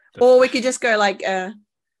Or we could just go like,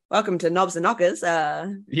 welcome to Knobs and Knockers.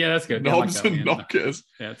 Yeah, that's good. Knobs I like that and one, Knockers.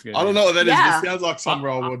 Yeah, that's good. I don't know what that is. Yeah. It sounds like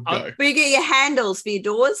somewhere I would go. But you get your handles for your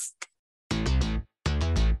doors.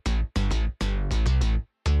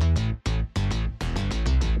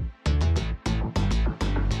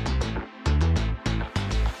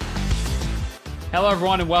 Hello,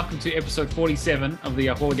 everyone, and welcome to episode 47 of the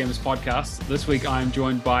Hall of Gamers podcast. This week, I am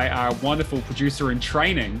joined by our wonderful producer in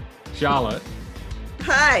training, Charlotte.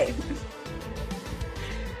 Hi.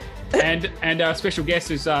 and our special guest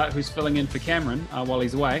who's filling in for Cameron while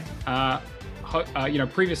he's away.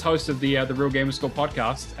 Previous host of the Real Gamer School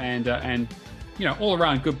podcast, and all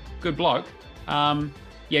around good bloke.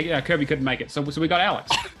 Kirby couldn't make it, so we got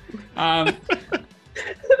Alex.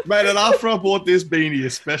 Mate, and after I bought this beanie,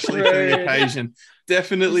 especially for the occasion,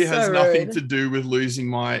 definitely has nothing to do with losing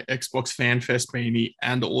my Xbox FanFest beanie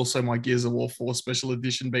and also my Gears of War 4 special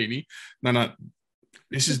edition beanie. No,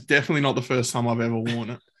 this is definitely not the first time I've ever worn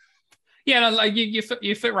it. Yeah, you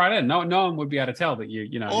fit right in. No one would be able to tell that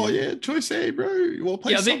you know. Oh yeah, Choice A, bro. You want to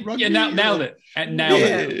play some rugby? Yeah, nailed it. Nailed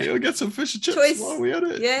it. You'll get some fish and chips Choice. while we at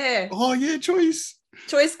it. Yeah. Oh yeah, Choice.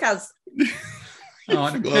 Choice, cuz.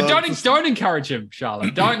 Don't encourage him,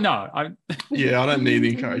 Charlotte. Don't know. Yeah, I don't need the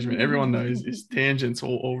encouragement. Everyone knows it's tangents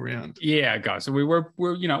all around. Yeah, guys. So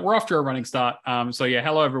we're off to a running start.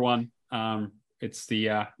 Hello everyone. It's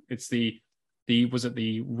the was it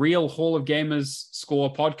the Real Hall of Gamers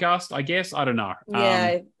Score podcast? I guess I don't know.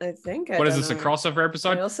 Yeah, I think. What is this? A crossover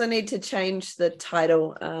episode? I also need to change the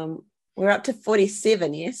title. We're up to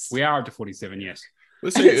 47. Yes, we are up to 47. Yes.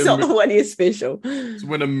 Let's see, it's not the 1 year special. It's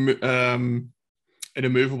when an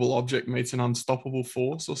immovable object meets an unstoppable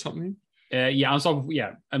force or something. Unstoppable.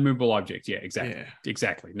 Yeah, immovable object. Yeah,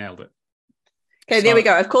 exactly. Nailed it. Okay, there we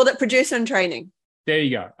go. I've called it producer in training. There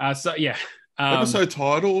you go. Episode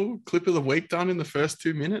title, clip of the week done in the first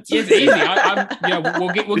 2 minutes. Yeah, it's easy.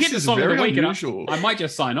 We'll get to song of the week. Unusual. I might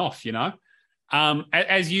just sign off.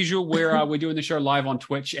 As usual, we're doing the show live on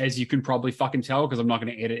Twitch, as you can probably fucking tell, because I'm not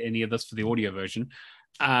going to edit any of this for the audio version.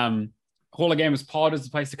 Hall of Gamers Pod is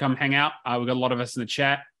the place to come hang out. We've got a lot of us in the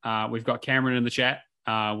chat. We've got Cameron in the chat.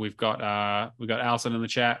 We've got Alison in the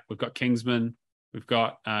chat. We've got Kingsman. We've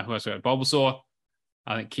got who else? We got Bulbasaur.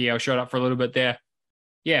 I think Keo showed up for a little bit there.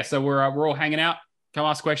 Yeah, so we're all hanging out. Come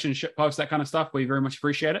ask questions, post that kind of stuff. We very much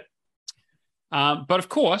appreciate it. But of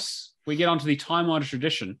course, we get onto the time-honored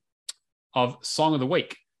tradition of Song of the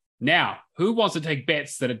Week. Now, who wants to take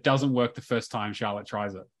bets that it doesn't work the first time Charlotte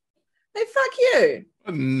tries it? Hey, fuck you.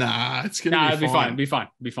 Nah, it's going to be fine. It'll be fine.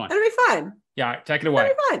 It'll be fine. Yeah, take it away.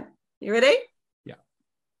 It'll be fine. You ready? Yeah.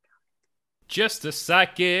 Just a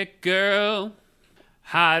psychic girl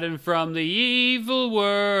hiding from the evil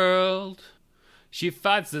world. She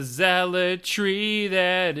fights the zealotry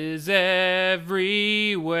that is everywhere.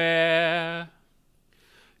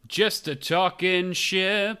 Just a talking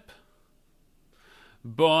ship,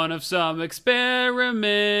 born of some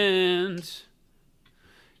experiment.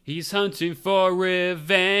 He's hunting for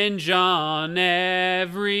revenge on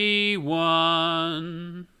everyone.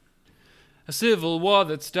 A civil war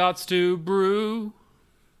that starts to brew,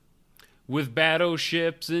 with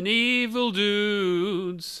battleships and evil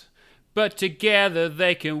dudes. But together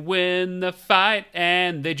they can win the fight,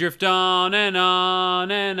 and they drift on and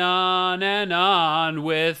on and on and on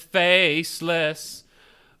with faceless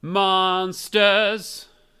monsters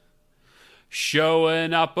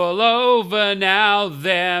showing up all over now.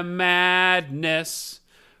 Their madness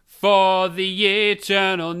for the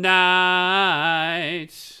eternal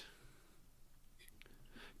night,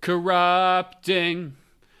 corrupting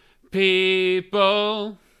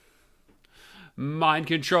people, mind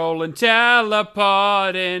control and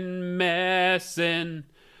teleporting, messing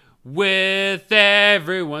with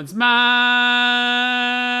everyone's mind.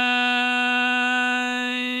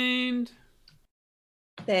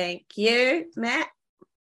 Thank you, Matt.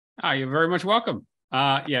 Oh, you're very much welcome.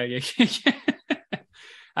 Yeah.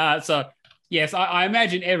 So yes, I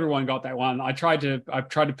imagine everyone got that one. I've tried to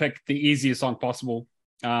pick the easiest song possible.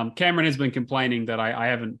 Cameron has been complaining that I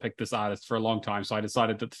haven't picked this artist for a long time, so I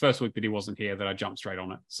decided that the first week that he wasn't here that I jumped straight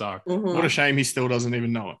on it. So what a shame he still doesn't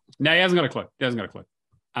even know it. No, he hasn't got a clue. No, he hasn't got a clue.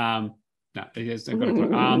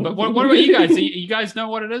 But what about you guys? You guys know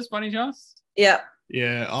what it is, by any chance? Yeah.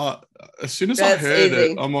 Yeah. As soon as I heard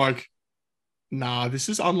it, I'm like, nah, this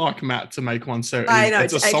is unlike Matt to make one so easy. I know,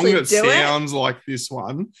 it's a song that sounds like this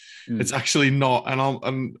one. It's actually not.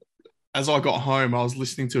 And as I got home, I was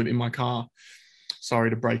listening to it in my car.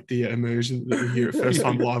 Sorry to break the immersion that we hear at first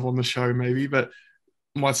time live on the show, maybe, but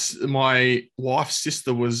my wife's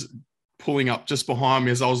sister was pulling up just behind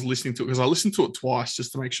me as I was listening to it, because I listened to it twice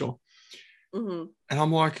just to make sure. Mhm. And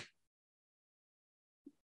I'm like,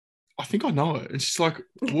 I think I know it. And she's like,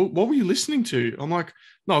 what were you listening to? I'm like,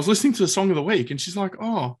 no, I was listening to the song of the week. And she's like,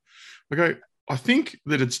 oh, I go, I think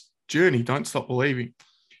that it's Journey, Don't Stop Believing.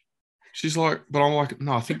 She's like, but I'm like,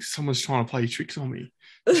 no, I think someone's trying to play tricks on me.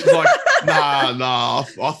 She's like, nah,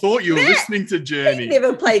 I thought you were listening to He Journey.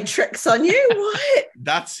 never played tricks on you. What?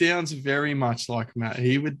 That sounds very much like Matt.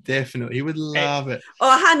 He would love it.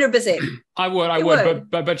 Oh, 100%. I would, You would.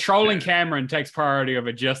 but trolling Cameron takes priority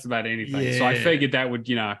over just about anything. So I Yeah. figured that would,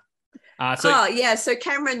 Oh, yeah. So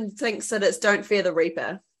Cameron thinks that it's Don't Fear the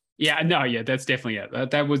Reaper. yeah, no, yeah, that's definitely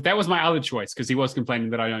it. That was my other choice because he was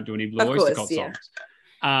complaining that I don't do any Blue Of Oyster course, Cult yeah.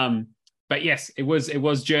 songs. But yes, it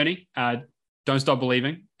was Journey. Don't Stop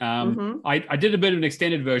Believing. Mhm. I did a bit of an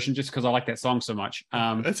extended version just because I like that song so much.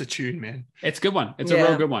 That's a tune, man. It's a good one. It's a Yeah.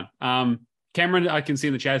 real good one. Cameron, I can see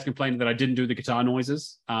in the chat is complaining that I didn't do the guitar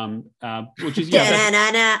noises, which is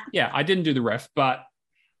Da-na-na-na. I didn't do the riff, but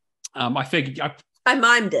I figured, I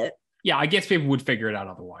mimed it. I guess people would figure it out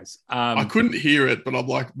otherwise. I couldn't hear it, but I'm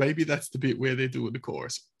like, maybe that's the bit where they're doing the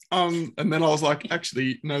chorus. And then I was like,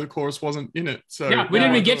 actually, no, the chorus wasn't in it. So yeah, we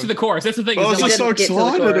didn't even get to the chorus. That's the thing. But I was There's just so didn't get to the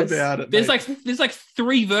excited chorus. about it. There's mate. there's like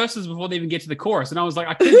 3 verses before they even get to the chorus, and I was like,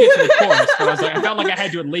 I couldn't get to the chorus, but I was like, I felt like I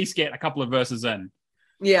had to at least get a couple of verses in.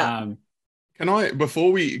 Yeah. Can I,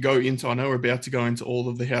 before we go into, I know we're about to go into all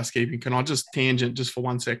of the housekeeping, can I just tangent just for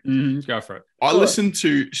 1 second? Go for it. I Sure. listened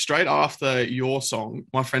to, straight after your song,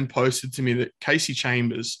 my friend posted to me that Casey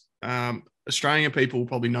Chambers, Australian people will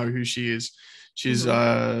probably know who she is. She's,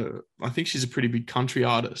 I think she's a pretty big country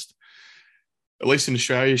artist. At least in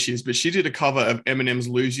Australia she is. But she did a cover of Eminem's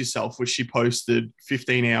Lose Yourself, which she posted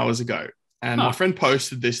 15 hours ago. And my friend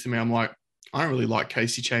posted this to me. I'm like, I don't really like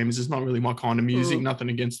Casey Chambers. It's not really my kind of music. Nothing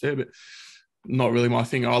against her, but not really my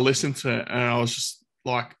thing. I listened to it and I was just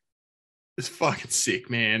like, it's fucking sick,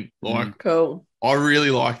 man. Like, Cool. I really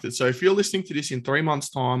liked it. So if you're listening to this in 3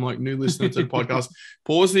 months' time, like new listener to the podcast,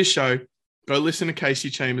 pause this show, go listen to Casey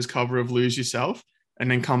Chambers' cover of Lose Yourself, and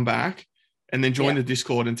then come back and then join the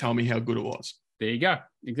Discord and tell me how good it was. There you go.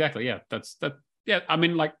 Exactly. Yeah. That's that. Yeah. I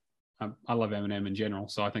mean, like, I love Eminem in general.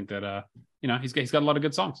 So I think that, he's got a lot of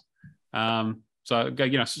good songs. So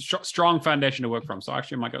go, strong foundation to work from. So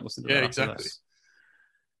actually I might go listen to that. Exactly.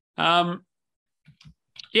 After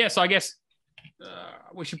this. So I guess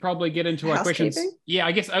we should probably get into our questions. Yeah,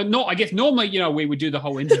 I guess normally, we would do the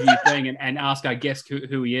whole interview thing and ask our guest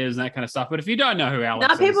who he is and that kind of stuff. But if you don't know who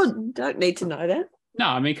Alex is, People don't need to know that. No,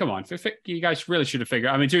 I mean, come on. You guys really should have figured.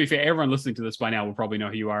 I mean, to be fair, everyone listening to this by now will probably know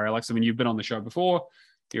who you are, Alex. I mean, you've been on the show before.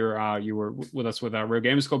 You were with us with our Real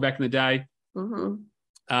Gamer School back in the day.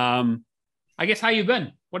 Mm-hmm. I guess how you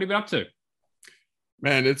been? What have you been up to?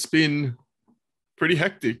 Man, it's been pretty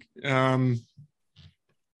hectic. I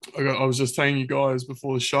was just telling you guys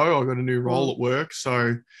before the show, I got a new role at work.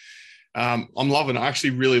 So I'm loving it. I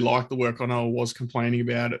actually really like the work. I know I was complaining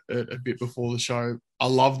about it a bit before the show. I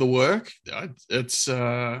love the work. It's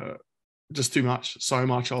just too much, so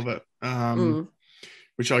much of it,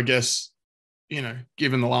 which I guess,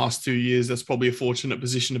 given the last 2 years, that's probably a fortunate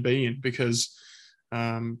position to be in because,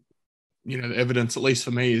 the evidence, at least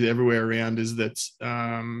for me, is everywhere around is that,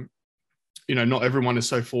 not everyone is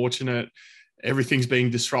so fortunate. Everything's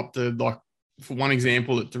being disrupted. Like, for one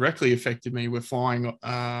example that directly affected me, we're flying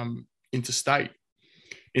interstate.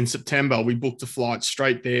 In September, we booked a flight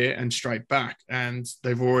straight there and straight back, and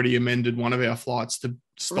they've already amended one of our flights to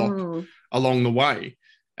stop along the way.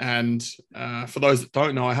 And for those that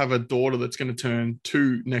don't know, I have a daughter that's going to turn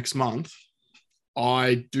 2 next month.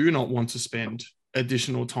 I do not want to spend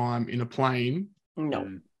additional time in a plane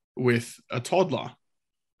with a toddler,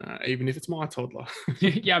 even if it's my toddler.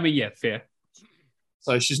 Yeah, I mean, yeah, fair.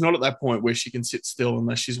 So she's not at that point where she can sit still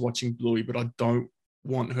unless she's watching Bluey, but I don't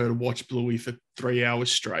want her to watch Bluey for 3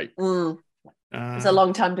 hours straight. It's a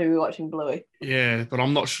long time to be watching Bluey. Yeah, but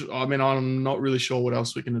I'm not sure. I mean, I'm not really sure what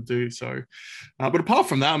else we're going to do. So, but apart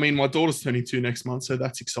from that, I mean, my daughter's turning 2 next month, so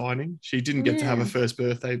that's exciting. She didn't get to have her first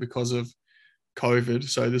birthday because of COVID,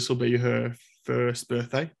 so this will be her first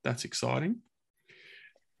birthday. That's exciting.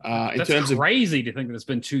 That's crazy to think that it's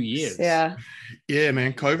been 2 years. Yeah,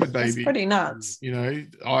 man, COVID, baby. That's pretty nuts.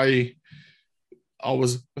 I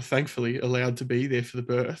was thankfully allowed to be there for the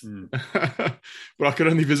birth, but I could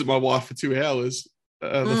only visit my wife for 2 hours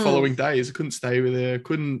the following days. I couldn't stay with her.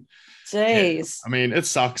 Jeez. I mean, it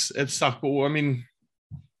sucks. It sucked. But I mean,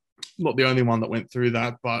 I'm not the only one that went through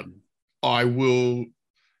that, but I will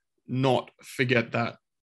not forget that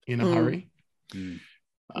in a hurry.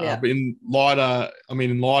 But in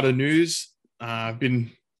lighter news, I've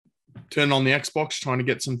been turning on the Xbox, trying to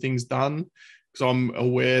get some things done. because I'm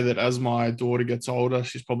aware that as my daughter gets older,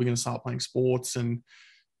 she's probably going to start playing sports and,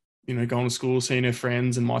 going to school, seeing her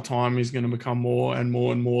friends, and my time is going to become more and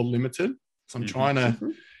more and more limited. So I'm trying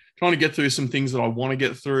to get through some things that I want to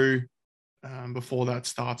get through before that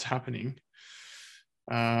starts happening.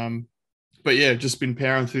 But yeah, just been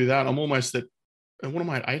powering through that. I'm almost at, what am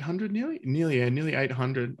I at, 800 nearly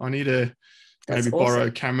 800. I need to borrow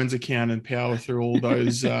Cameron's account and power through all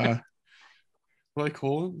those, what do they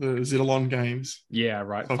call it? The Zidalon games. Yeah,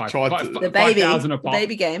 right. So I've tried the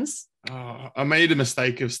baby games. I made a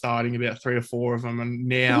mistake of starting about 3 or 4 of them, and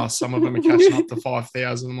now some of them are catching up to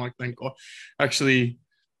 5,000. I'm like, thank God. Actually,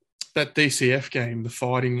 that DCF game, the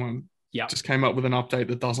fighting one, just came up with an update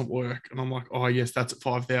that doesn't work. And I'm like, oh, yes, that's at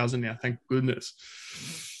 5,000 now. Thank goodness.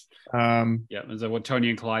 And so what Tony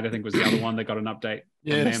and Clyde, I think, was the other one that got an update.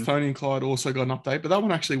 Yes, Tony and Clyde also got an update, but that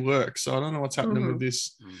one actually works. So I don't know what's happening with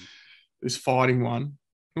this fighting one.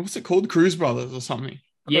 What's it called? Cruise Brothers or something?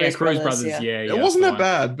 Yeah, Cruise Brothers. Yeah. It wasn't that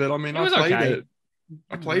bad, but I mean, I played okay. it.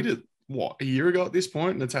 I played it, a year ago at this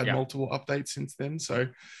point, and it's had multiple updates since then. So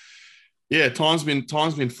yeah, time's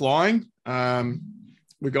been flying.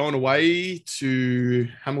 We're going away to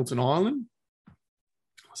Hamilton Island.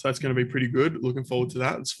 So that's going to be pretty good. Looking forward to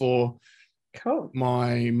that. It's for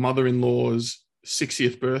my mother-in-law's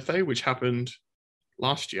 60th birthday, which happened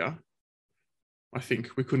last year. I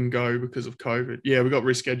think we couldn't go because of COVID. Yeah, we got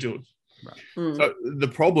rescheduled. Right. So the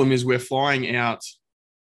problem is we're flying out.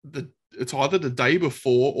 It's either the day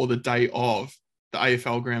before or the day of the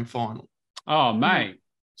AFL Grand Final. Oh, mate.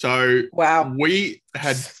 So we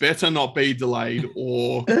had better not be delayed,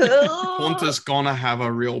 or Qantas gonna have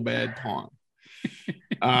a real bad time.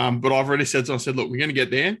 But I've already said, look, we're going to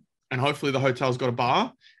get there, and hopefully the hotel's got a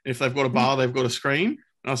bar. And if they've got a bar, they've got a screen.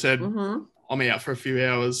 And I said, I'm out for a few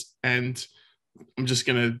hours, and I'm just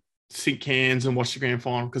going to sink cans and watch the grand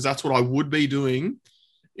final, because that's what I would be doing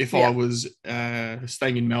if I was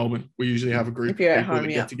staying in Melbourne. We usually have a group of people that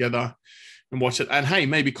get together and watch it. And hey,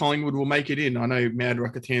 maybe Collingwood will make it in. I know Mad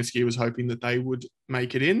Rakitansky was hoping that they would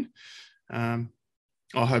make it in. I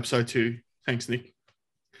hope so too. Thanks, Nick.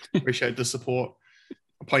 Appreciate the support.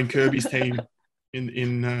 I'm playing Kirby's team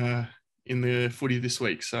in the footy this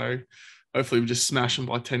week, so hopefully we just smash them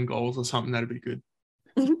by 10 goals or something. That'd be good.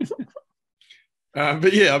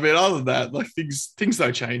 But yeah, I mean, other than that, like things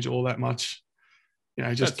don't change all that much.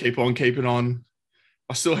 Just keep on keeping on.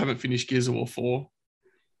 I still haven't finished Gears of War 4.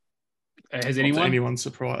 Has anyone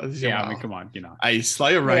surprised? Yeah, I mean, come on, Hey,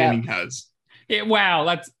 Slayer Raining has. Yeah, wow,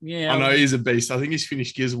 I know he's a beast. I think he's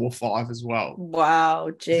finished Gears of War 5 as well. Wow,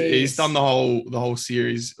 geez. He's done the whole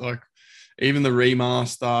series, like even the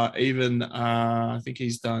remaster, even I think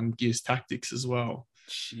he's done Gears Tactics as well.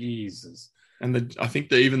 Jesus. And I think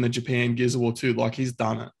even the Japan Gears of War 2, like he's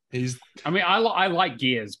done it. I like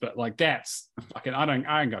Gears, but like that's fucking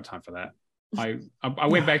I ain't got time for that. I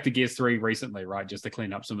went back to Gears 3 recently, right, just to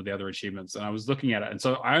clean up some of the other achievements, and I was looking at it, and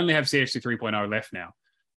so I only have CFC 3.0 left now,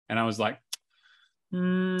 and I was like,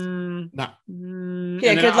 no.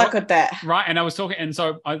 Yeah, good luck with that. Right, and I was talking, and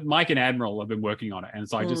so Mike and Admiral have been working on it, and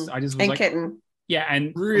so I just was and like, Kitten. Yeah,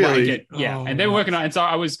 and really, and they were working on it, and so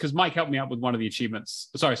I was, because Mike helped me out with one of the achievements.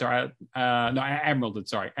 Sorry, Admiral did.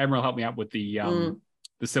 Sorry, Admiral helped me out with the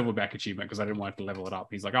Silverback achievement, because I didn't want to level it up.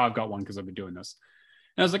 He's like, I've got one because I've been doing this.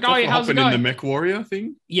 And I was like, oh, yeah, how's it going? In the Mech Warrior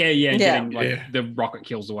thing? Yeah. Getting the rocket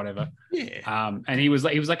kills or whatever. Yeah. And he was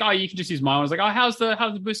like, oh, you can just use mine. I was like, oh, how's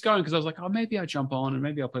the boost going? Because I was like, oh, maybe I'll jump on and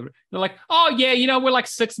maybe I'll play with it. They're like, oh yeah, we're like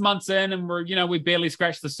 6 months in and we barely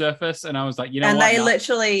scratched the surface. And I was like,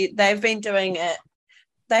 they've been doing it.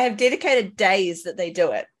 They have dedicated days that they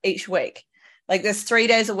do it each week. Like there's 3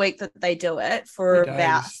 days a week that they do it for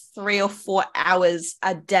about 3 or 4 hours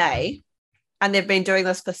a day. And they've been doing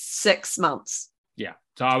this for 6 months. Yeah.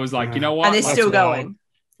 So I was like, you know what? And they're still going.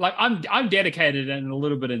 Like I'm dedicated and a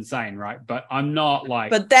little bit insane, right? But I'm not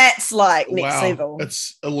like. But that's like next level.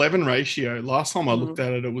 It's 11 ratio. Last time I looked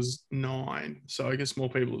at it, it was 9. So I guess more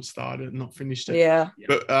people have started and not finished it. Yeah.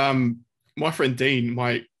 But my friend Dean,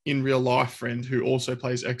 my in real life friend who also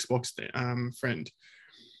plays Xbox friend,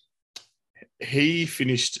 he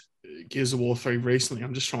finished Gears of War 3 recently.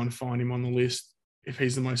 I'm just trying to find him on the list if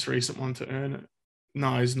he's the most recent one to earn it.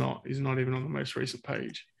 No, he's not. He's not even on the most recent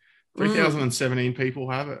page. 3,017 people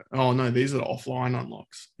have it. Oh, no, these are the offline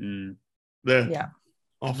unlocks. Offline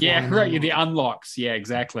right. Yeah, the unlocks. Yeah,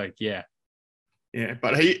 exactly. Yeah. Yeah,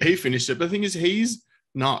 but he finished it. But the thing is, he's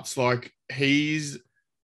nuts. Like, he's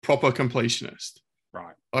proper completionist.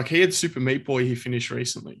 Right. Like, he had Super Meat Boy he finished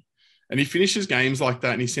recently. And he finishes games like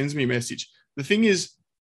that and he sends me a message. The thing is,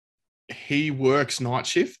 he works night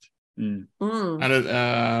shift. And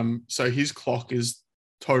so his clock is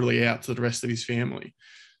totally out to the rest of his family.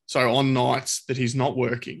 So on nights that he's not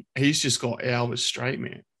working, he's just got hours straight,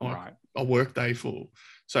 man. Like Right. a work day full.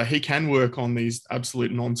 So he can work on these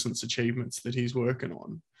absolute nonsense achievements that he's working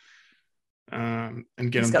on, and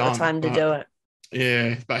get He's them got done. the time to do it.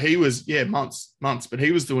 Yeah, but he was months, but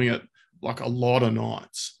he was doing it like a lot of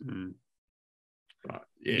nights. But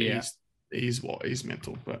yeah. He's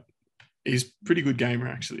mental, but he's a pretty good gamer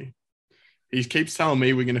actually. He keeps telling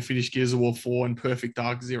me we're going to finish Gears of War 4 and Perfect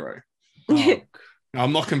Dark Zero. Oh,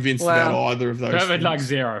 I'm not convinced Wow. about either of those. Perfect Dark things.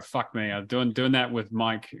 Zero. Fuck me. Doing that with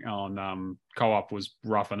Mike on co-op was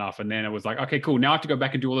rough enough, and then it was like, okay, cool. Now I have to go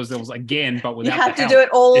back and do all those levels again, but You without have the to help. do it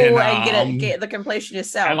all Yeah, and get the completion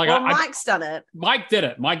yourself. And, like, well, I- Mike's done it. Mike did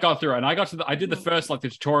it. Mike got through it, and I did the first like the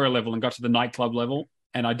tutorial level and got to the nightclub level,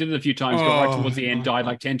 and I did it a few times. Got right towards the end, died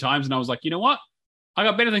like 10 times, and I was like, you know what? I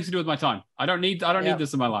got better things to do with my time. I don't need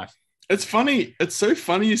this in my life. It's funny. It's so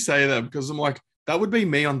funny you say that because I'm like, that would be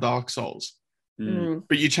me on Dark Souls.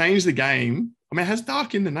 But you change the game. I mean, it has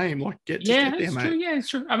dark in the name. Like, get there, it's mate. true. Yeah, it's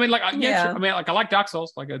true. I mean, like, True. I mean, like, I like Dark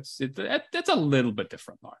Souls. Like, it's a little bit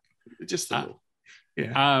different though. Just a little.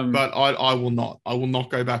 Yeah. But I will not. I will not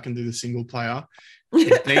go back and do the single player.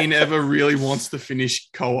 If Dean ever really wants to finish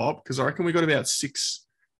co-op, because I reckon we got about 6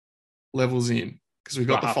 levels in, because we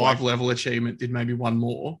got the 5-level achievement, did maybe one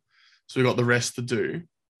more, so we got the rest to do.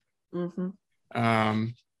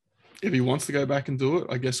 If he wants to go back and do it,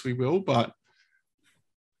 I guess we will, but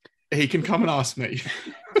he can come and ask me.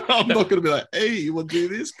 I'm not going to be like, hey, you want to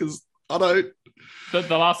do this? Because I don't.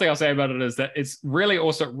 The last thing I'll say about it is that it's really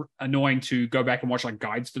also annoying to go back and watch like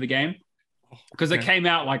guides for the game, because it came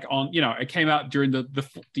out like on, it came out during the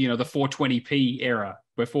 420p era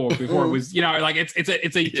before it was, like it's a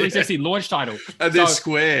 360 launch title. And they're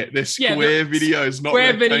square videos, not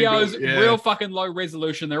square videos, Yeah. real fucking low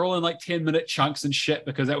resolution. They're all in like 10-minute chunks and shit,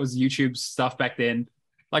 because that was YouTube stuff back then.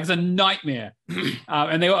 Like, it's a nightmare.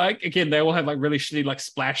 And they all have like really shitty like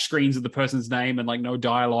splash screens of the person's name and like no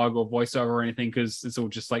dialogue or voiceover or anything, because it's all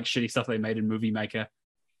just like shitty stuff they made in Movie Maker.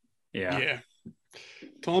 Yeah.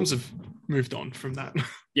 Times have moved on from that.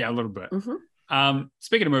 Yeah, a little bit.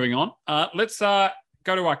 Speaking of moving on, let's go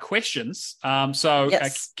to our questions.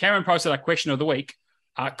 Cameron posted our question of the week.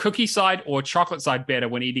 Cookie side or chocolate side better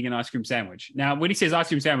when eating an ice cream sandwich? Now, when he says ice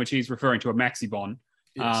cream sandwich, he's referring to a Maxi-Bon.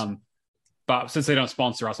 Yes. But since they don't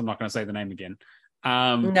sponsor us, I'm not going to say the name again.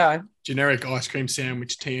 No. Generic ice cream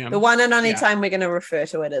sandwich, TM. The one and only time we're going to refer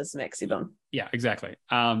to it as Maxi-Bon. Yeah, exactly.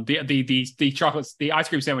 The chocolates, the ice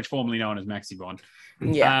cream sandwich formerly known as Maxi-Bon.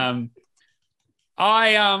 Yeah.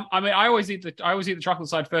 I always eat the chocolate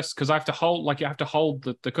side first, because I have to hold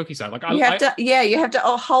the cookie side. Like you have to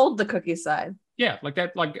hold the cookie side. Yeah, like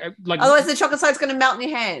that, like otherwise the chocolate side's going to melt in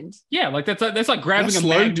your hand. Yeah, like that's like grabbing How a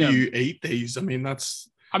slow Magnum. do you eat these? I mean, that's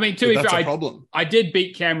a problem. I did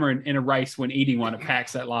beat Cameron in a race when eating one at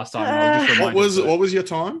PAX that last time. What was your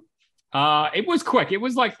time? It was quick. It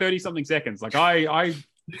was like 30 something seconds. Like I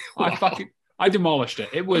demolished it.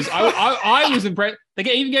 It was I was impressed.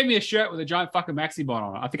 They even gave me a shirt with a giant fucking Maxi-Bon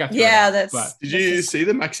on it. I think I threw it out, Did you see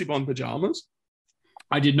the Maxi-Bon pajamas?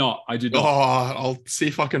 I did not. Oh, I'll see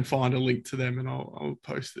if I can find a link to them and I'll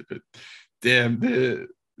post it. But damn,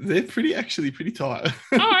 they're pretty tight.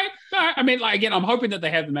 All right. I mean, like, again, I'm hoping that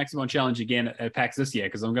they have the Maxi-Bon challenge again at PAX this year,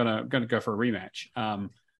 because I'm gonna go for a rematch.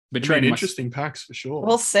 But interesting PAX for sure.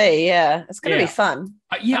 We'll see. Yeah, it's gonna be fun.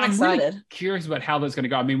 I'm excited. Really curious about how that's gonna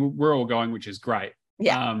go. I mean, we're all going, which is great.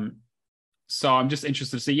 Yeah. So I'm just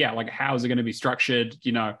interested to see, like, how is it going to be structured?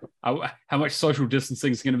 How much social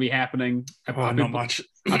distancing is going to be happening? Not much.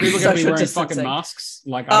 Are people going to be wearing fucking masks?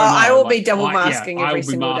 Like, I will be double masking every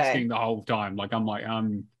single day. I will be masking the whole time. Like, I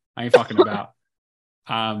ain't fucking about.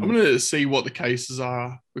 I'm going to see what the cases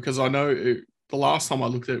are, because I know the last time I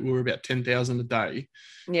looked at it, we were about 10,000 a day.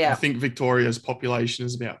 Yeah. I think Victoria's population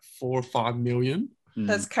is about 4 or 5 million.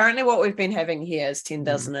 That's currently what we've been having here is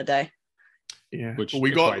 10,000 a day. Yeah,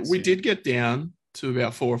 we did get down to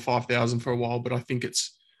about 4,000 or 5,000 for a while, but I think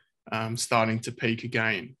it's starting to peak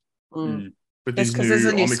again. With this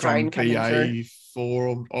new Omicron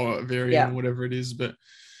BA4 or variant or whatever it is. But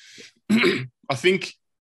I think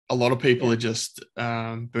a lot of people are just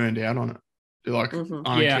burned out on it. They're like, I don't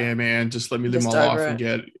care, man. Just let me live my life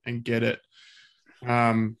and get it.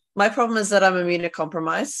 My problem is that I'm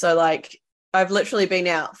immunocompromised, so like I've literally been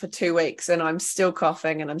out for 2 weeks and I'm still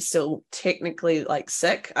coughing and I'm still technically like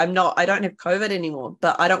sick. I don't have COVID anymore,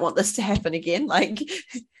 but I don't want this to happen again. Like,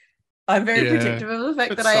 I'm very protective of the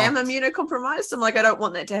fact that I am immunocompromised. I'm like, I don't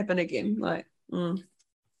want that to happen again. Like,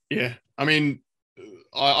 yeah. I mean,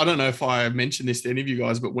 I don't know if I mentioned this to any of you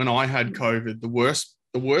guys, but when I had COVID, the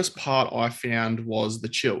worst part I found was the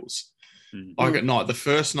chills. Like at night, the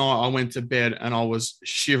first night I went to bed and I was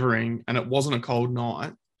shivering, and it wasn't a cold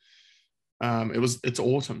night. It's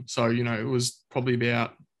autumn. So, it was probably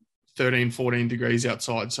about 13, 14 degrees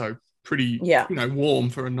outside. So pretty, warm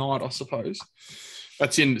for a night, I suppose.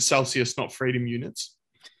 That's in Celsius, not freedom units.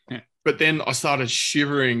 Yeah. But then I started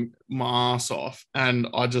shivering my ass off. And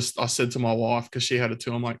I said to my wife, because she had it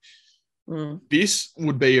too, I'm like, this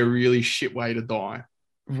would be a really shit way to die.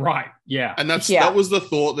 Right. Yeah. And that was the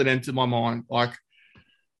thought that entered my mind. Like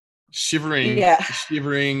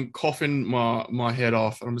shivering, coughing my head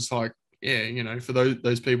off. I'm just like, for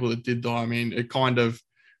those people that did die, I mean, it kind of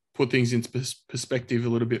put things into perspective a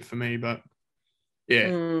little bit for me, but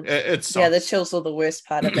it sucks. Yeah, the chills are the worst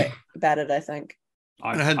part of it about it, I think.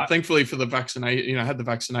 Thankfully for the vaccination, I had the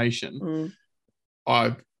vaccination.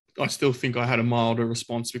 I still think I had a milder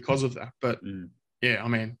response because of that, but I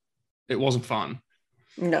mean, it wasn't fun.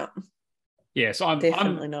 No. Yeah, so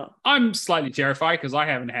definitely not. I'm slightly terrified because I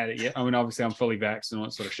haven't had it yet. I mean, obviously I'm fully vaxxed and all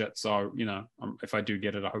that sort of shit. So, if I do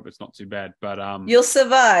get it, I hope it's not too bad. But you'll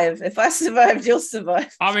survive. If I survived, you'll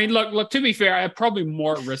survive. I mean, look. To be fair, I'm probably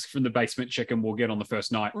more at risk from the basement chicken we'll get on the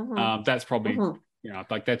first night. That's probably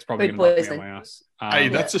that's probably going to knock me on my ass. Hey,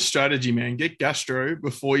 that's a strategy, man. Get gastro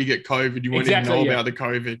before you get COVID. You won't even know about the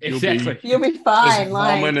COVID. You'll be fine.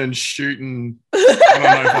 Bombing and shooting. I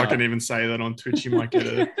don't know if I can even say that on Twitch. You might get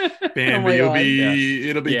a ban, but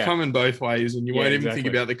it'll be coming both ways, and you won't even think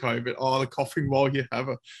about the COVID. Oh, the coughing while you have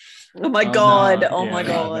it. Oh my god! No,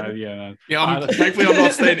 god! Thankfully, I'm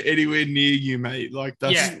not staying anywhere near you, mate. Like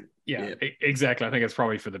that's exactly. I think it's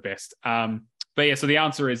probably for the best. But yeah, so the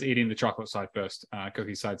answer is eating the chocolate side first,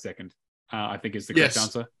 cookie side second. I think is the correct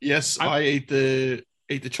answer. Yes, I eat the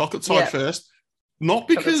chocolate side first, not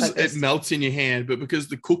because it melts in your hand, but because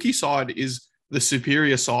the cookie side is the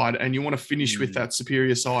superior side, and you want to finish with that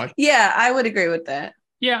superior side. Yeah, I would agree with that.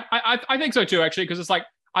 Yeah, I think so too, actually, because it's like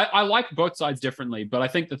I like both sides differently, but I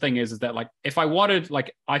think the thing is that like if I wanted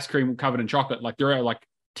like ice cream covered in chocolate, like there are like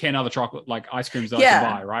 10 other chocolate like ice creams that I can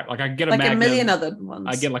buy, right? Like I can get a Magnum, a million other ones.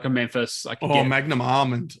 I get like a Memphis. Magnum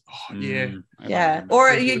almond. Or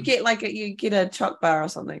you get a choc bar or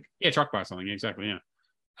something. Yeah, choc bar or something. Exactly. Yeah.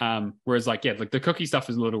 Whereas like the cookie stuff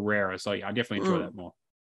is a little rarer, so I definitely enjoy that more.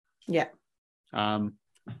 Yeah.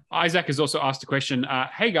 Isaac has also asked a question.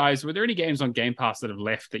 Hey guys, were there any games on Game Pass that have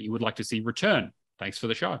left that you would like to see return? Thanks for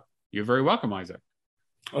the show. You're very welcome, Isaac.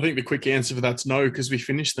 I think the quick answer for that's no, because we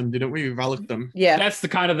finished them, didn't we? We valid them. Yeah. That's the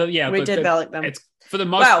kind of we did valid them. It's for the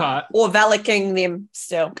most part. Or valicking them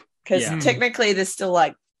still. Because technically there's still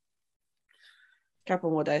like a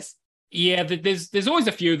couple more days. Yeah, there's always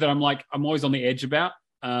a few that I'm always on the edge about.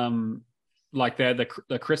 Like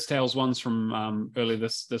the Chris Tales ones from earlier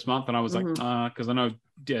this month, and I was like, because I know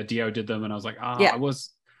Dio did them, and I was like, I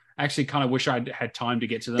was actually kind of wish I'd had time to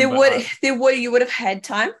get to them. You would have had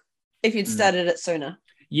time if you'd started it sooner.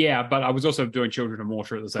 Yeah, but I was also doing Children of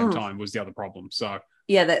Mortar at the same time was the other problem. So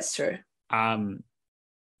yeah, that's true. So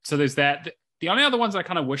there's that. The only other ones I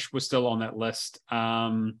kind of wish were still on that list.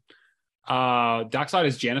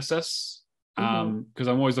 Darksiders Genesis, because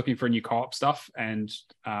I'm always looking for new co-op stuff, and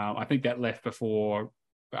I think that left before.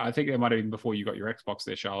 I think that might have been before you got your Xbox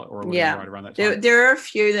there, Charlotte, or right around that time. There are a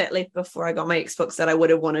few that left before I got my Xbox that I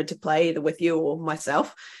would have wanted to play either with you or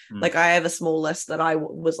myself. Like I have a small list that I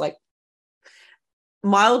was like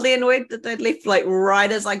mildly annoyed that they'd left like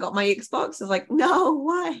right as I got my Xbox. I was like, no,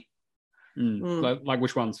 why? Like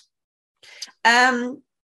which ones? Let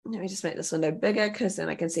me just make this window bigger because then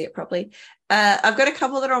I can see it properly. I've got a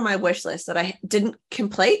couple that are on my wish list that I didn't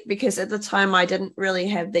complete because at the time I didn't really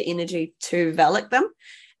have the energy to valid them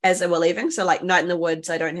as they were leaving. So like Night in the Woods,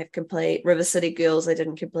 I don't have complete. River City Girls, I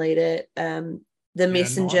didn't complete it. The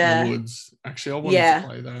Messenger. Night in the Woods. Actually, I wanted to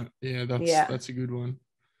play that. Yeah, that's a good one.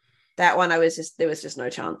 That one, there was just no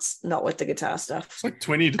chance, not with the guitar stuff. It's like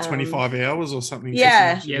 20 to 25 hours or something.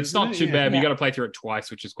 Yeah, it's not too bad. But you got to play through it twice,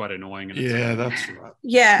 which is quite annoying. And that's right.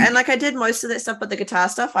 Yeah, and like I did most of that stuff, but the guitar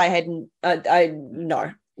stuff, I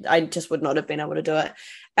just would not have been able to do it.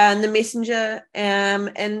 And the Messenger,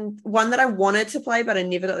 and one that I wanted to play, but I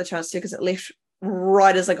never got the chance to because it left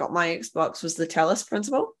right as I got my Xbox was the Talos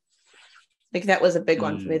Principle. Like that was a big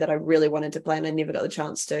one for me that I really wanted to play, and I never got the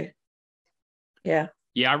chance to. Yeah.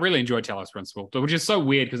 Yeah, I really enjoyed Talos Principle, which is so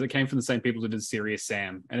weird because it came from the same people who did Serious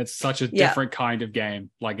Sam, and it's such a different kind of game.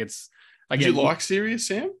 Like it's like. Did you like Serious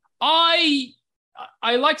Sam? I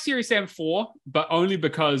like Serious Sam 4, but only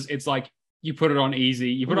because it's like you put it on easy,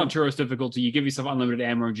 you put it on tourist difficulty, you give yourself unlimited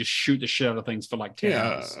ammo and just shoot the shit out of things for like 10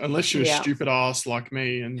 hours. Unless you're a stupid ass like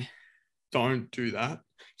me and don't do that.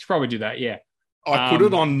 You should probably do that, yeah. I put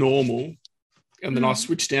it on normal and then I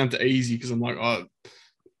switched down to easy because I'm like,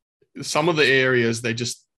 some of the areas they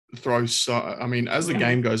just throw. So I mean, as the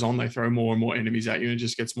game goes on, they throw more and more enemies at you, and it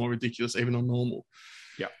just gets more ridiculous, even on normal.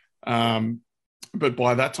 Yeah. But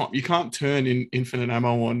by that time, you can't turn in infinite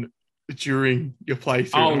ammo on during your playthrough.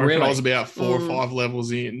 Oh, really? I was about 4 or 5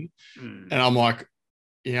 levels in, and I'm like,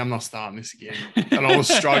 yeah, I'm not starting this again. And I was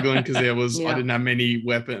struggling because I didn't have many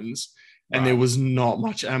weapons, and there was not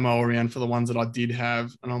much ammo around for the ones that I did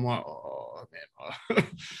have. And I'm like, oh man,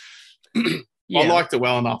 I liked it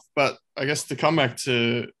well enough. But I guess to come back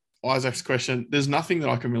to Isaac's question, there's nothing that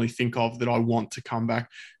I can really think of that I want to come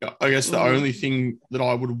back. I guess the only thing that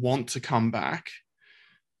I would want to come back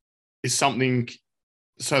is something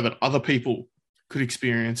so that other people could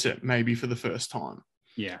experience it maybe for the first time.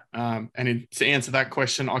 Yeah. To answer that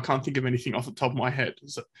question, I can't think of anything off the top of my head.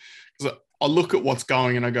 Because I look at what's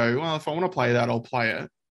going and I go, well, if I want to play that, I'll play it.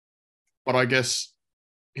 But I guess,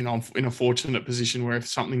 I'm in a fortunate position where if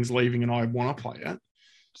something's leaving and I want to play it,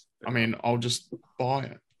 I mean, I'll just buy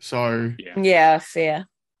it. So yeah, fair.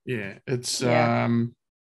 Yeah, it's that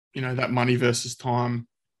money versus time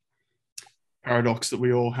paradox that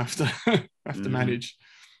we all have to manage.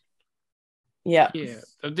 Yeah,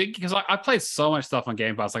 because I played so much stuff on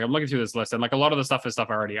Game Pass. Like I'm looking through this list, and like a lot of the stuff is stuff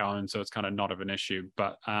I already own, so it's kind of not of an issue.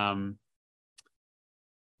 But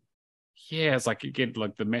it's like again,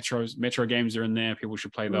 like the Metro games are in there. People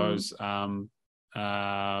should play those. Metal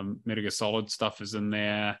Gear Solid stuff is in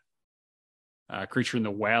there. Creature in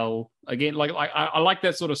the Well. Again, like I like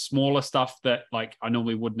that sort of smaller stuff that like I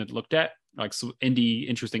normally wouldn't have looked at, like some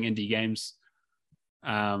interesting indie games.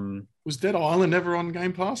 Was Dead Island ever on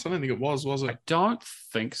Game Pass? I don't think it was it? I don't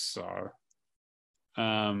think so.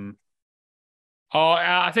 I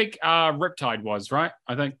think Riptide was, right?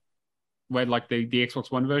 I think where like the Xbox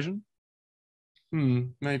One version.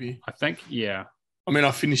 Maybe. I think, yeah. I mean,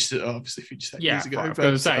 I finished it. Obviously, finished that years ago. I was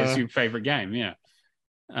going to say it's your favorite game, yeah.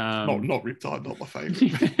 Not Riptide, not my favorite.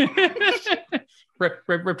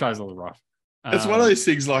 Riptide's a little rough. It's one of those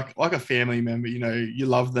things like a family member. You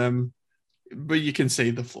love them, but you can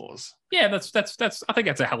see the flaws. Yeah, that's. I think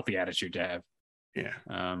that's a healthy attitude to have. Yeah.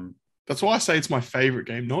 That's why I say it's my favorite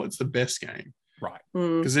game. Not it's the best game, right?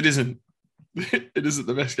 Because it isn't. It isn't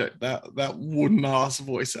the best game. That wooden ass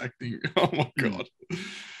voice acting. Oh my god.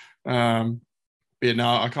 But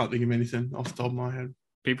no, I can't think of anything off the top of my head.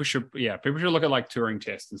 People should look at like Turing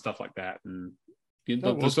tests and stuff like that. And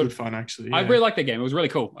that was good fun, actually. Yeah. I really liked the game. It was really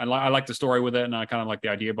cool. I like the story with it, and I kind of like the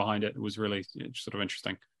idea behind it. It was really sort of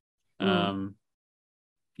interesting. There's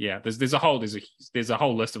a whole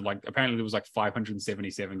list of like, apparently there was like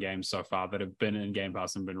 577 games so far that have been in Game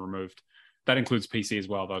Pass and been removed. That includes PC as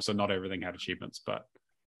well, though, so not everything had achievements, but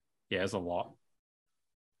yeah, there's a lot.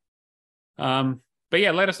 But yeah,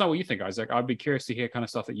 let us know what you think, Isaac. I'd be curious to hear kind of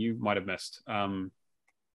stuff that you might have missed. One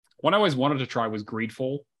I always wanted to try was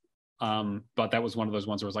Greedfall, but that was one of those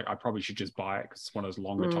ones where I was like, I probably should just buy it because it's one of those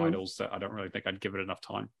longer titles that I don't really think I'd give it enough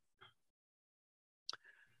time.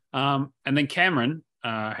 And then Cameron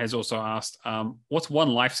has also asked, what's one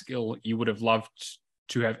life skill you would have loved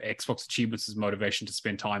to have Xbox achievements as motivation to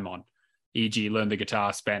spend time on? E.g., learn the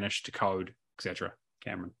guitar, Spanish, to code, etc.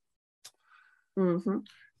 Cameron.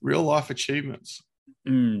 Real life achievements.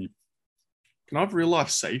 Can I have real life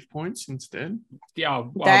save points instead? Yeah.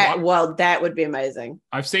 That would be amazing.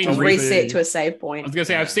 I've seen reset to a save point. I was going to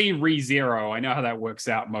say, I've seen ReZero. I know how that works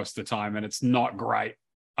out most of the time, and it's not great,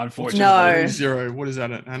 unfortunately. No. ReZero, what is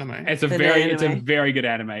that, an anime? It's a very good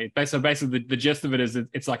anime. So basically, the gist of it is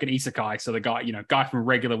it's like an isekai. So the guy from a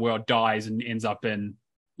regular world dies and ends up in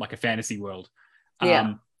like a fantasy world.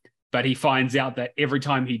 But he finds out that every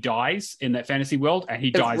time he dies in that fantasy world, and he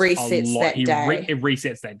dies a lot, it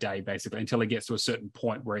resets that day basically until he gets to a certain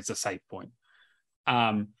point where it's a safe point.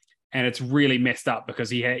 And it's really messed up because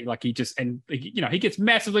he gets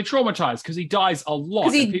massively traumatized because he dies a lot.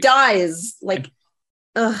 Because he dies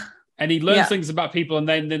and he learns things about people, and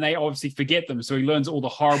then they obviously forget them. So he learns all the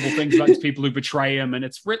horrible things about these people who betray him, and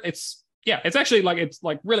it's actually it's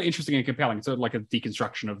really interesting and compelling. It's sort of like a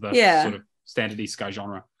deconstruction of the sort of standard isekai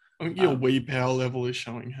genre. I think your Wii power level is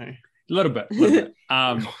showing, hey? A little bit.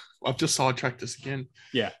 I've just sidetracked us again.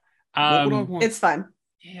 Yeah. What would I want? It's fun.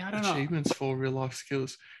 Yeah, I don't know. Achievements for real life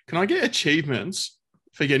skills. Can I get achievements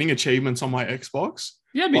for getting achievements on my Xbox?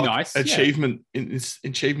 Yeah, it'd be nice.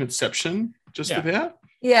 Achievementception, just about.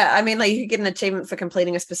 Yeah, I mean, like you could get an achievement for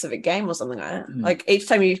completing a specific game or something like that. Like each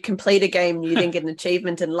time you complete a game, you then get an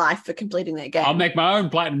achievement in life for completing that game. I'll make my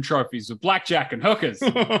own platinum trophies with blackjack and hookers.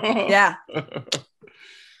 Yeah.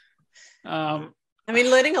 I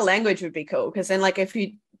mean, learning a language would be cool because then, like, if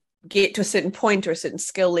you get to a certain point or a certain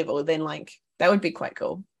skill level, then like that would be quite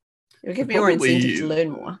cool. It'll give you more incentive to learn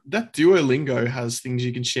more. That Duolingo has things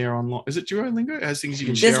you can share online. Is it Duolingo? It has things you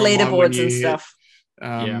can share There's leaderboards and stuff.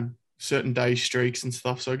 Certain day streaks and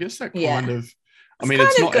stuff. So I guess that kind of, I mean,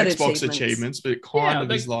 it's not Xbox achievements, but it kind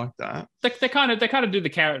of is like that. They kind of do the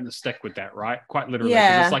carrot and the stick with that, right? Quite literally.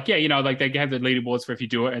 Yeah. It's like, yeah, you know, like they have the leaderboards for if you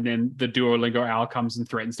do it, and then the Duolingo owl comes and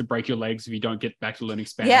threatens to break your legs if you don't get back to learning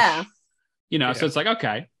Spanish. Yeah. You know, so it's like,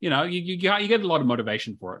 okay, you know, you get a lot of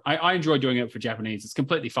motivation for it. I enjoy doing it for Japanese. It's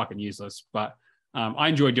completely fucking useless, but I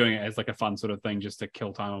enjoy doing it as like a fun sort of thing just to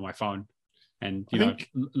kill time on my phone. And, you know,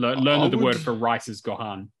 learn that the word for rice is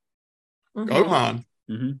gohan. Gohan.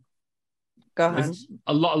 Mm-hmm. Gohan.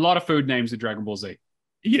 A lot of food names in Dragon Ball Z.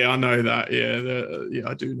 Yeah, I know that. Yeah,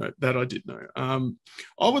 I do know that. I did know.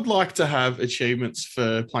 I would like to have achievements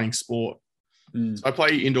for playing sport. So I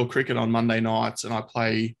play indoor cricket on Monday nights, and I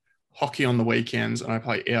play hockey on the weekends, and I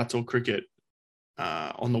play outdoor cricket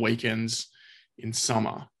on the weekends in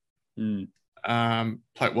summer. I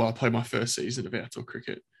play my first season of outdoor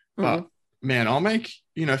cricket. But man, I'll make,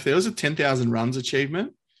 you know, if there was a 10,000 runs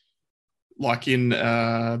achievement, like in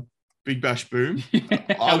Big Bash Boom,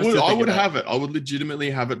 I would have it. I would legitimately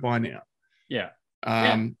have it by now. Yeah.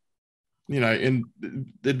 You know, and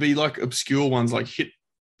there'd be like obscure ones like hit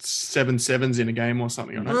 7 sevens in a game or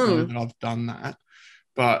something. I don't know that I've done that,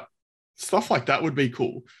 but stuff like that would be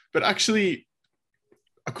cool. But actually,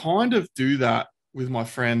 I kind of do that with my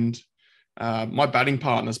friend. My batting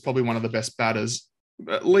partner is probably one of the best batters,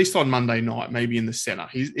 at least on Monday night, maybe in the center.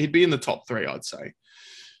 He'd be in the top 3, I'd say.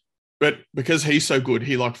 But because he's so good,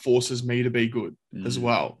 he like forces me to be good as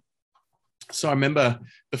well. So I remember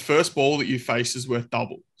the first ball that you face is worth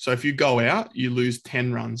double. So if you go out, you lose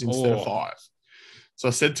 10 runs instead of 5. So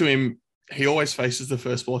I said to him, he always faces the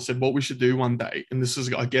first ball. I said, what we should do one day, and this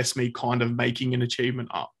is, I guess, me kind of making an achievement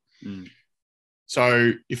up.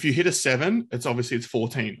 So if you hit a 7, it's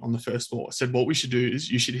 14 on the first ball. I said, what we should do is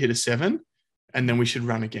you should hit a 7 and then we should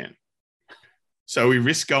run again. So we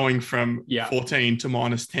risk going from 14 to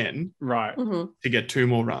 -10 to get 2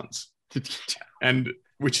 more runs. And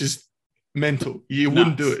which is mental. You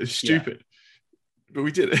wouldn't do it. It's stupid. But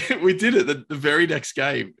we did it. We did it the very next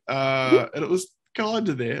game. And it was kind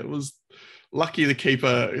of there. It was lucky the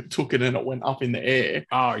keeper took it and it went up in the air.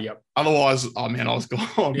 Oh, yep. Otherwise, I was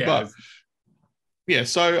gone. Yeah. But yeah,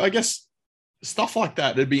 so I guess stuff like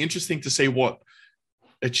that, it'd be interesting to see what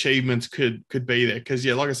achievements could be there. Because,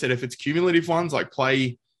 yeah, like I said, if it's cumulative ones, like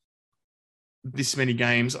play this many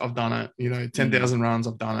games, I've done it. You know, 10,000 runs,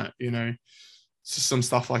 I've done it. You know, some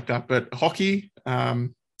stuff like that. But hockey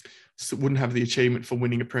wouldn't have the achievement for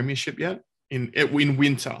winning a premiership yet in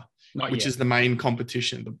winter. Which is the main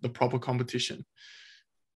competition, the proper competition.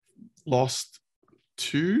 Lost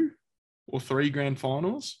 2 or 3 grand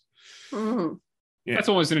finals. Yeah. That's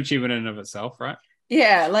always an achievement in and of itself, right?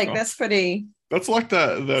 Yeah, like that's pretty. That's like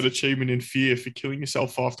that achievement in Fear for killing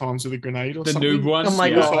yourself 5 times with a grenade or something. The noob one. Oh my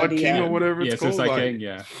God, King or whatever it's called. Suicide King,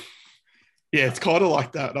 yeah. Yeah, it's kind of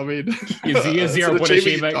like that. I mean, your 0 point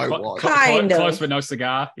achievement, close but no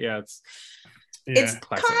cigar. Yeah, it's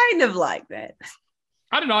kind of like that.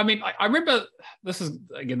 I don't know. I mean, I remember this is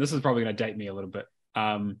probably going to date me a little bit.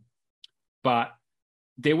 But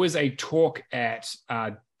there was a talk at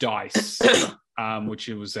DICE, which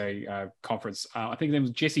it was a conference. I think his name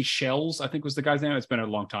was Jesse Shells, I think was the guy's name. It's been a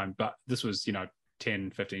long time, but this was,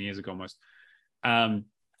 10, 15 years ago almost. And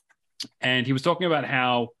he was talking about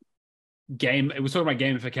how it was talking about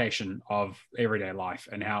gamification of everyday life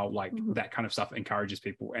and how like that kind of stuff encourages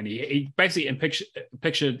people. And he basically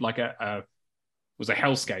pictured like was a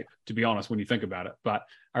hellscape, to be honest, when you think about it, but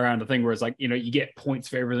around the thing where it's like, you get points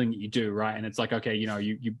for everything that you do, right? And it's like, okay,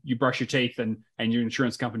 you brush your teeth and your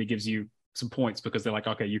insurance company gives you some points because they're like,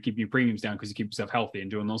 okay, you keep your premiums down because you keep yourself healthy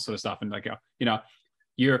and doing all sort of stuff. And like,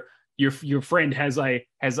 your friend has a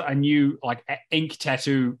new like ink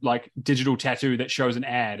tattoo, like digital tattoo that shows an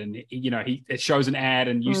ad, and it shows an ad,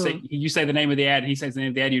 and you say the name of the ad, and he says the name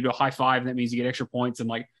of the ad, you do a high five, and that means you get extra points, and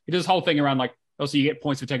like he does this whole thing around like, also you get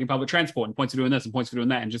points for taking public transport and points for doing this and points for doing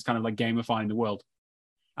that, and just kind of like gamifying the world,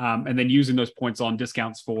 and then using those points on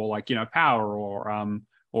discounts for like power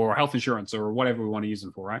or health insurance or whatever we want to use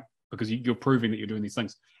them for, right? Because you're proving that you're doing these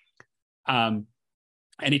things. And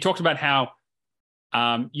he talked about how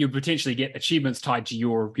you potentially get achievements tied to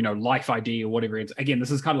your life ID or whatever it is. Again, this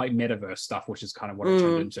is kind of like metaverse stuff, which is kind of what it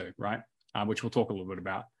turned into, right? Which we'll talk a little bit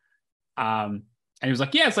about. And he was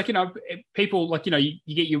like, yeah, it's like, people like, you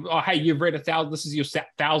get hey, you've read 1,000, this is your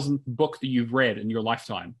 1,000th book that you've read in your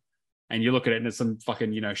lifetime. And you look at it and it's some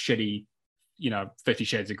fucking, shitty, 50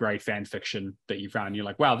 Shades of Grey fan fiction that you found. And you're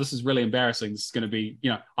like, wow, this is really embarrassing. This is going to be,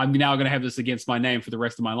 I'm now going to have this against my name for the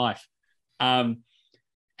rest of my life. And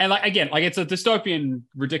And like again, like it's a dystopian,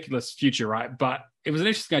 ridiculous future, right? But it was an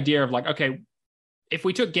interesting idea of like, okay, if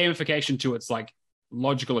we took gamification to its like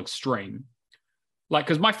logical extreme, like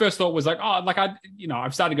because my first thought was like, oh, like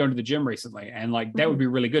I've started going to the gym recently, and like that would be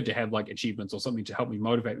really good to have like achievements or something to help me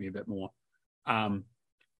motivate me a bit more.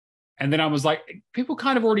 And then I was like, people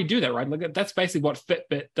kind of already do that, right? Like that's basically what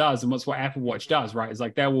Fitbit does, and what's what Apple Watch does, right? It's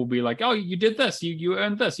like they will be like, oh, you did this, you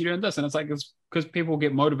earned this, you earned this, and it's like it's because people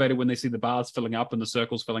get motivated when they see the bars filling up and the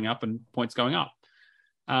circles filling up and points going up.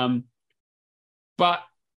 But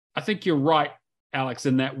I think you're right, Alex,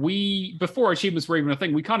 in that before achievements were even a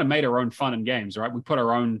thing, we kind of made our own fun in games, right? We put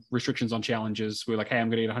our own restrictions on challenges. We're like, hey, I'm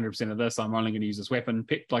going to get 100% of this. I'm only going to use this weapon.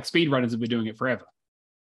 Like speedrunners have been doing it forever.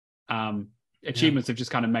 Achievements have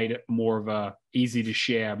just kind of made it more of a easy to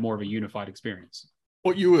share, more of a unified experience.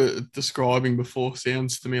 What you were describing before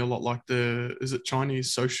sounds to me a lot like is it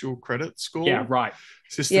Chinese social credit score? Yeah, right.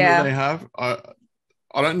 System that they have. I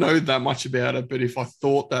don't know that much about it, but if I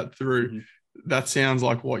thought that through, that sounds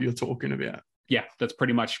like what you're talking about. Yeah, that's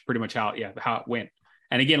pretty much how it went.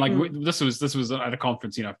 And again, like this was at a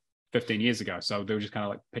conference, 15 years ago. So they were just kind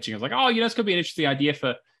of like pitching. I was like, oh, this could be an interesting idea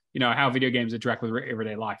for how video games interact with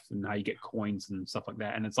everyday life and how you get coins and stuff like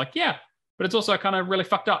that. And it's like, yeah, but it's also kind of really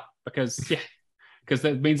fucked up because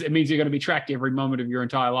that means you're going to be tracked every moment of your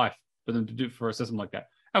entire life for them to do for a system like that.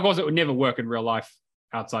 Of course, it would never work in real life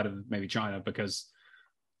outside of maybe China because,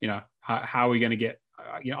 how are we going to get,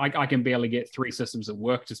 I can barely get 3 systems that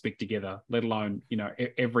work to speak together, let alone,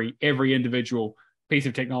 every individual piece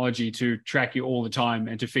of technology to track you all the time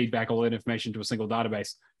and to feed back all that information to a single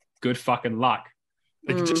database. Good fucking luck.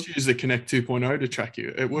 They can just use the Kinect 2.0 to track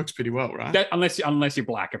you. It works pretty well, right? Unless you're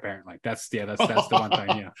black, apparently. That's the one thing.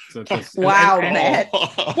 Yeah. So wow, man.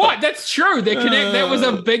 What? That's true. The Kinect. That was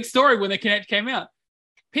a big story when the Kinect came out.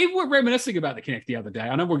 People were reminiscing about the Kinect the other day.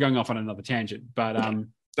 I know we're going off on another tangent, but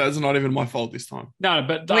that's not even my fault this time. No,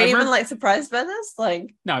 but were you even surprised by this?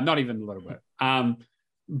 No, not even a little bit.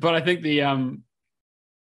 But I think I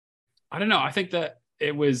don't know. I think that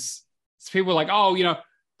it was people were like, oh,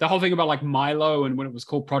 the whole thing about like Milo and when it was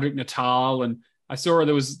called Project Natal, and I saw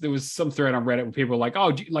there was some thread on Reddit where people were like,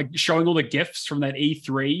 oh, like showing all the gifs from that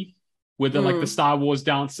E3 with the like the Star Wars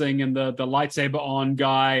dancing and the lightsaber on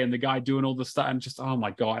guy and the guy doing all the stuff, and just oh my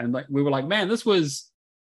god, and like we were like, man, this was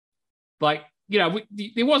like there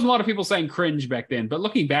wasn't a lot of people saying cringe back then, but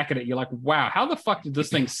looking back at it, you're like, wow, how the fuck did this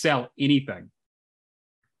thing sell anything?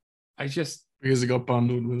 Because it got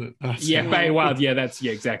bundled with it.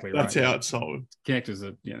 Exactly. That's how it's sold. Kinect is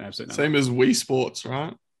absolutely same as Wii Sports,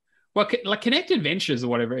 right? Well, like Kinect Adventures or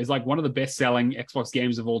whatever is like one of the best-selling Xbox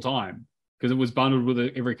games of all time because it was bundled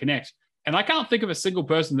with every Kinect. And I can't think of a single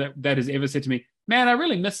person that has ever said to me, "Man, I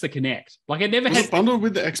really miss the Kinect." Like it never was it bundled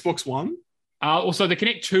with the Xbox One. Also, the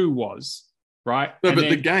Kinect 2 was right. No, but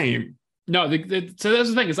the game. No, so that's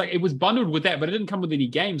the thing. It's like it was bundled with that, but it didn't come with any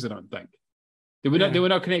games. I don't think. There were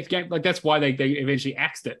no Kinect games. Like that's why they eventually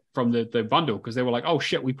axed it from the bundle because they were like, oh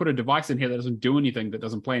shit, we put a device in here that doesn't do anything, that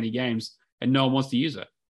doesn't play any games, and no one wants to use it.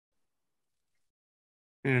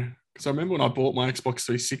 Yeah, because I remember when I bought my Xbox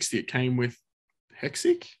 360, it came with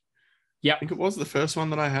Hexic. Yeah, I think it was the first one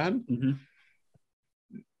that I had. Mm-hmm.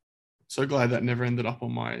 So glad that never ended up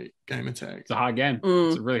on my gamer tag. It's a hard game.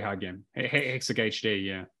 It's a really hard game. Hexic HD,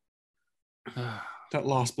 yeah. That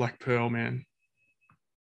last Black Pearl, man.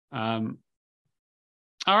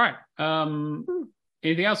 All right.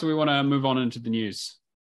 Anything else, or we want to move on into the news?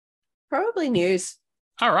 Probably news.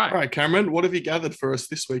 All right. All right, Cameron, what have you gathered for us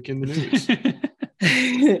this week in the news?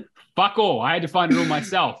 Fuck all. I had to find it all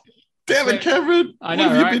myself. Damn it, Cameron. I know,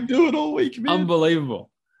 what have right? you been doing all week, man?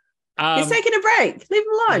 Unbelievable. He's taking a break. Leave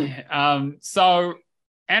him alone. So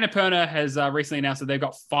Annapurna has recently announced that they've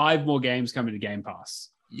got 5 more games coming to Game Pass.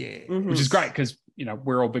 Yeah. Which is great because,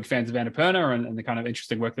 we're all big fans of Annapurna and the kind of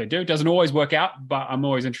interesting work they do. It doesn't always work out, but I'm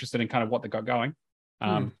always interested in kind of what they got going.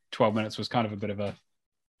 12 minutes was kind of a bit of a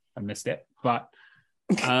misstep, but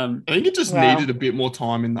I think it just needed a bit more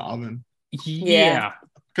time in the oven. Yeah.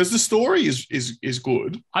 Because the story is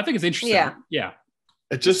good. I think it's interesting. Yeah.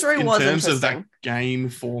 It just, in terms of that game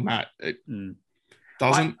format, it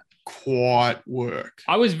doesn't quite work.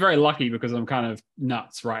 I was very lucky because I'm kind of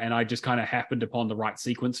nuts, right? And I just kind of happened upon the right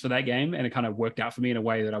sequence for that game, and it kind of worked out for me in a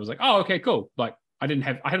way that I was like, oh, okay, cool. Like I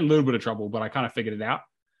had a little bit of trouble, but I kind of figured it out.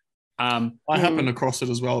 I happened across it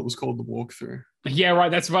as well. It was called The Walkthrough. Yeah,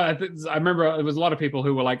 right. That's right. I remember there was a lot of people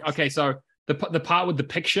who were like, okay, so the part with the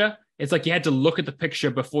picture, it's like you had to look at the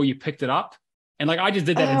picture before you picked it up. And like, I just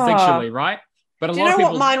did that instinctually, right? But a lot of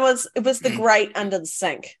people... what mine was? It was the grate under the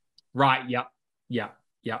sink. Right. Yeah.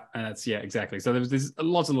 And that's, exactly. So there's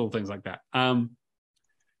lots of little things like that.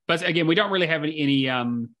 But But again, we don't really have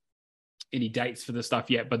any dates for this stuff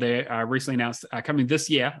yet. But they recently announced coming this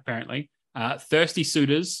year, apparently. Thirsty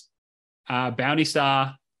Suitors, Bounty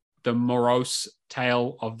Star, The Morose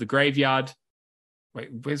Tale of the Graveyard. Wait,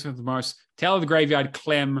 where's the Morose Tale of the Graveyard?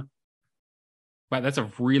 Clem. Wait, that's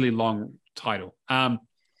a really long title. I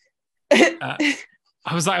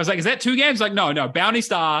was like, is that 2 games? Like, no. Bounty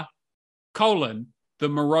Star, The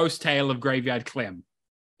Morose Tale of Graveyard Clem.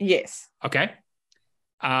 Yes. Okay.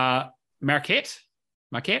 Marquette,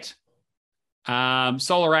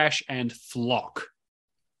 Solar Ash, and Flock.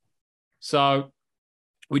 So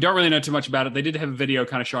we don't really know too much about it. They did have a video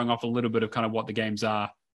kind of showing off a little bit of kind of what the games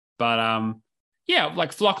are. But yeah,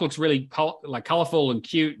 like Flock looks really colorful and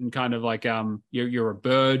cute and kind of like you're a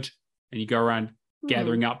bird and you go around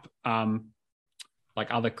gathering up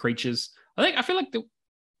like other creatures. I feel like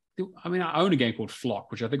I own a game called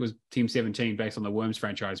Flock, which I think was Team 17 based on the Worms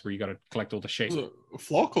franchise where you got to collect all the sheep.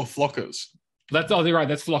 Flock or Flockers? You're right.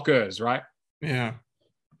 That's Flockers, right? Yeah.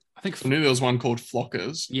 I think I knew there was one called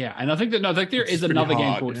Flockers. Yeah, and I think there is another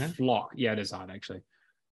game called Flock. Yeah, it is hard actually.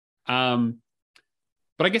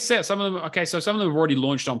 But I guess some of them. Okay, so some of them have already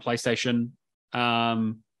launched on PlayStation.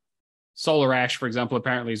 Solar Ash, for example,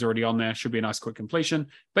 apparently is already on there. Should be a nice quick completion.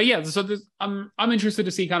 But yeah, so I'm interested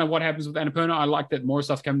to see kind of what happens with Annapurna. I like that more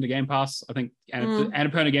stuff coming to Game Pass. I think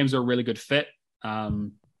Annapurna games are a really good fit. I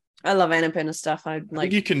love Annapurna stuff. I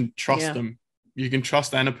think you can trust them. You can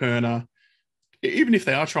trust Annapurna, even if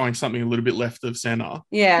they are trying something a little bit left of center.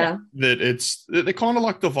 Yeah. That they're kind of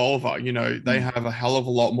like Devolver. You know, they have a hell of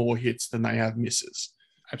a lot more hits than they have misses.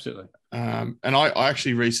 Absolutely. And I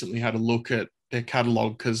actually recently had a look at their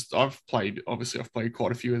catalog because I've played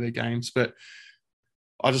quite a few of their games, but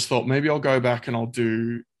I just thought maybe I'll go back and I'll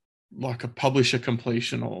do like a publisher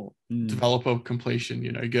completion or developer completion,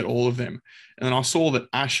 you know, get all of them. And then I saw that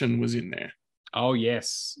Ashen was in there. Oh,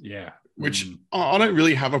 yes. Yeah. Which I don't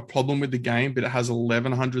really have a problem with the game, but it has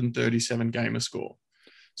 1137 gamer score.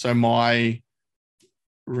 So my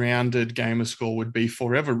rounded gamer score would be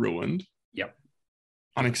forever ruined. Yep.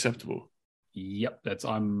 Unacceptable. Yep,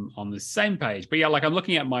 I'm on the same page. But yeah, like I'm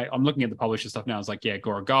looking at the publisher stuff now. It's like, yeah,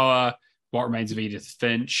 Gorogoa, What Remains of Edith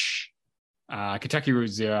Finch, Kentucky Route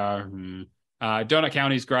Zero, Donut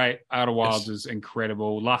County is great, Outer Wilds is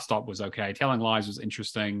incredible, Last Stop was okay, Telling Lies was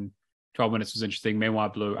interesting, 12 Minutes was interesting, Memoir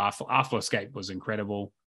Blue, After Escape was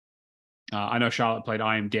incredible. I know Charlotte played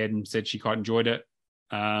I Am Dead and said she quite enjoyed it.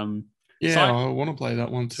 I want to play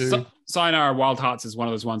that one too. Sayonara Wild Hearts is one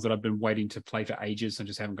of those ones that I've been waiting to play for ages and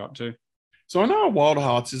just haven't got to. So I know Wild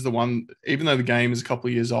Hearts is the one, even though the game is a couple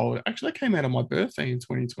of years old, actually it came out on my birthday in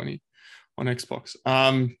 2020 on Xbox.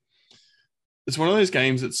 It's one of those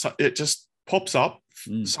games that it just pops up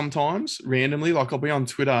sometimes randomly. Like I'll be on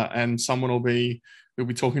Twitter and someone will be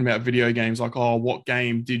talking about video games like, oh, what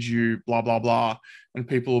game did you blah, blah, blah. And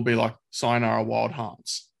people will be like, Sayonara Wild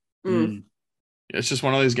Hearts. It's just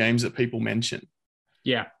one of those games that people mention.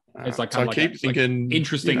 Yeah. It's like, so I keep thinking,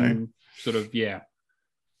 interesting, you know, sort of, yeah.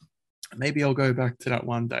 Maybe I'll go back to that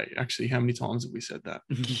one day. Actually, how many times have we said that?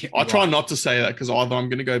 Yeah, I try not to say that because either I'm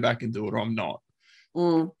going to go back and do it or I'm not.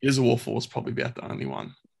 Gears of War 4 is probably about the only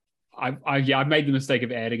one. I've made the mistake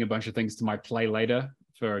of adding a bunch of things to my play later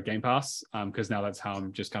for Game Pass because now that's how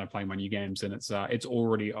I'm just kind of playing my new games and it's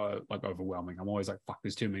already like overwhelming. I'm always like, fuck,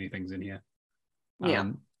 there's too many things in here.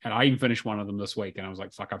 And I even finished one of them this week and I was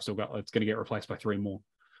like, fuck, it's going to get replaced by 3 more.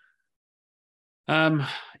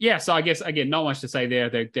 So I guess again, not much to say there.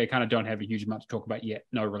 They kind of don't have a huge amount to talk about yet.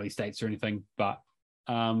 No release dates or anything, but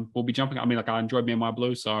we'll be jumping. I mean, like I enjoyed Memoir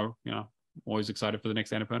Blue, so you know, always excited for the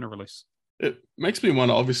next Annapurna release. It makes me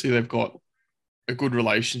wonder. Obviously, they've got a good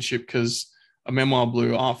relationship because a Memoir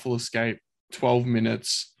Blue, Artful Escape, 12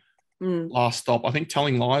 Minutes, Last Stop. I think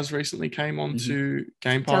Telling Lies recently came on to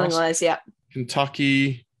Game Pass. Telling Lies, yeah.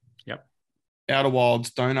 Kentucky, Outer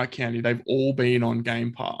Wilds, Donut County. They've all been on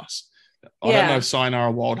Game Pass. I don't know if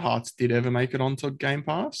Sayonara Wild Hearts did ever make it onto Game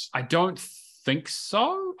Pass. I don't think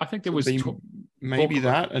so. I think there was maybe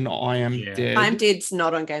that, and I Am Dead. I Am Dead's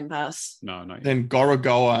not on Game Pass. No. Then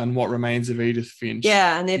Gorogoa and What Remains of Edith Finch.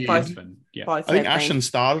 Yeah, and they're both. I think Ashen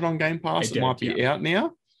started on Game Pass. It might be out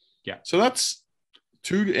now. Yeah. So that's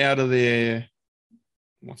 2 out of their.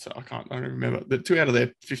 What's that? I don't remember. The 2 out of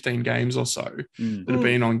their 15 games or so that have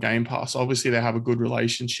been on Game Pass. Obviously, they have a good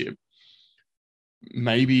relationship.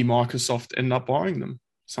 Maybe Microsoft end up buying them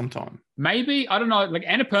sometime. Maybe, I don't know. Like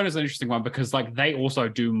Annapurna is an interesting one because like they also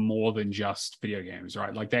do more than just video games,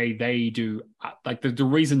 right? Like they do like the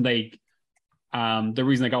reason they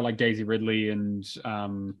got like Daisy Ridley and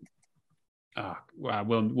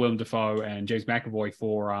Willem Dafoe and James McAvoy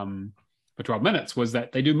for 12 Minutes was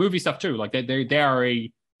that they do movie stuff too. Like they are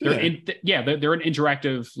a they're an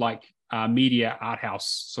interactive like media art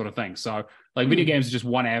house sort of thing. So like video games is just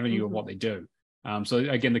one avenue of what they do. So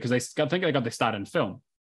again, because I think they got their start in film.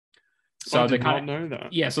 So they kind of know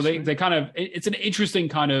that. Yeah, so they kind of, it's an interesting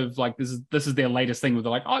kind of like this is their latest thing where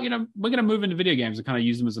they're like, oh, we're going to move into video games and kind of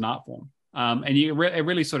use them as an art form. And it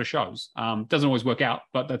really sort of shows. Doesn't always work out,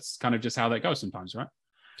 but that's kind of just how that goes sometimes, right?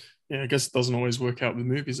 Yeah, I guess it doesn't always work out with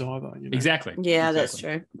movies either. Exactly. Yeah, exactly. That's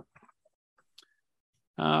true.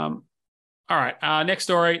 All right. Next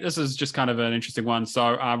story. This is just kind of an interesting one.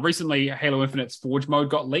 So recently, Halo Infinite's Forge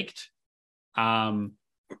mode got leaked.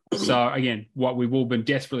 So again, what we've all been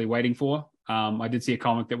desperately waiting for. I did see a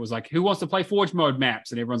comic that was like, "Who wants to play Forge mode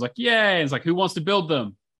maps?" And everyone's like, "Yeah!" And it's like, "Who wants to build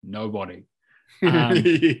them?" Nobody.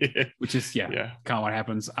 Which is kind of what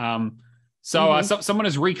happens. Someone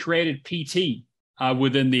has recreated PT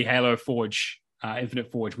within the Halo Forge, Infinite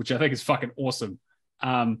Forge, which I think is fucking awesome.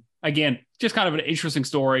 Again, just kind of an interesting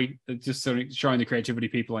story, just sort of showing the creativity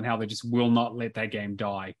of people and how they just will not let that game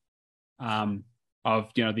die.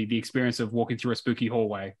 Of the experience of walking through a spooky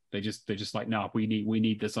hallway, they're just like, no, we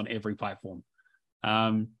need this on every platform.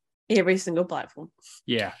 Every single platform.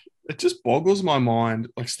 Yeah, it just boggles my mind,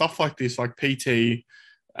 like stuff like this, like PT,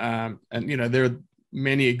 and there are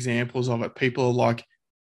many examples of it. People are like,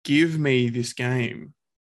 give me this game.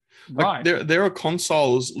 Like, right. There are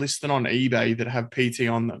consoles listed on eBay that have PT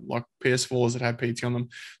on them, like PS4s that have PT on them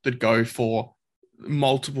that go for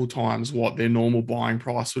multiple times what their normal buying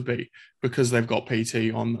price would be because they've got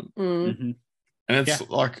PT on them. Mm-hmm. And it's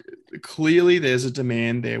like, clearly there's a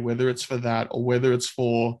demand there, whether it's for that or whether it's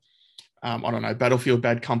for, I don't know, Battlefield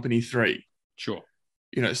Bad Company 3. Sure.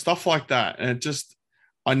 Stuff like that. And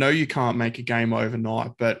I know you can't make a game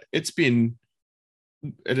overnight, but it'd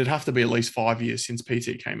have to be at least 5 years since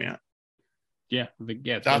PT came out. Yeah.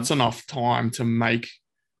 That's enough time to make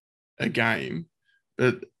a game.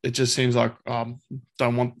 But it just seems like don't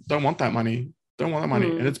want that money. Don't want that money.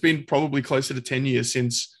 And it's been probably closer to 10 years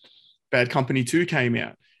since Bad Company 2 came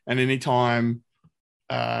out. And anytime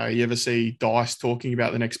you ever see DICE talking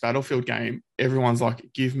about the next Battlefield game, everyone's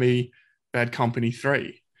like, give me Bad Company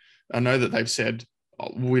 3. I know that they've said,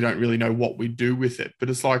 we don't really know what we do with it. But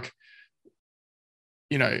it's like,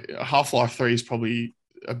 Half-Life 3 is probably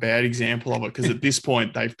a bad example of it because at this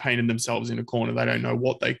point they've painted themselves in a corner. They don't know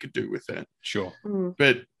what they could do with it. Sure.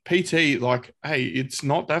 But PT, like, hey, it's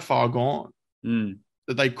not that far gone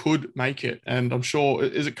that they could make it. And I'm sure,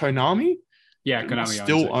 is it Konami? Yeah, Konami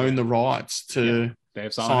still own the rights to they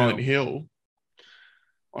have Silent Hill.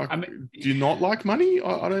 Like, do you not like money?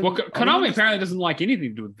 I don't. Well, Konami apparently doesn't like anything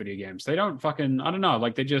to do with video games. They don't fucking, I don't know,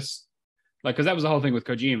 like they just, like, because that was the whole thing with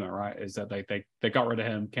Kojima, right? Is that they got rid of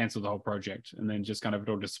him, canceled the whole project, and then just kind of it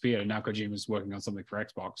all disappeared. And now Kojima's working on something for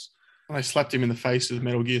Xbox. And they slapped him in the face with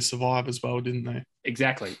Metal Gear Survive as well, didn't they?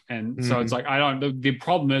 Exactly. And so it's like, the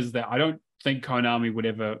problem is that I don't think Konami would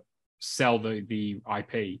ever sell the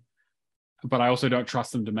IP, but I also don't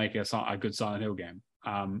trust them to make a good Silent Hill game.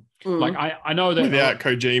 Like I know that without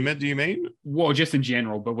Kojima, do you mean? Well, just in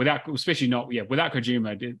general, but without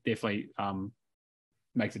Kojima, it definitely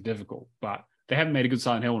makes it difficult. But they haven't made a good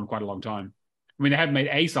Silent Hill in quite a long time. I mean, they haven't made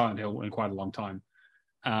a Silent Hill in quite a long time,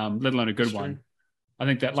 let alone a good one. I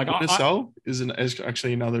think that, like, Cell is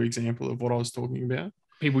actually another example of what I was talking about.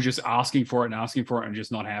 People just asking for it and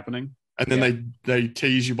just not happening. And then they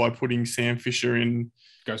tease you by putting Sam Fisher in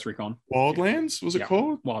Ghost Recon Wildlands. Was it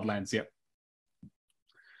called Wildlands? Yep.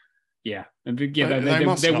 Yeah, and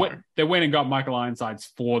they went and got Michael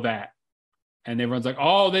Ironsides for that, and everyone's like,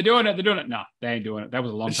 "Oh, they're doing it." No, they ain't doing it. That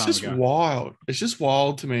was a long time ago. It's just wild. It's just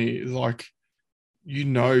wild to me. Like,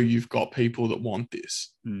 you've got people that want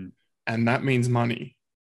this, and that means money.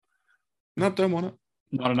 No, don't want it.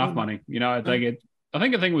 Not enough money. I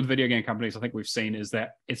think the thing with video game companies, I think we've seen is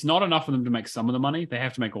that it's not enough for them to make some of the money. They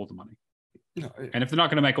have to make all the money. No, yeah. And if they're not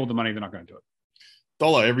going to make all the money, they're not going to do it.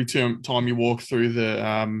 $1 every time you walk through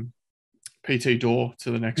the PT door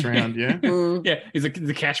to the next round, yeah? Yeah, it's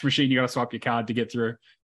a cash machine. You got to swipe your card to get through.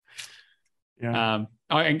 Yeah.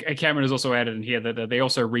 And Cameron has also added in here that they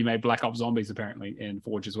also remade Black Ops Zombies apparently in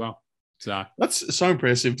Forge as well. So that's so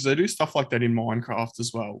impressive because they do stuff like that in Minecraft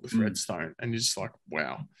as well with Redstone, and you're just like,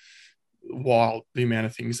 wow, wild the amount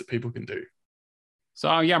of things that people can do.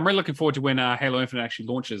 So yeah, I'm really looking forward to when Halo Infinite actually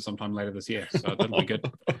launches sometime later this year. So that'll be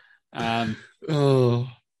good.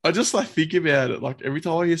 I just think about it. Like, every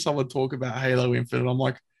time I hear someone talk about Halo Infinite, I'm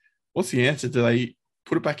like, what's the answer? Do they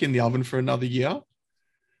put it back in the oven for another year?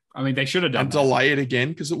 I mean, they should have done and delay it again,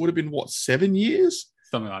 because it would have been 7 years?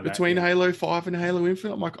 Something like between that, Halo 5 and Halo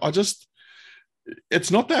Infinite. I'm like, it's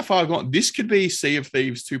not that far gone. This could be Sea of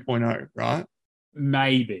Thieves 2.0, right?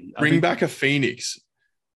 Maybe. Bring back a Phoenix.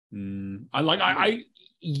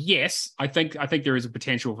 Yes, I think there is a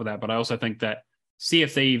potential for that, but I also think that Sea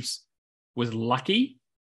of Thieves was lucky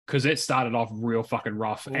because it started off real fucking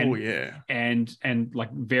rough and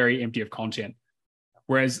like very empty of content.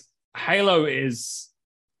 Whereas Halo is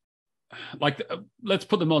like, let's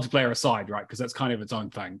put the multiplayer aside, right? Because that's kind of its own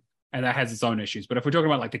thing and that has its own issues. But if we're talking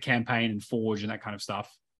about like the campaign and Forge and that kind of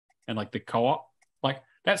stuff and like the co-op, like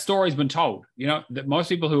that story's been told, you know, that most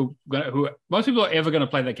people most people are ever going to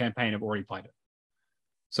play that campaign have already played it.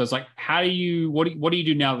 So it's like, what do you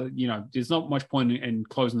do now that, you know, there's not much point in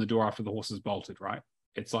closing the door after the horse is bolted, right?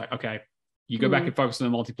 It's like, okay, you go back and focus on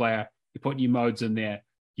the multiplayer, you put new modes in there,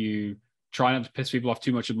 you try not to piss people off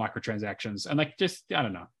too much with microtransactions. And like, just, I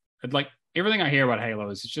don't know. Like everything I hear about Halo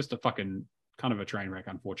is just a fucking kind of a train wreck,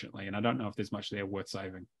 unfortunately. And I don't know if there's much there worth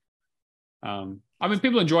saving. I mean,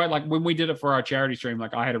 people enjoy it. Like when we did it for our charity stream,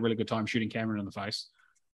 like I had a really good time shooting Cameron in the face.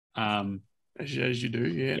 As you do,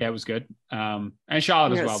 yeah. Yeah, it was good. And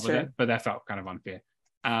Charlotte as well, but that felt kind of unfair.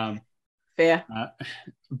 Fair.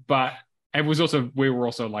 But it was also, we were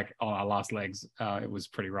also like on our last legs. It was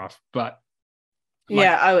pretty rough. But like,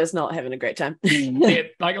 yeah, I was not having a great time.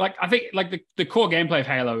 like I think like the core gameplay of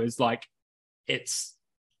Halo is like,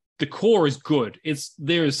 the core is good.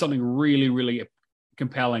 There is something really, really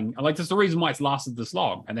compelling. Like that's the reason why it's lasted this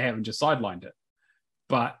long and they haven't just sidelined it.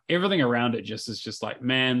 But everything around it is just like,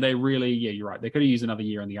 man, they really, yeah, you're right. They could have used another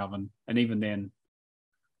year in the oven. And even then,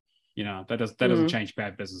 you know, that doesn't change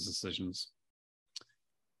bad business decisions.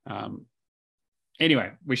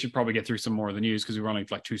 Anyway, we should probably get through some more of the news because we're only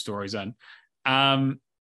like 2 stories in.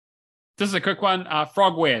 This is a quick one.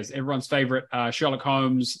 Frogwares, everyone's favorite Sherlock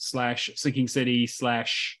Holmes / Sinking City / what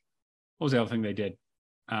was the other thing they did?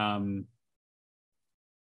 I'm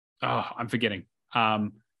forgetting.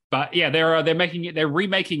 But yeah, they're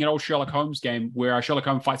remaking an old Sherlock Holmes game where Sherlock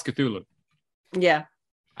Holmes fights Cthulhu. Yeah.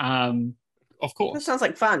 Of course. That sounds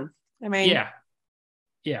like fun. I mean,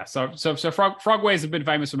 yeah. So Frogwares have been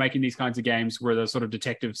famous for making these kinds of games where they're sort of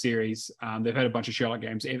detective series. They've had a bunch of Sherlock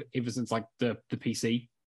games ever since like the PC.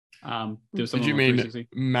 Did you mean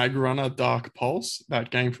Magrunner Dark Pulse,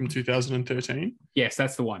 that game from 2013? Yes,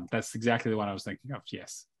 that's the one. That's exactly the one I was thinking of.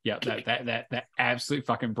 Yes. Yeah, that absolute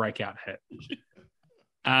fucking breakout hit.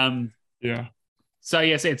 Yeah. So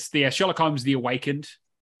yes, it's the Sherlock Holmes: The Awakened,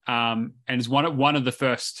 and it's one of the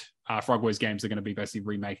first Frogwares games. They're going to be basically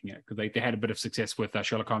remaking it because they had a bit of success with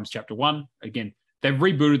Sherlock Holmes Chapter 1. Again, they've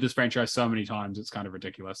rebooted this franchise so many times it's kind of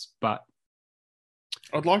ridiculous. But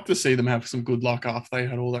I'd like to see them have some good luck after they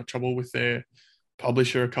had all that trouble with their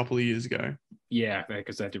publisher a couple of years ago. Yeah,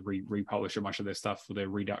 because they had to republish a bunch of their stuff for their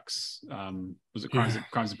Redux. Was it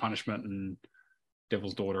Crimes of Punishment and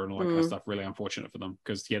Devil's Daughter and all that kind of stuff. Really unfortunate for them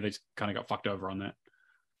because they just kind of got fucked over on that.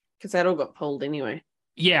 Because that all got pulled anyway.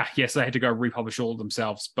 Yeah, yes, they had to go republish all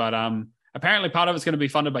themselves. But apparently part of it's going to be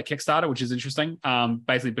funded by Kickstarter, which is interesting.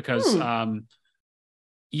 Basically because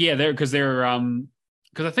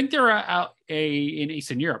because I think they're out in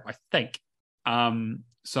Eastern Europe, I think.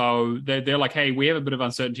 So they're like, hey, we have a bit of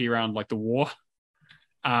uncertainty around like the war.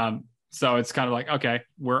 So it's kind of like, okay,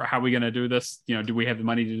 how are we going to do this? You know, do we have the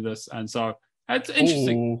money to do this? And so it's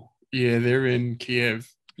interesting. Oh, yeah, they're in Kiev.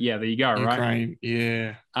 Yeah, there you go, Ukraine. Right?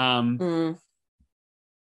 Yeah.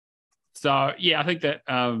 So yeah, I think that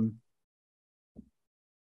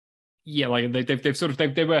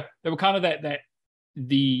like they were kind of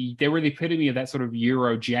they were the epitome of that sort of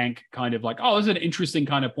Euro jank kind of like, oh, this is an interesting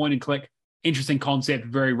kind of point and click, interesting concept,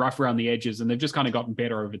 very rough around the edges, and they've just kind of gotten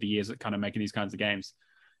better over the years at kind of making these kinds of games.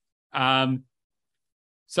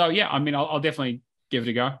 So yeah, I mean, I'll definitely give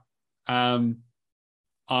it a go. I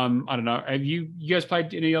don't know. Have you guys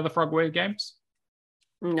played any other Frogware games?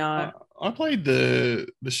 No. I played the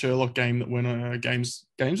Sherlock game that won Games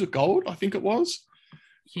with Gold, I think it was.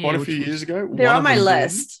 Quite a few years ago. They're on my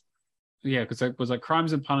list. Yeah, because it was like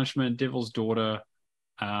Crimes and Punishment, Devil's Daughter.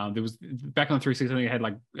 There was back on the 360, I think it had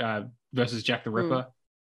like versus Jack the Ripper.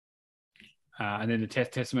 And then the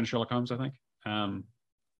Testament of Sherlock Holmes, I think.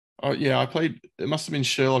 Oh yeah, I played. It must have been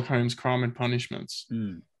Sherlock Holmes: Crime and Punishments.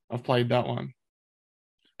 I've played that one.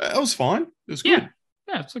 It was fine. It was good.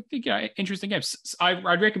 Yeah, it's like interesting games.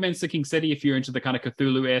 I'd recommend Sinking City if you're into the kind of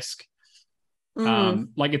Cthulhu-esque.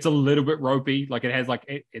 Like it's a little bit ropey. Like it has like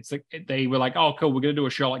they were like, oh cool, we're gonna do a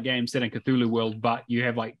Sherlock game set in Cthulhu world, but you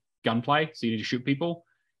have like gunplay, so you need to shoot people,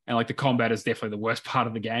 and like the combat is definitely the worst part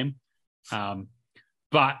of the game.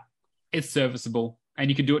 But it's serviceable,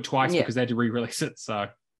 and you can do it twice because they had to re-release it. So,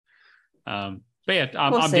 but yeah,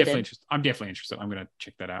 I'm definitely interested. I'm I'm gonna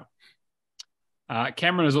check that out.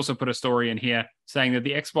 Cameron has also put a story in here saying that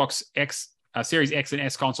the Xbox Series X and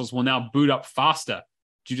S consoles will now boot up faster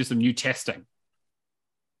due to some new testing.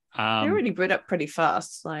 They already boot up pretty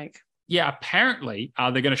fast. Yeah, apparently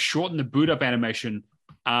they're going to shorten the boot up animation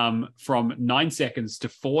from 9 seconds to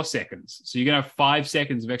 4 seconds. So you're going to have 5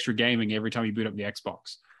 seconds of extra gaming every time you boot up the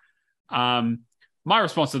Xbox. My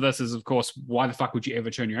response to this is, of course, why the fuck would you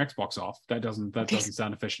ever turn your Xbox off? That doesn't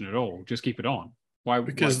sound efficient at all. Just keep it on. Why?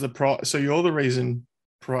 Because the price. So you're the reason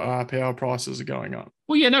power prices are going up.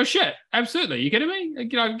 Well, yeah, no shit. Absolutely. You kidding me? I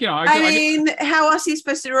mean, how else are you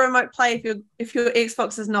supposed to do remote play if your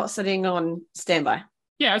Xbox is not sitting on standby?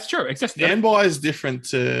 Yeah, it's true. Except standby is different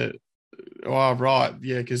to. Oh, right.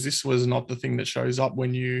 Yeah, because this was not the thing that shows up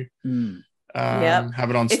when you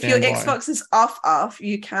have it on standby. If your Xbox is off,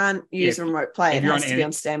 you can't use remote play. It has to be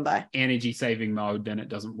on standby. Energy saving mode, then it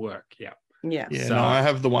doesn't work. Yeah. Yeah. Yeah. So, no, I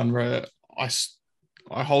have the one where I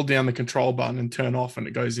hold down the control button and turn off, and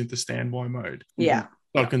it goes into standby mode. Yeah.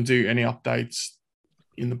 So I can do any updates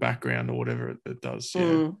in the background or whatever it does.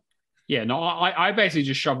 Yeah. Yeah, no, I basically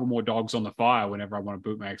just shovel more dogs on the fire whenever I want to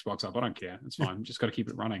boot my Xbox up. I don't care. It's fine. Just got to keep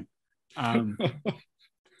it running.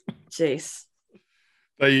 Jeez.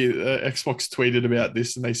 They Xbox tweeted about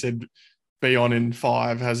this and they said Beyond in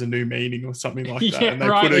 5 has a new meaning or something like that. And they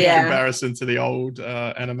put a comparison to the old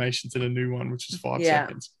animation to the new one, which is 5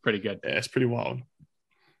 seconds. Pretty good. Yeah, it's pretty wild.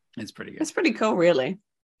 It's pretty good. It's pretty cool, really.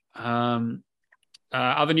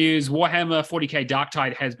 Other news, Warhammer 40k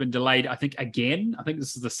Darktide has been delayed, I think, again. I think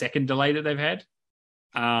this is the second delay that they've had,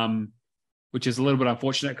 which is a little bit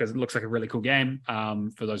unfortunate because it looks like a really cool game.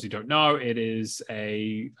 For those who don't know, it is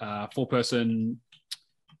a 4-person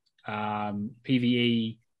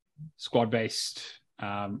PvE squad-based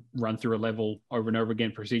run through a level over and over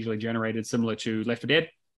again, procedurally generated, similar to Left 4 Dead.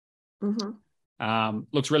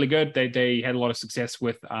 Looks really good. They had a lot of success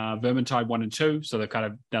with Vermintide 1 and 2, so they've kind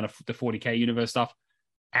of done the 40k universe stuff.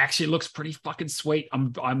 Actually, it looks pretty fucking sweet.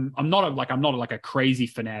 I'm not like a crazy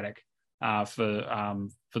fanatic for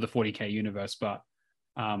the 40k universe, but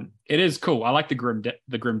it is cool. I like the grim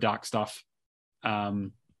dark stuff.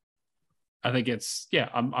 I think it's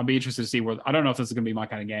I'll be interested to see where. I don't know if this is going to be my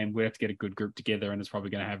kind of game. We have to get a good group together, and it's probably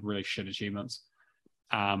going to have really shit achievements.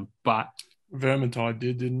 But Vermintide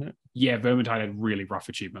didn't it? Yeah, Vermintide had really rough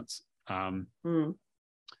achievements. So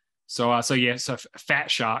Fat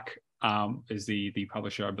Shark is the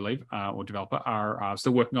publisher, I believe, or developer, are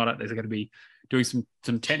still working on it. They're going to be doing some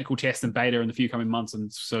technical tests and beta in the few coming months,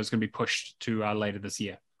 and so it's going to be pushed to later this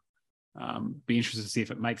year. Be interested to see if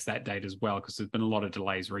it makes that date as well, because there's been a lot of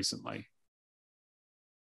delays recently.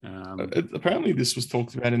 Apparently, this was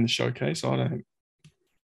talked about in the showcase. I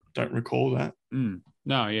don't recall that.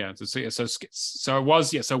 No, yeah. So it was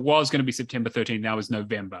going to be September 13th. Now is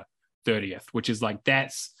November 30th, which is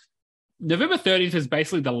that's November 30th is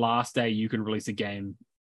basically the last day you can release a game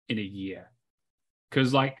in a year,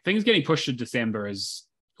 because things getting pushed to December is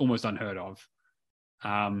almost unheard of.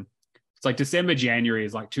 It's December, January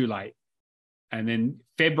is too late, and then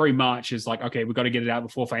February, March is okay, we've got to get it out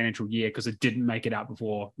before financial year because it didn't make it out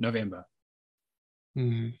before November.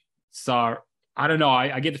 So I don't know.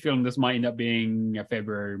 I get the feeling this might end up being a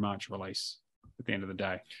February, March release at the end of the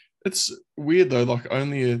day. It's weird though,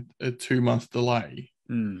 only a 2-month delay.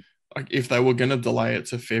 If they were going to delay it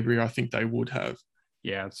to February, I think they would have.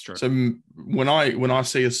 Yeah, that's true. So when I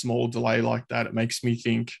see a small delay like that, it makes me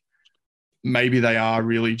think maybe they are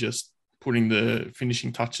really just putting the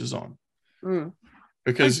finishing touches on.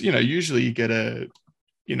 Because usually you get a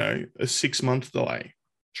 6-month delay.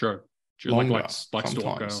 Sure. Longer, like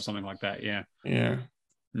Stalker or something like that. Yeah.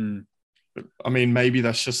 But, I mean, maybe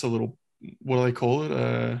that's just a little, what do they call it?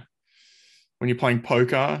 When you're playing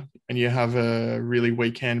poker and you have a really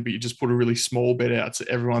weak hand, but you just put a really small bet out so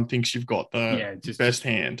everyone thinks you've got the best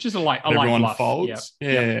hand. Just a light everyone bluff. folds.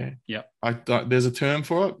 Yep. There's a term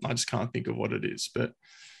for it. I just can't think of what it is, but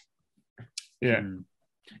yeah.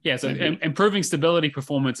 Yeah, so improving stability,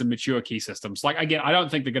 performance, and mature key systems. Again, I don't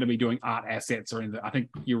think they're going to be doing art assets or anything. I think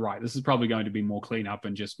you're right. This is probably going to be more cleanup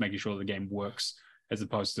and just making sure the game works as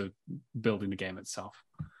opposed to building the game itself.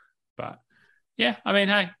 But yeah, I mean,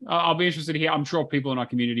 hey, I'll be interested to hear. I'm sure people in our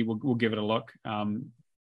community will give it a look.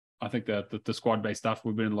 I think the squad-based stuff,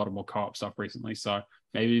 we've been in a lot of more co-op stuff recently, so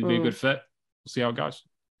maybe it'd be a good fit. We'll see how it goes.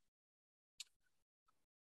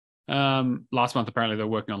 Last month, apparently they're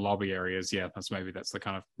working on lobby areas. Yeah, that's maybe it's the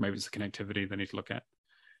connectivity they need to look at.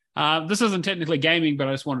 This isn't technically gaming, but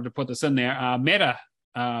I just wanted to put this in there. Meta,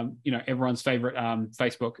 everyone's favorite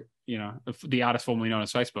Facebook, the artist formerly known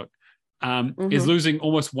as Facebook, is losing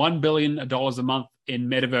almost $1 billion a month in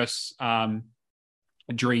metaverse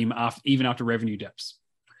dream even after revenue dips.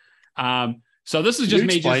 So this is just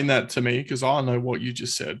me. Explain that to me, because I don't know what you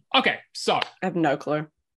just said. Okay, so I have no clue.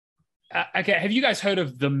 Okay, have you guys heard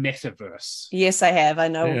of the metaverse? Yes, I have. I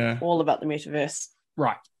know all about the metaverse.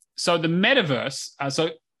 Right. So the metaverse,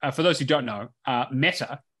 for those who don't know,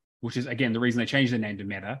 Meta, which is, again, the reason they changed their name to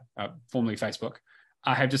Meta, formerly Facebook,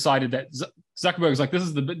 have decided that Zuckerberg is like, this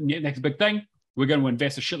is the next big thing. We're going to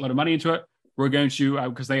invest a shitload of money into it. We're going to,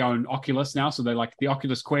 because they own Oculus now, so they're like, the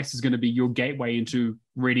Oculus Quest is going to be your gateway into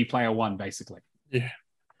Ready Player One, basically. Yeah.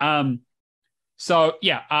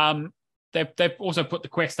 They've also put the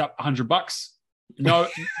Quest up $100. No,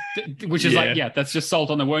 which is that's just salt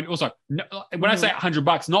on the wound. Also, no, when I say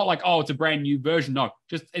 $100, not like, oh, it's a brand new version. No,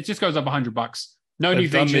 it just goes up $100. No new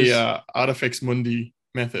features. They've done the Artifex Mundi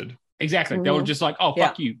method. Exactly. They were just like, oh,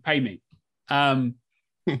 fuck you, pay me.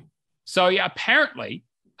 So apparently,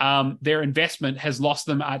 their investment has lost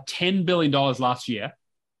them $10 billion last year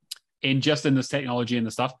in this technology and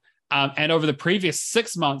the stuff. And over the previous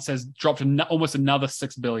 6 months has dropped almost another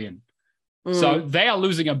 $6 billion. So they are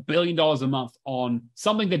losing $1 billion a month on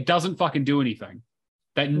something that doesn't fucking do anything,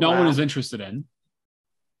 that no one is interested in.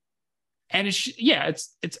 And it's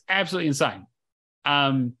absolutely insane.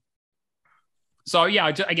 Again,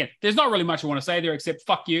 there's not really much I want to say there except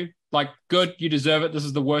fuck you. Like, good, you deserve it. This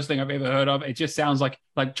is the worst thing I've ever heard of. It just sounds like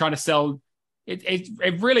trying to sell.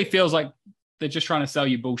 It really feels like they're just trying to sell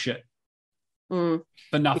you bullshit. For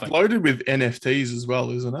nothing. It's loaded with NFTs as well,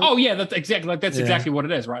 isn't it? Oh yeah, that's exactly what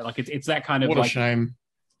it is, right? Like it's that kind of what a shame.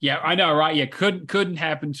 Yeah, I know, right? Yeah, couldn't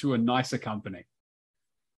happen to a nicer company.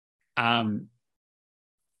 And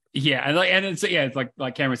it's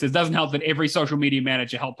like Cameron says, doesn't help that every social media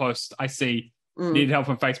manager help post I see needed help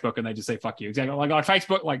from Facebook, and they just say fuck you. Exactly. Like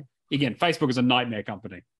Facebook, Facebook is a nightmare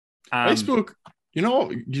company. Facebook, you know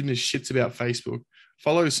what goodness shits about Facebook?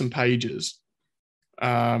 Follow some pages.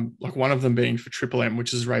 Like one of them being for Triple M,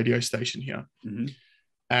 which is a radio station here.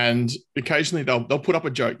 And occasionally they'll put up a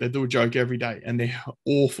joke. They do a joke every day, and they're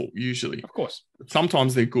awful usually. Of course.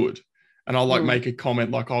 Sometimes they're good. And I'll make a comment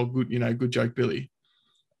like, oh, good joke, Billy.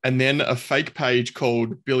 And then a fake page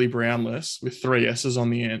called Billy Brownless with 3 S's on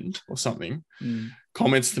the end or something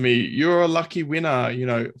comments to me, you're a lucky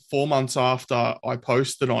winner, 4 months after I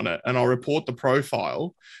posted on it. And I'll report the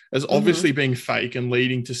profile as obviously being fake and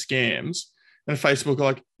leading to scams. And Facebook are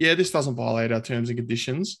like, yeah, this doesn't violate our terms and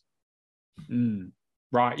conditions.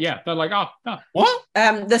 Right. Yeah. They're like, oh, no. What?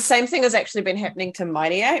 The same thing has actually been happening to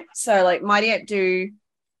Mighty Ape. So like Mighty Ape do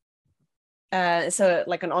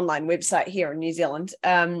like an online website here in New Zealand.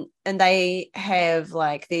 And they have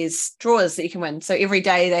like these drawers that you can win. So every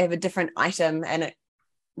day they have a different item and it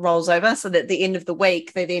rolls over. So that at the end of the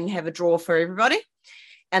week, they then have a draw for everybody.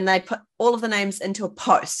 And they put all of the names into a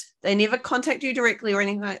post. They never contact you directly or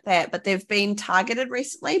anything like that, but they've been targeted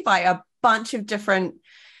recently by a bunch of different,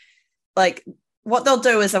 like, what they'll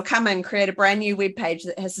do is they'll come in, create a brand new web page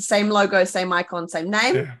that has the same logo, same icon, same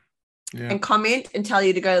name, and comment and tell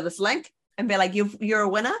you to go to this link and be like, you're a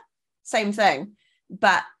winner. Same thing.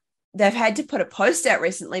 But they've had to put a post out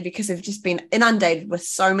recently because they've just been inundated with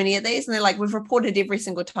so many of these. And they're like, we've reported every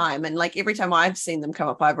single time. And like every time I've seen them come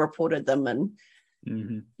up, I've reported them. And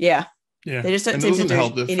they just don't seem to do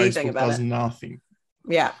help that anything Facebook about does it. Nothing.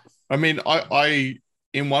 Yeah. I mean, I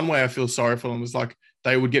in one way I feel sorry for them. It's like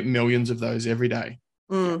they would get millions of those every day.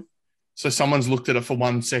 So someone's looked at it for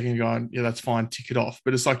 1 second going, yeah, that's fine, tick it off.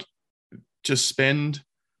 But it's like, just spend,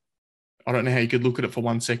 I don't know how you could look at it for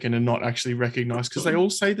 1 second and not actually recognize, because they all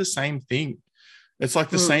say the same thing. It's like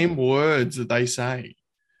the same words that they say.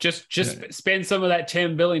 Just spend some of that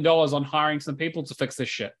 $10 billion on hiring some people to fix this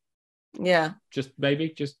shit. Yeah. Just putting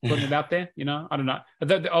it out there, I don't know.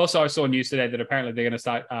 Also, I saw news today that apparently they're going to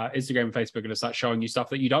start, Instagram and Facebook are going to start showing you stuff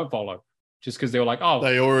that you don't follow, just because they were like, oh.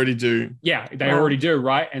 They already do. Yeah, they already do,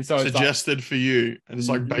 right? And so it's suggested for you. And it's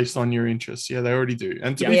like based on your interests. Yeah, they already do.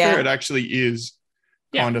 And to be fair, it actually is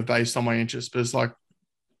kind of based on my interests, but it's like.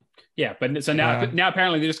 Yeah, but so now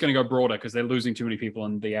apparently they're just going to go broader because they're losing too many people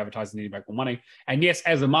and the advertisers need to make more money. And yes,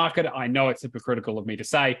 as a marketer, I know it's hypocritical of me to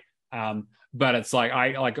say, but it's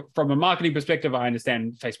like from a marketing perspective, I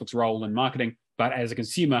understand Facebook's role in marketing, but as a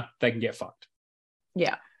consumer, they can get fucked.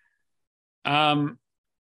 Yeah.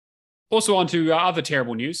 Also on to other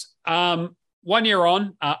terrible news. 1 year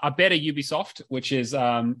on, a better Ubisoft, which is,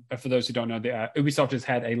 for those who don't know, Ubisoft has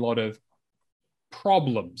had a lot of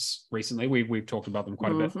problems recently. We've talked about them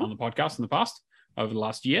quite a bit on the podcast in the past over the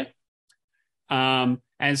last year.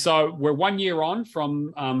 And so we're 1 year on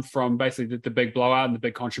from basically the big blowout and the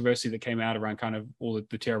big controversy that came out around kind of all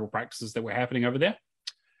the terrible practices that were happening over there.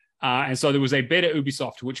 And so there was a better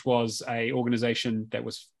Ubisoft, which was a organization that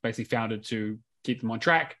was basically founded to keep them on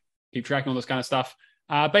track, keep tracking all this kind of stuff.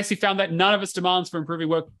 Basically found that none of its demands for improving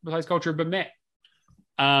workplace culture have been met.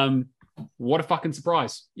 what a fucking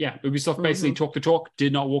surprise. Yeah, Ubisoft basically talked the talk,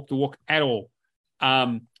 did not walk the walk at all.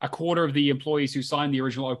 A quarter of the employees who signed the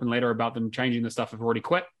original open letter about them changing the stuff have already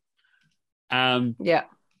quit. Yeah.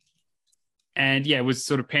 And yeah, it was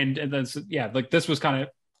sort of penned. And then, yeah, like this was kind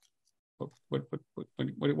of, what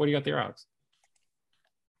do you got there, Alex?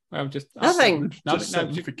 Well, just nothing.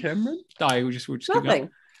 Nothing for Cameron? No, we'll just nothing.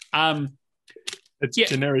 It's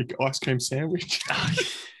generic ice cream sandwich.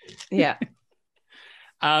 Yeah.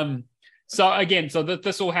 So again,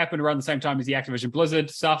 this all happened around the same time as the Activision Blizzard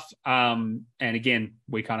stuff. And again,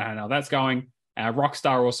 we kind of know how that's going.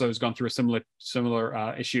 Rockstar also has gone through a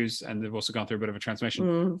similar issues, and they've also gone through a bit of a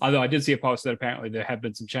transformation. Although I did see a post that apparently there have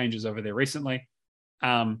been some changes over there recently.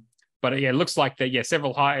 But yeah, it looks like that.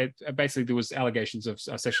 Several basically there was allegations of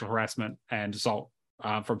sexual harassment and assault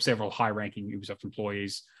from several high-ranking Ubisoft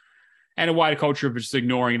employees, and a wider culture of just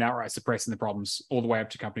ignoring and outright suppressing the problems, all the way up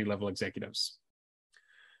to company-level executives.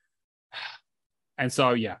 And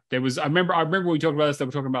so yeah, there was. I remember when we talked about this. They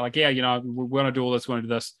were talking about like, we want to do all this, we want to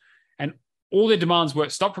do this, and all their demands were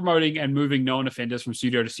stop promoting and moving known offenders from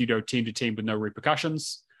studio to studio, team to team with no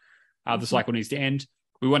repercussions. The cycle needs to end.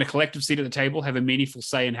 We want a collective seat at the table, have a meaningful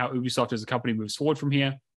say in how Ubisoft as a company moves forward from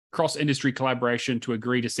here. Cross-industry collaboration to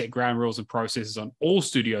agree to set ground rules and processes on all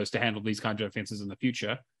studios to handle these kinds of offenses in the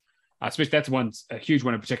future. Especially that's a huge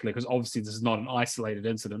one in particular, because obviously this is not an isolated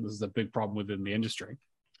incident. This is a big problem within the industry.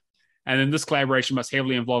 And then this collaboration must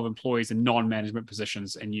heavily involve employees in non-management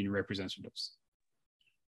positions and union representatives.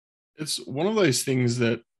 It's one of those things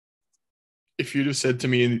that if you'd have said to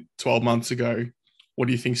me 12 months ago, what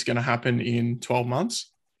do you think is going to happen in 12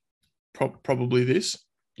 months? Probably this.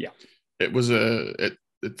 Yeah. It was it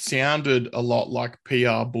sounded a lot like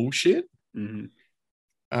PR bullshit. Mm-hmm.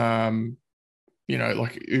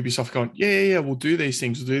 Like Ubisoft going, yeah, we'll do these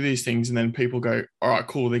things. And then people go, all right,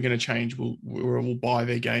 cool. They're going to change. We'll buy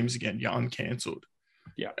their games again. Yeah, uncancelled.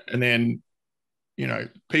 Yeah. And then,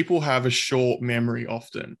 people have a short memory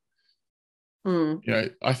often.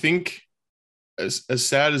 I think as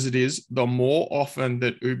sad as it is, the more often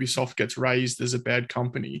that Ubisoft gets raised as a bad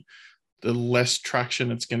company, the less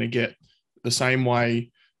traction it's going to get. The same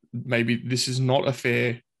way, maybe this is not a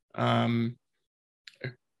fair,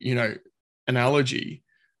 analogy,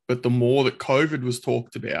 but the more that COVID was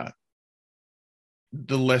talked about,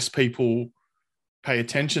 the less people pay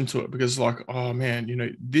attention to it, because like, oh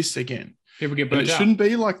man, this again. People get burnt out. It shouldn't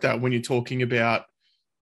be like that when you're talking about,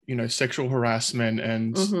 sexual harassment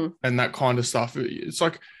and that kind of stuff. It's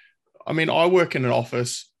like, I mean, I work in an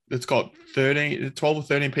office that's got 12 or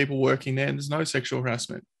 13 people working there, and there's no sexual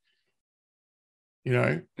harassment. We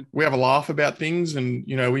have a laugh about things and,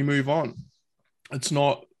 we move on. It's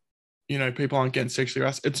not, people aren't getting sexually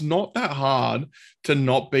harassed. It's not that hard to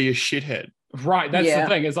not be a shithead. Right. That's the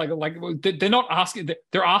thing. It's like they're not asking,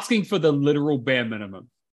 they're asking for the literal bare minimum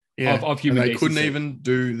of human decency. They couldn't even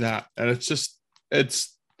do that. And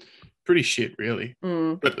it's pretty shit, really.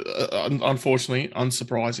 But unfortunately,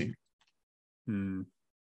 unsurprising.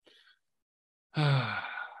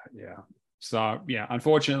 Yeah. So, yeah,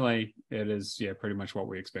 unfortunately, it is, pretty much what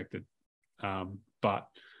we expected. But,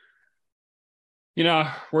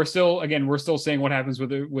 we're still seeing what happens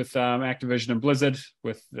with Activision and Blizzard,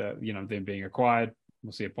 with, them being acquired.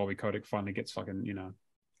 We'll see if Bobby Kotick finally gets fucking,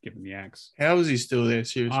 given the axe. How is he still there,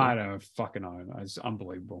 seriously? I don't fucking know. It's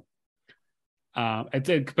unbelievable.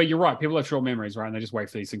 But you're right. People have short memories, right? And they just wait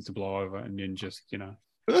for these things to blow over and then just,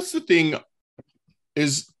 But that's the thing,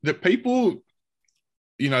 is that people,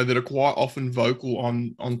 that are quite often vocal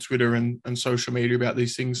on Twitter and social media about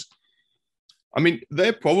these things. I mean,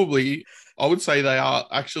 they're probably, I would say they are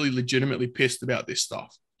actually legitimately pissed about this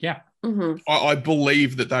stuff. Yeah. Mm-hmm. I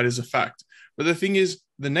believe that is a fact. But the thing is,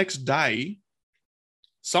 the next day,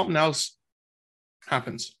 something else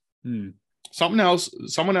happens. Someone else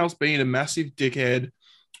being a massive dickhead,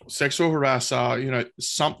 sexual harasser,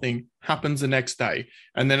 something happens the next day.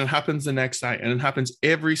 And then it happens the next day. And it happens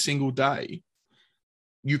every single day.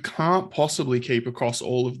 You can't possibly keep across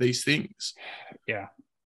all of these things. Yeah.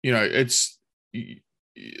 It's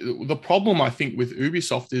the problem, I think, with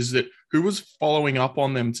Ubisoft is that who was following up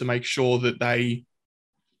on them to make sure that they,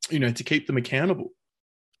 to keep them accountable.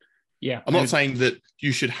 Yeah. I'm not saying that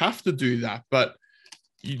you should have to do that, but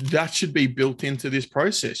that should be built into this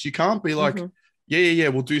process. You can't be like,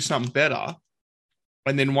 we'll do something better.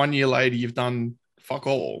 And then 1 year later, you've done fuck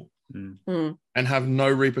all and have no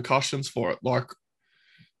repercussions for it. Like,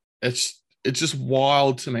 it's just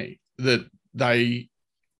wild to me that they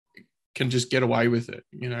can just get away with it,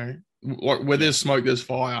 Like, where there's smoke, there's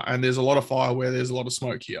fire, and there's a lot of fire where there's a lot of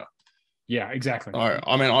smoke here. Yeah, exactly.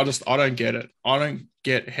 I mean, I don't get it. I don't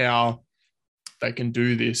get how they can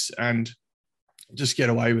do this and just get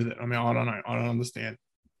away with it. I mean, I don't know. I don't understand.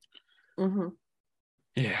 Mm-hmm.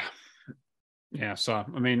 Yeah. So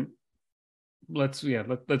I mean, let's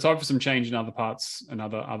hope for some change in other parts and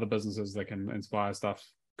other businesses that can inspire stuff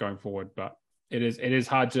going forward. But it is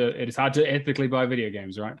hard to ethically buy video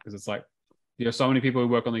games, right? Because it's like there are so many people who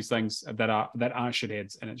work on these things that aren't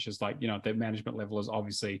shitheads, and it's just like, you know, their management level is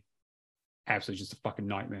obviously absolutely just a fucking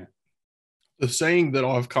nightmare. The saying that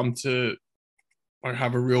I've come to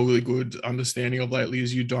have a really good understanding of lately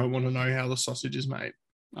is you don't want to know how the sausage is made.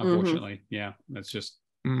 Unfortunately, yeah, that's just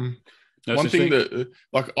one thing that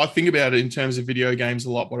like I think about it in terms of video games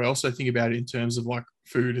a lot, but I also think about it in terms of like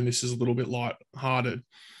food, and this is a little bit light-hearted.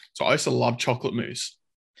 So I used to love chocolate mousse,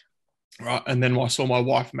 right? And then I saw my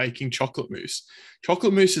wife making chocolate mousse.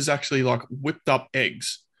 Chocolate mousse is actually like whipped up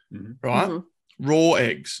eggs, right? Raw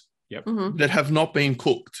eggs that have not been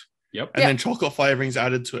cooked. Yep. And then chocolate flavorings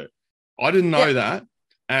added to it. I didn't know that,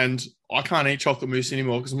 and I can't eat chocolate mousse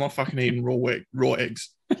anymore because I'm not fucking eating raw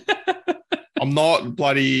eggs. I'm not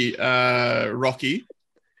bloody Rocky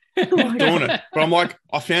doing it, but I'm like,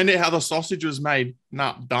 I found out how the sausage was made.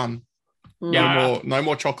 Nah, done. Yeah, no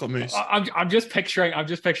more chocolate mousse. I'm just picturing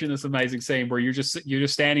this amazing scene where you're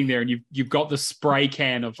just standing there and you've got the spray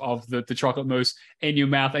can of the chocolate mousse in your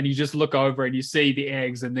mouth, and you just look over and you see the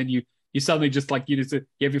eggs, and then you suddenly just like you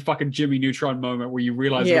have your fucking Jimmy Neutron moment where you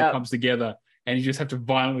realize it all comes together, and you just have to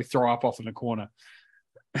violently throw up off in the corner.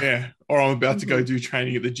 Yeah, or I'm about to go do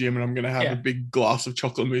training at the gym, and I'm going to have a big glass of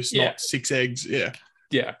chocolate mousse, not 6 eggs. Yeah.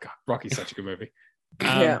 God, Rocky's such a good movie.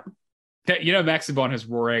 Yeah. You know, Maxibon has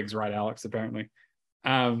raw eggs, right, Alex? Apparently.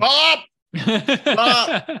 And There's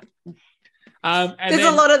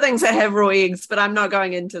a lot of things that have raw eggs, but I'm not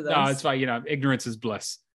going into this. No, it's fine. You know, ignorance is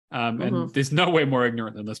bliss. And there's nowhere more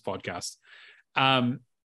ignorant than this podcast.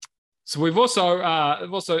 So we've also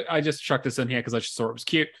I just chucked this in here because I just thought it was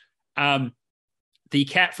cute. The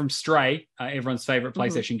cat from Stray, everyone's favorite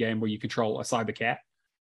PlayStation game where you control a cyber cat,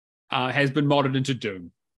 has been modded into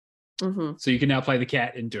Doom. So you can now play the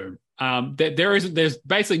cat in Doom. There's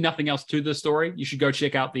basically nothing else to the story. You should go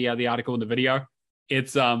check out the article and the video.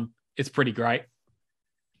 It's pretty great.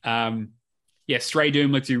 Stray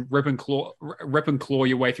Doom lets you rip and claw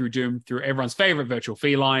your way through Doom through everyone's favorite virtual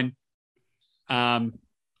feline. I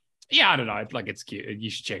don't know. Like, it's cute. You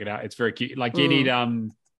should check it out. It's very cute. Like, you need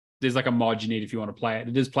there's like a mod you need if you want to play it.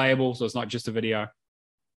 It is playable, so it's not just a video.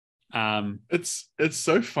 It's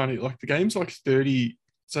so funny. Like, the game's like 30.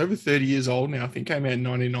 It's over 30 years old now. I think it came out in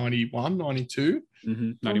 1991, 92.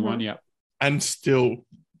 91, yeah. And still,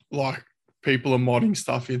 like, people are modding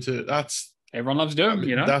stuff into it. Everyone loves Doom,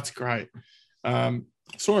 you know? That's great. I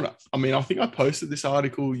think I posted this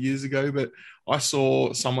article years ago, but I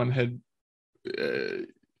saw someone had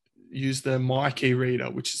used the MyKey reader,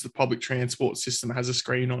 which is the public transport system that has a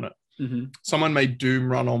screen on it. Someone made Doom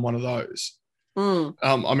run on one of those. Not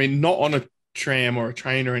on a tram or a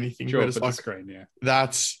train or anything, but it's like screen,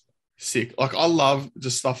 that's sick. Like, I love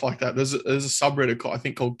just stuff like that. There's a subreddit I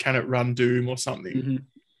think called Can It Run Doom or something.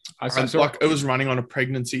 It was running on a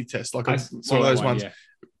pregnancy test, like one of those ones. Yeah.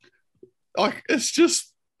 Like,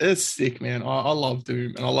 it's sick, man. I love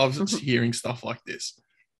Doom, and I love hearing stuff like this.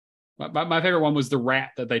 My favorite one was the rat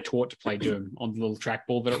that they taught to play Doom on the little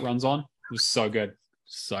trackball that it runs on. It was so good.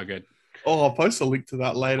 Oh, I'll post a link to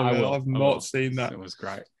that later. I've not seen that. It was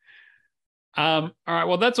great. All right,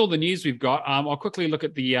 well, that's all the news we've got. I'll quickly look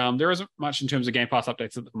at the there isn't much in terms of Game Pass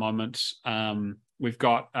updates at the moment. We've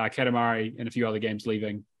got Katamari and a few other games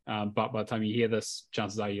leaving, but by the time you hear this,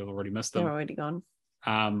 chances are you've already missed them. They're already gone.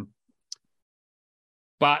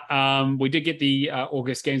 But we did get the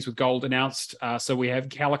August Games with Gold announced. So we have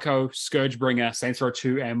Calico, Scourgebringer, Saints Row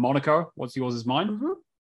 2, and Monaco. What's yours is mine.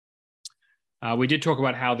 We did talk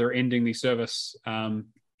about how they're ending the service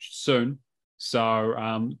soon. So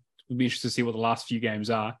we'll be interested to see what the last few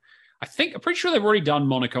games are. I'm pretty sure they've already done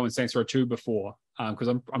Monaco and Saints Row 2 before, because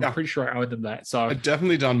I'm pretty sure I owed them that. So I've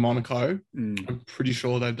definitely done Monaco. I'm pretty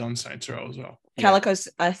sure they've done Saints Row as well. Calico's,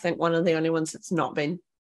 I think, one of the only ones that's not been.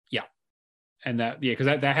 Yeah. And because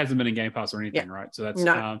that hasn't been in Game Pass or anything, right? So that's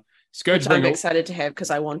Scourgebringer. Which I'm excited to have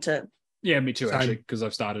because I want it. Yeah, me too, actually, because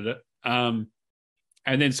I've started it. And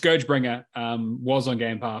then Scourgebringer was on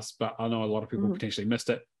Game Pass, but I know a lot of people potentially missed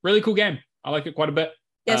it. Really cool game. I like it quite a bit.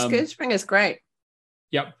 Yeah, Scourgebringer is great.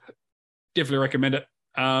 Yep. Definitely recommend it.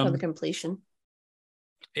 For the completion.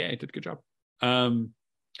 Yeah, it did a good job.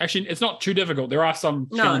 Actually, it's not too difficult. There are some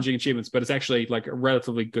challenging achievements, but it's actually like a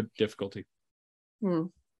relatively good difficulty.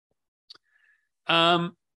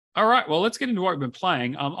 All right, well, let's get into what we've been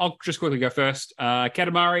playing. I'll just quickly go first.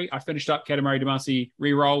 Katamari, I finished up Katamari Damacy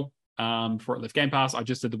Reroll for it left Game Pass. I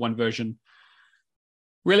just did the one version.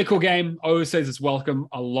 Really cool game. Always says it's welcome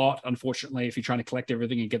a lot. Unfortunately, if you're trying to collect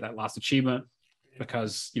everything and get that last achievement,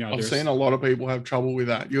 because I've seen a lot of people have trouble with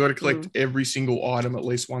that. You got to collect every single item at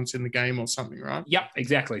least once in the game or something, right? Yep,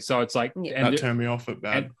 exactly. So it's like that turned me off at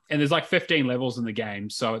bad. And there's like 15 levels in the game,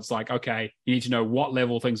 so it's like, okay, you need to know what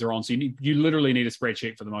level things are on. So you literally need a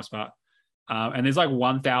spreadsheet for the most part. And there's like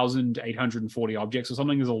 1,840 objects or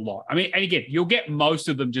something. There's a lot. I mean, and again, you'll get most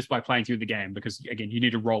of them just by playing through the game because again, you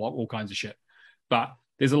need to roll up all kinds of shit. But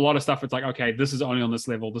there's a lot of stuff. It's like, okay, this is only on this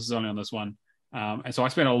level. This is only on this one. And so I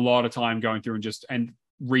spent a lot of time going through and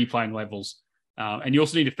replaying levels. And you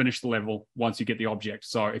also need to finish the level once you get the object.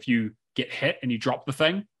 So if you get hit and you drop the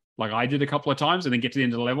thing, like I did a couple of times, and then get to the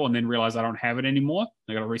end of the level and then realize I don't have it anymore,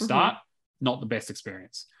 I got to restart. Not the best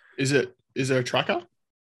experience. Is there a tracker?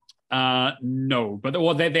 No, but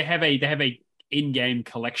they have a in-game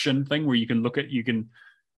collection thing where you can look at,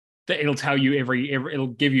 it'll tell you it'll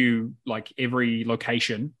give you like every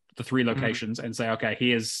location, the 3 locations, and say, okay,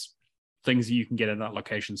 here's things that you can get in that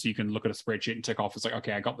location. So you can look at a spreadsheet and tick off. It's like,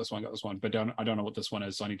 okay, I got this one, but I don't know what this one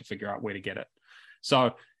is. So I need to figure out where to get it.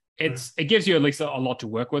 So it gives you at least a lot to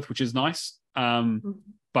work with, which is nice.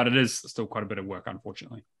 But it is still quite a bit of work,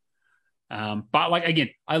 unfortunately. But like,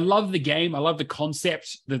 again, I love the game. I love the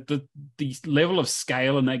concept. The level of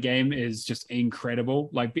scale in that game is just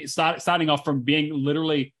incredible. Like starting off from being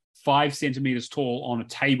literally 5 centimeters tall on a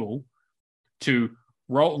table to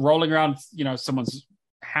rolling around, someone's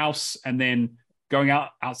house, and then going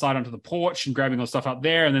outside onto the porch and grabbing all the stuff out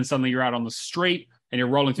there, and then suddenly you're out on the street and you're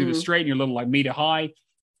rolling through the street and you're a little like meter high,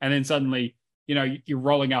 and then suddenly you're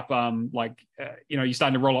rolling up you're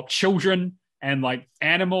starting to roll up children and like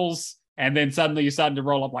animals. And then suddenly you're starting to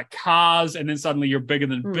roll up like cars, and then suddenly you're bigger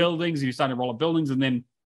than buildings, and you're starting to roll up buildings, and then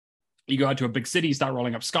you go out to a big city, you start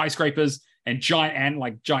rolling up skyscrapers and giant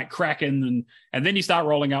kraken, and then you start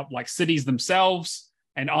rolling up like cities themselves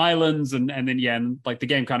and islands, and then like the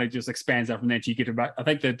game kind of just expands out from there. You get about, I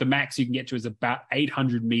think the max you can get to is about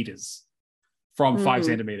 800 meters from 5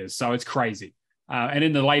 centimeters, so it's crazy. And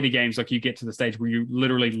in the later games, like you get to the stage where you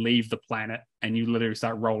literally leave the planet and you literally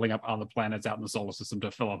start rolling up other planets out in the solar system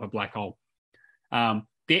to fill up a black hole. The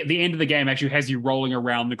end of the game actually has you rolling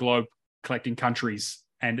around the globe collecting countries,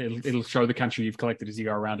 and it'll show the country you've collected as you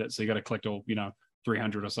go around it. So you got to collect all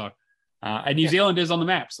 300 or so. And New Zealand is on the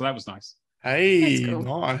map, so that was nice. Hey, cool.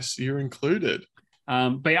 Nice, you're included.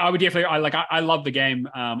 But yeah, I would definitely I love the game.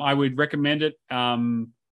 I would recommend it.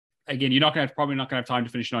 Again, you're probably not going to have time to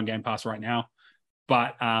finish it on Game Pass right now.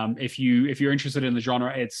 But if you're interested in the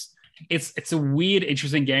genre, it's a weird,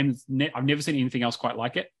 interesting game. I've never seen anything else quite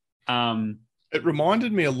like it. It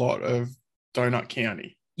reminded me a lot of Donut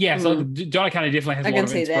County. Yeah, so Donut County definitely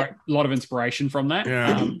has a lot of inspiration from that.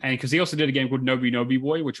 Yeah. And because he also did a game called Nobu Nobu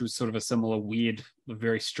Boy, which was sort of a similar weird,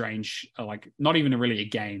 very strange, like not even really a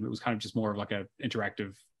game. It was kind of just more of like an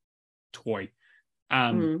interactive toy.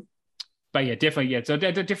 But yeah, definitely, yeah. So I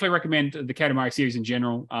definitely recommend the Katamari series in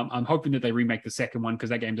general. I'm hoping that they remake the second one because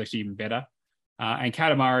that game's actually even better. And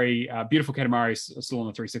Katamari, Beautiful Katamari is still on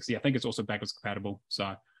the 360. I think it's also backwards compatible.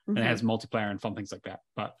 So and it has multiplayer and fun things like that.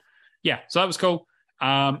 But yeah, so that was cool.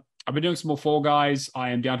 I've been doing some more Fall Guys.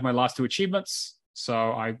 I am down to my last 2 achievements. So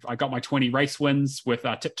I got my 20 race wins with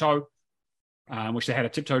Tiptoe, which they had a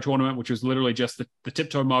Tiptoe tournament, which was literally just the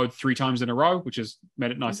Tiptoe mode 3 times in a row, which has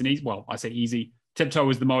made it nice and easy. Well, I say easy. Tiptoe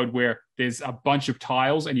is the mode where there's a bunch of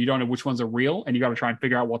tiles and you don't know which ones are real, and you got to try and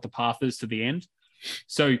figure out what the path is to the end.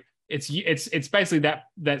 So it's basically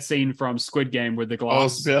that scene from Squid Game with the glass. I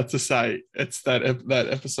was about to say it's that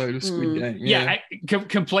episode of Squid Game. Yeah,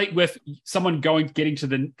 complete with someone getting to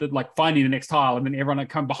the like finding the next tile, and then everyone like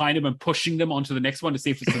come behind him and pushing them onto the next one to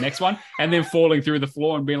see if it's the next one, and then falling through the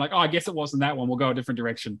floor and being like, oh, I guess it wasn't that one. We'll go a different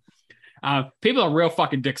direction. People are real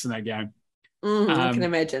fucking dicks in that game. I can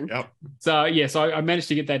imagine. Yep. So yeah, so I managed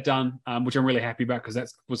to get that done, which I'm really happy about because that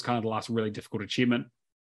was kind of the last really difficult achievement.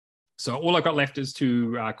 So all I've got left is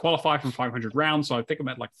to qualify from 500 rounds. So I think I'm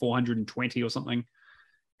at like 420 or something.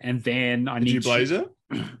 And then I need you blaze it?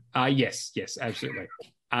 Yes, absolutely.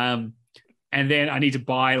 And then I need to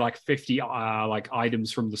buy like 50 like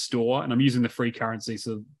items from the store, and I'm using the free currency.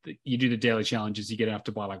 So you do the daily challenges, you get enough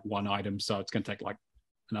to buy like 1 item. So it's going to take like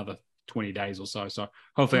another 20 days or so. So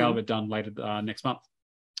hopefully I'll have it done later next month.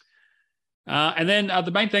 And then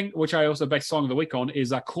the main thing, which I also based Song of the Week on,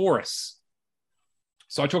 is Chorus.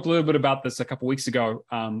 So I talked a little bit about this a couple of weeks ago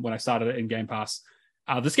when I started it in Game Pass.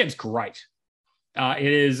 This game's great.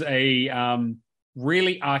 It is a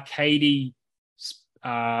really arcadey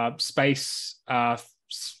space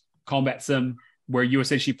combat sim where you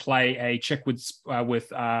essentially play a chick with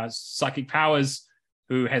psychic powers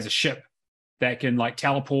who has a ship. that can like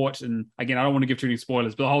teleport. And again, I don't want to give too many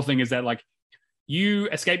spoilers, but the whole thing is that like you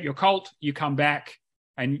escape your cult, you come back,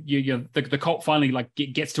 and the cult finally like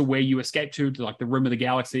gets to where you escaped to like the rim of the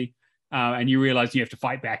galaxy, and you realize you have to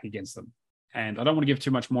fight back against them. And I don't want to give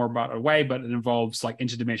too much more about it away, but it involves like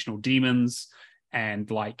interdimensional demons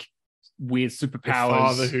and like weird superpowers. The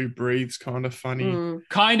father who breathes, kind of funny.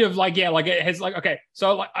 Kind of like, yeah, like it has like, okay.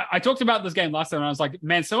 So like I talked about this game last time and I was like,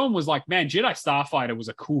 man, someone was like, man, Jedi Starfighter was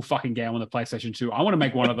a cool fucking game on the PlayStation 2. I want to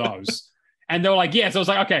make one of those. And they were like, yeah. So I was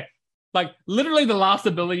like, okay, like literally the last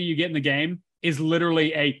ability you get in the game is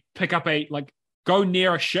literally a pick up a, like go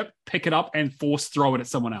near a ship, pick it up and force throw it at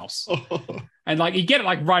someone else. And like you get it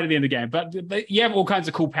like right at the end of the game, but you have all kinds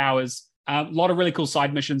of cool powers. A lot of really cool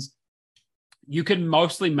side missions. You can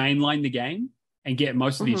mostly mainline the game and get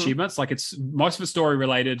most of the achievements. Like it's most of it's story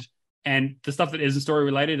related, and the stuff that isn't story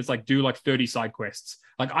related is like do like 30 side quests.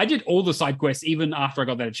 Like I did all the side quests even after I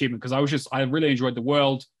got that achievement because I really enjoyed the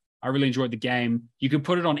world. I really enjoyed the game. You can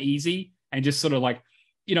put it on easy and just sort of like,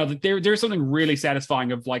 you know, there's something really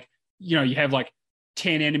satisfying of like, you know, you have like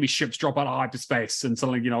 10 enemy ships drop out of hyperspace and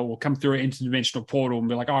suddenly, you know, will come through an interdimensional portal and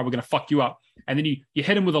be like, oh, we're going to fuck you up. And then you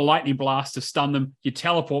hit them with a lightning blast to stun them. You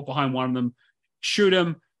teleport behind one of them, shoot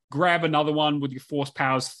them, grab another one with your force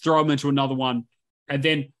powers, throw them into another one, and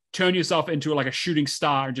then turn yourself into like a shooting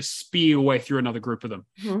star and just spear your way through another group of them.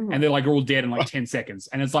 And they're like all dead in like 10 seconds.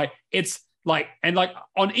 And it's like, and like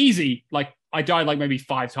on easy, like I died like maybe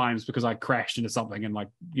 5 times because I crashed into something and like,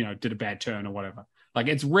 you know, did a bad turn or whatever. Like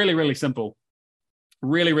it's really, really simple.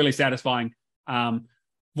 Really, really satisfying.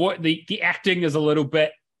 What the acting is a little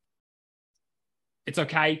bit, it's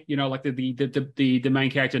okay. You know, like the main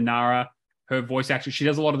character, Nara, her voice actor, she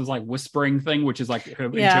does a lot of this like whispering thing, which is like her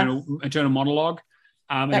internal monologue.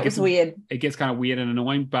 That was weird. It gets kind of weird and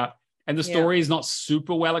annoying, and the story is not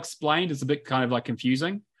super well explained. It's a bit kind of like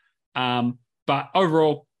confusing. But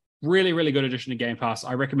overall, really, really good addition to Game Pass.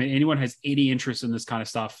 I recommend anyone who has any interest in this kind of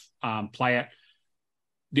stuff, play it.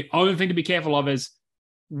 The only thing to be careful of is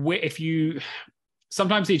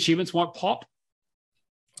sometimes the achievements won't pop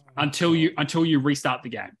until you restart the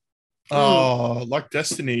game. Oh, like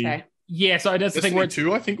Destiny. Okay. Yeah, so that's the thing where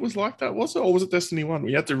 2, I think, was like that, was it? Or was it Destiny 1?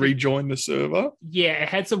 We had to rejoin the server. Yeah, it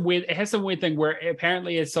has some weird thing where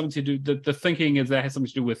apparently it's something to do. The thinking is that it has something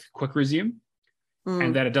to do with quick resume.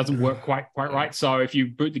 And that it doesn't work quite right. So if you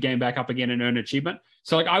boot the game back up again and earn an achievement.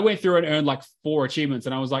 So like I went through and earned like 4 achievements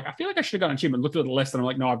and I was like, I feel like I should have got an achievement. Looked at the list and I'm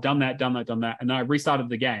like, no, I've done that. And then I restarted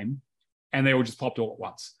the game and they all just popped all at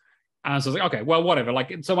once. So I was like, okay, well, whatever.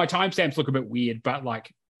 Like, so my timestamps look a bit weird, but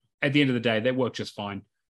like at the end of the day, they work just fine.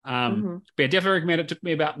 But yeah, definitely recommend it. It took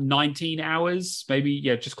me about 19 hours, maybe,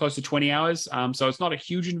 just close to 20 hours. So it's not a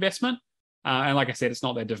huge investment. And like I said, it's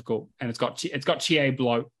not that difficult. And it's got TA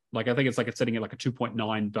bloat. Like I think it's sitting at like a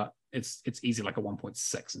 2.9, but it's easy like a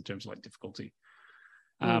 1.6 in terms of like difficulty.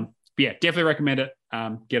 But yeah, definitely recommend it.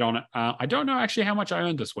 Get on it. I don't know actually how much I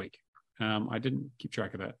earned this week. I didn't keep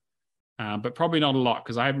track of that, but probably not a lot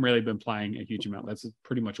because I haven't really been playing a huge amount. That's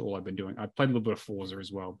pretty much all I've been doing. I played a little bit of Forza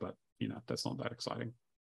as well, but you know that's not that exciting.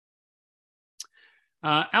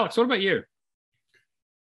 Alex, what about you?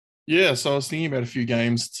 Yeah, so I was thinking about a few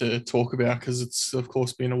games to talk about because it's, of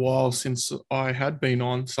course, been a while since I had been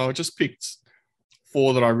on. So I just picked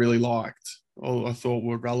 4 that I really liked or I thought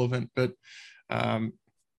were relevant. But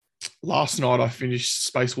last night I finished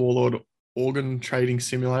Space Warlord Organ Trading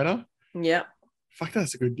Simulator. Yeah. Fuck,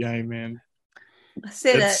 that's a good game, man. I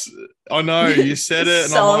said it. I know, you said it.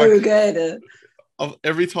 And so I'm like, good.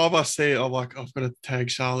 Every time I see it, I'm like, I've got to tag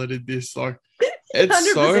Charlotte in this. Like,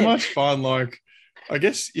 it's 100%. So much fun. Like, I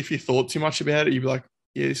guess if you thought too much about it, you'd be like,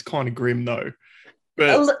 yeah, it's kind of grim though.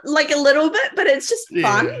 But like a little bit, but it's just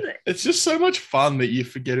fun. It's just so much fun that you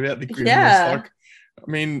forget about the grimness. Yeah. Like, I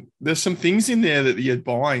mean, there's some things in there that you're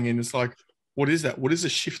buying and it's like, what is that? What is a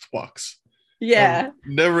shift box? Yeah.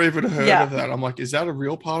 I've never even heard of that. I'm like, is that a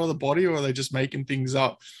real part of the body or are they just making things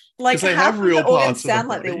up? Like they have real parts sound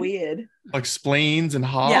like they're weird. Like spleens and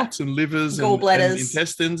hearts and livers and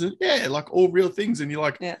intestines and like all real things. And you're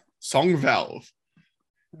like, song valve.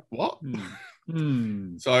 What?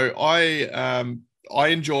 So I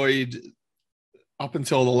enjoyed up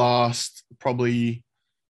until the last probably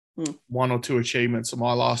 1 or 2 achievements. So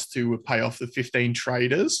my last 2 would pay off the 15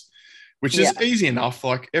 traders, which is easy enough.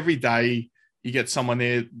 Like every day you get someone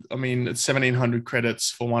there. I mean, it's 1,700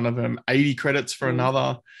 credits for one of them, 80 credits for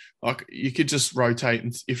another. Like you could just rotate,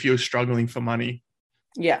 and if you're struggling for money,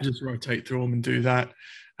 just rotate through them and do that.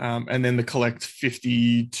 And then collect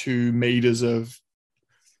 52 meters of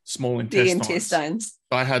small intestines. The intestines.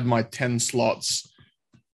 I had my 10 slots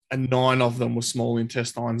and 9 of them were small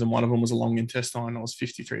intestines, and one of them was a long intestine. I was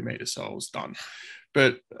 53 meters, so I was done.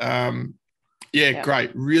 But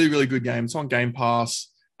great, really, really good game. It's on Game Pass.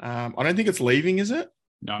 I don't think it's leaving, is it?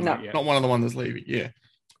 No, not one of the ones that's leaving. Yeah,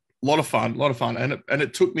 a lot of fun, and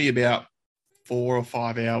it took me about 4 or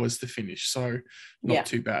 5 hours to finish, so not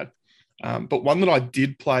too bad. But one that I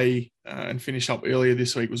did play and finish up earlier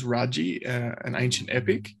this week was Raji, an Ancient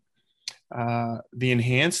Epic. The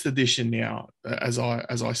enhanced edition now, as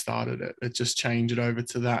I started it, it just changed it over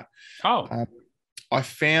to that. I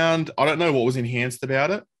don't know what was enhanced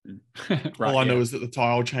about it. All I know is that the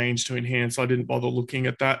tile changed to enhance. I didn't bother looking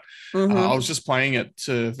at that. I was just playing it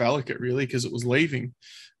to Valak it really because it was leaving.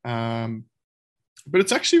 But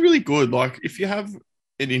it's actually really good. Like if you have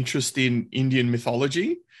an interest in Indian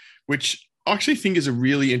mythology, which I actually think is a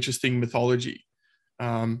really interesting mythology,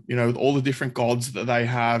 with all the different gods that they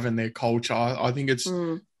have and their culture, I think it's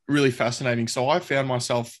really fascinating. So I found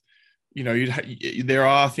myself, there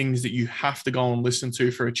are things that you have to go and listen to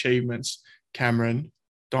for achievements. Cameron,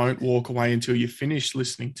 don't walk away until you finish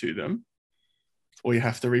listening to them, or you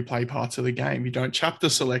have to replay parts of the game. You don't chapter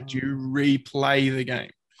select, you replay the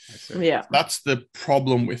game. Yeah. That's the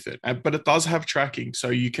problem with it. But it does have tracking, so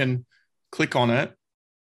you can click on it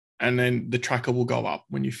and then the tracker will go up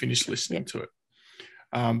when you finish listening to it.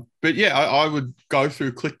 But yeah, I would go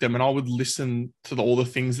through, click them, and I would listen to all the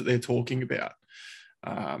things that they're talking about.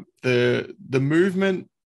 The movement,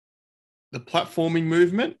 the platforming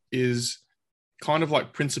movement is kind of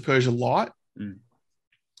like Prince of Persia Light.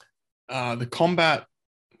 The combat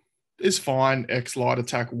is fine. X light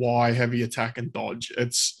attack, Y heavy attack, and dodge.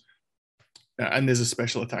 And there's a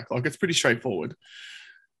special attack. Like it's pretty straightforward.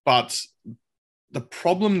 But the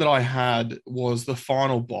problem that I had was the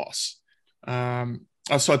final boss.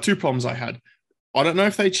 So 2 problems I had. I don't know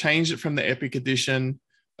if they changed it from the Epic Edition,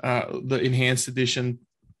 the Enhanced Edition,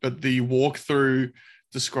 but the walkthrough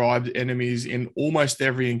described enemies in almost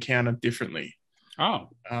every encounter differently.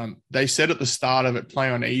 They said at the start of it, play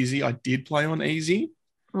on easy. I did play on easy.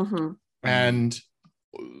 And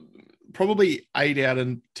probably 8 out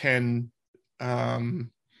of 10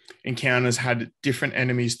 encounters had different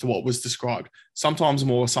enemies to what was described. Sometimes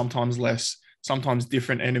more, sometimes less, sometimes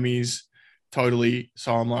different enemies totally.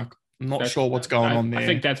 So I'm like, I'm not sure what's going on there. I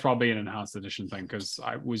think that's probably an enhanced edition thing because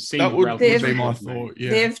I was seeing that would be my thought. Yeah.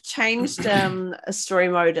 They've changed a story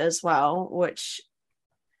mode as well, which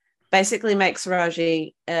basically makes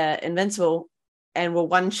Raji invincible and will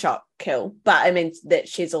one-shot kill. But I mean that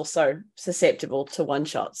she's also susceptible to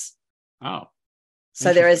one-shots.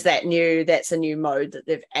 So there is that's a new mode that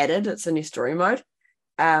they've added. It's a new story mode.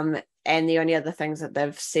 And the only other things that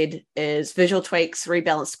they've said is visual tweaks,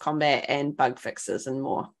 rebalanced combat, and bug fixes and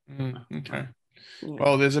more. Okay. Yeah.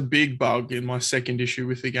 Well, there's a big bug in my second issue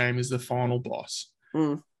with the game is the final boss.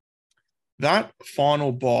 That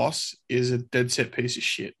final boss is a dead set piece of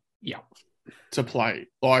shit. To play.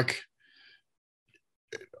 Like,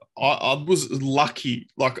 I was lucky.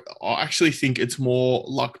 Like, I actually think it's more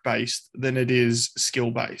luck-based than it is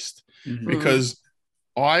skill-based. Because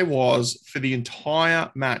I was, for the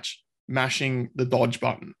entire match, mashing the dodge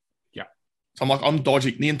button. So I'm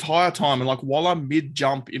dodging the entire time. And like, while I'm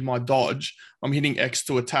mid-jump in my dodge, I'm hitting X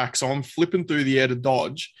to attack. So I'm flipping through the air to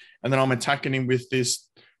dodge. And then I'm attacking him with this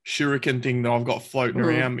shuriken thing that I've got floating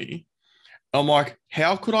around me. I'm like,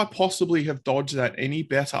 how could I possibly have dodged that any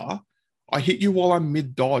better? I hit you while I'm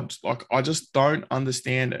mid-dodge. Like, I just don't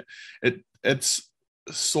understand it. It's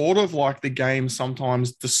sort of like the game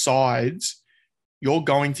sometimes decides you're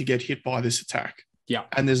going to get hit by this attack.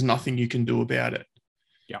 And there's nothing you can do about it.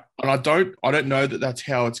 And I don't know that that's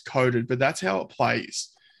how it's coded, but that's how it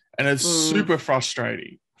plays. And it's super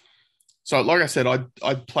frustrating. So like I said,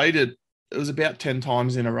 I played it. It was about 10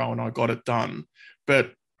 times in a row and I got it done.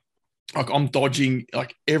 But like I'm dodging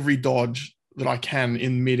like every dodge that I can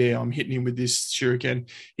in midair. I'm hitting him with this shuriken.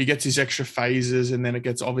 He gets his extra phases and then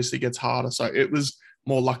it obviously gets harder. So it was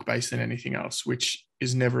more luck-based than anything else, which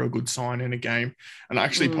is never a good sign in a game. And I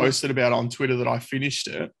actually posted about it on Twitter that I finished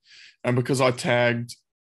it. And because I tagged,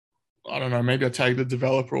 I don't know, maybe I tagged the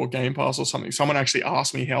developer or Game Pass or something, someone actually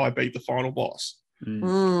asked me how I beat the final boss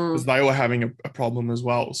because they were having a problem as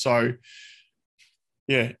well. So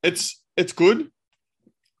yeah, it's good.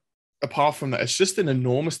 Apart from that, it's just an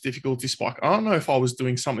enormous difficulty spike. I don't know if I was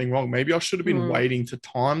doing something wrong. Maybe I should have been waiting to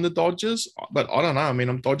time the dodges, but I don't know. I mean,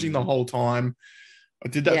 I'm dodging the whole time. I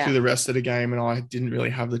did that through the rest of the game and I didn't really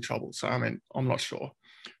have the trouble. So, I mean, I'm not sure.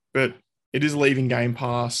 But it is leaving Game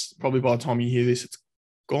Pass. Probably by the time you hear this, it's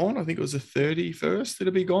gone. I think it was the 31st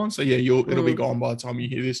it'll be gone. So, yeah, it'll be gone by the time you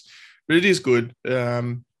hear this. But it is good.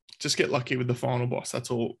 Just get lucky with the final boss. That's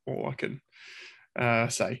all I can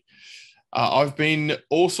say. I've been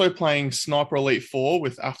also playing Sniper Elite 4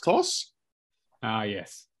 with Aftos. Ah,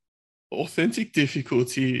 yes. Authentic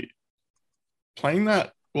difficulty. Playing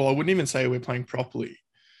that, well, I wouldn't even say we're playing properly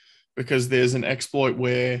because there's an exploit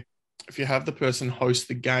where if you have the person host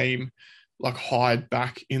the game, like hide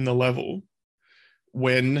back in the level,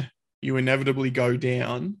 when you inevitably go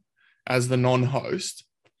down as the non-host,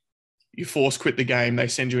 you force quit the game, they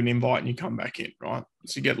send you an invite and you come back in, right?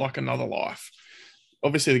 So you get like another life.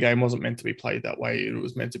 Obviously, the game wasn't meant to be played that way. It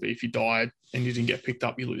was meant to be if you died and you didn't get picked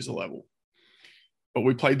up, you lose a level. But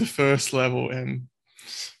we played the first level and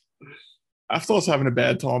Aftos having a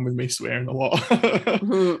bad time with me swearing a lot.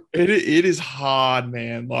 It is hard,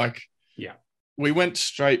 man. Like, yeah, we went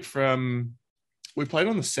straight from, we played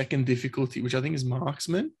on the second difficulty, which I think is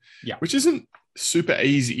Marksman, which isn't super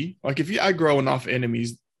easy. Like, if you aggro enough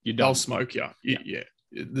enemies, they'll smoke you. Yeah,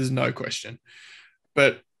 there's no question.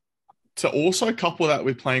 But to also couple that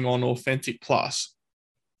with playing on Authentic Plus,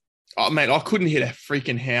 oh, mate, I couldn't hit a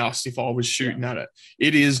freaking house if I was shooting at it.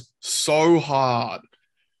 It is so hard.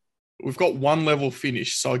 We've got one level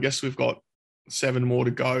finished, so I guess we've got 7 more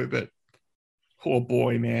to go. But oh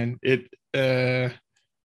boy, man, pray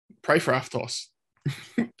for Aftos.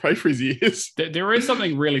 Pray for his ears. There is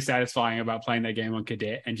something really satisfying about playing that game on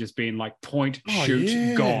Cadet and just being like point,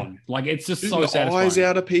 shoot, gone. Like, it's just shooting so satisfying. Eyes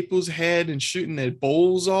out of people's head and shooting their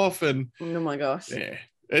balls off. And oh my gosh. Yeah,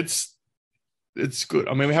 it's good.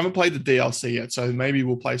 I mean, we haven't played the DLC yet, so maybe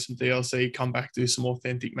we'll play some DLC, come back, do some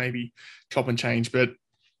Authentic, maybe chop and change. But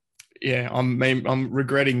yeah, I'm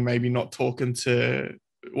regretting maybe not talking to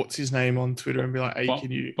what's his name on Twitter and be like, hey,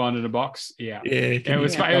 can you Bond in a box? Yeah. It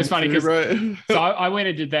was funny because so I went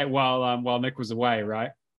and did that while Nick was away, right?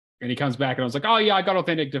 And he comes back and I was like, oh yeah, I got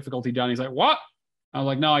Authentic difficulty done. He's like, what? I was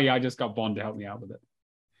like, no, yeah, I just got Bond to help me out with it.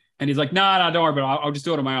 And he's like, no, don't worry about it. I'll just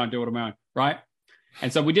do it on my own, right?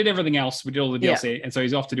 And so we did everything else. We did all the DLC. And so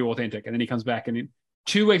he's off to do Authentic. And then he comes back and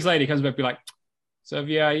 2 weeks later, he comes back and be like, so have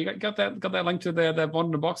you got that link to the Bond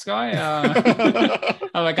in the box guy?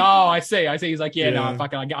 I'm like, oh, I see. He's like, no,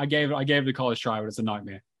 I gave it a college try, but it's a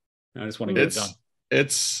nightmare. I just want to get it done.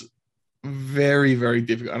 It's very, very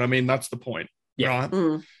difficult. And I mean, that's the point, right?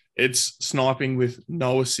 Mm. It's sniping with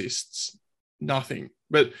no assists, nothing.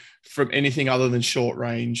 But from anything other than short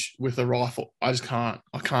range with a rifle, I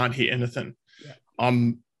can't hit anything. Yeah.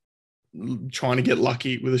 I'm trying to get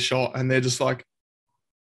lucky with a shot and they're just like,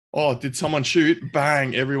 oh, did someone shoot?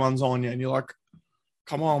 Bang, everyone's on you. And you're like,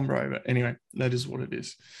 come on, bro. But anyway, that is what it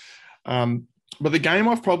is. But the game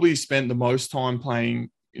I've probably spent the most time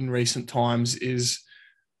playing in recent times is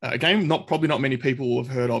a game probably not many people will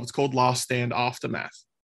have heard of. It's called Last Stand Aftermath.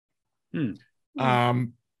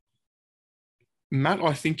 Matt,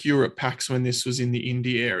 I think you were at PAX when this was in the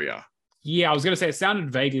indie area. Yeah, I was going to say it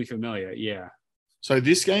sounded vaguely familiar. Yeah. So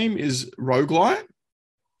this game is roguelite.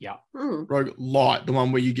 Yeah. Roguelite, the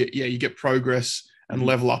one where you get progress and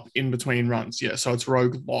level up in between runs. Yeah, so it's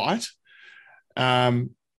roguelite. And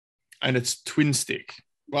it's twin stick.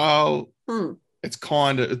 Well, it's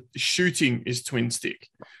kind of shooting is twin stick,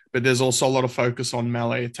 but there's also a lot of focus on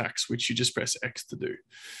melee attacks, which you just press X to do.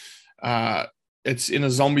 It's in a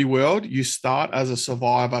zombie world. You start as a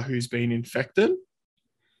survivor who's been infected,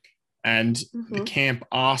 and the camp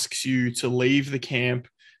asks you to leave the camp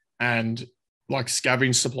and like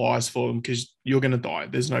scavenge supplies for them because you're going to die.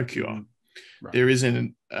 There's no cure. Right. There is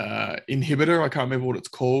an inhibitor, I can't remember what it's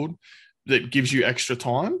called, that gives you extra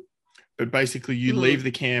time. But basically you leave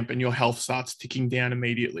the camp and your health starts ticking down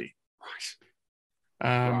immediately.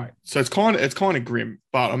 Right. So it's kind of grim,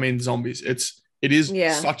 but I mean, zombies, it is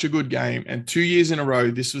such a good game. And 2 years in a row,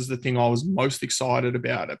 this was the thing I was most excited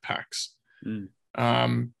about at PAX.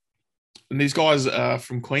 And these guys are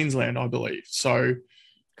from Queensland, I believe. So,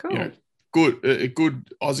 cool. Good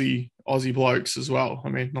Aussie blokes as well. I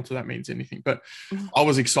mean, not that that means anything, but I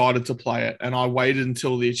was excited to play it, and I waited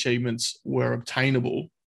until the achievements were obtainable.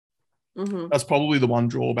 That's probably the one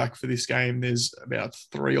drawback for this game. There's about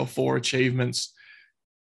 3 or 4 achievements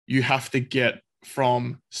you have to get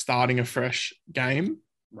from starting a fresh game.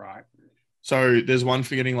 Right. So there's one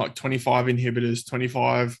for getting like 25 inhibitors,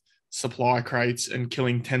 25 supply crates, and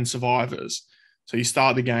killing 10 survivors. So you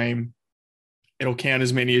start the game. It'll count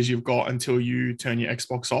as many as you've got until you turn your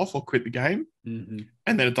Xbox off or quit the game. And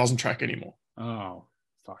then it doesn't track anymore. Oh,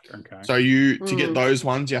 fuck. Okay. So to get those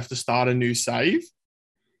ones, you have to start a new save.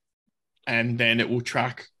 And then it will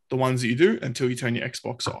track the ones that you do until you turn your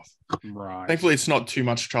Xbox off. Right. Thankfully, it's not too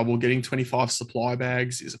much trouble. Getting 25 supply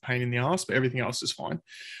bags is a pain in the ass, but everything else is fine.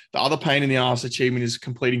 The other pain in the ass achievement is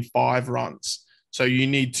completing 5 runs. So you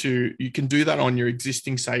can do that on your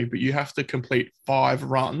existing save, but you have to complete 5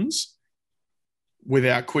 runs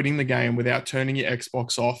without quitting the game, without turning your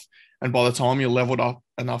Xbox off. And by the time you're leveled up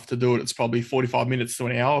enough to do it, it's probably 45 minutes to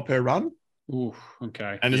an hour per run. Ooh,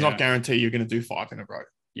 okay. And it's not guaranteed you're going to do 5 in a row.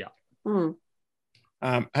 Yeah.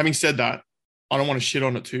 Having said that, I don't want to shit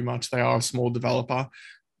on it too much. They are a small developer.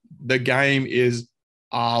 The game is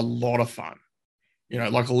a lot of fun. You know,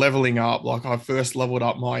 like leveling up. Like I first leveled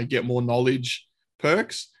up my get more knowledge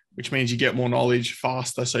perks, which means you get more knowledge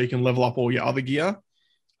faster so you can level up all your other gear.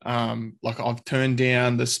 Like I've turned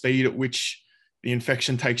down the speed at which the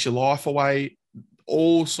infection takes your life away,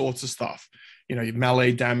 all sorts of stuff. You know, your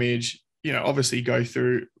melee damage, you know, obviously you go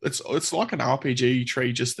through, it's like an RPG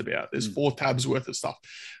tree just about. There's 4 tabs worth of stuff.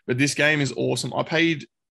 But this game is awesome. I paid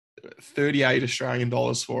 38 Australian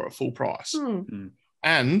dollars for it full price.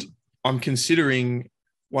 And I'm considering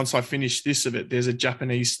once I finish this of it, there's a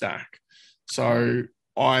Japanese stack. So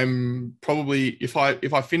I'm probably, if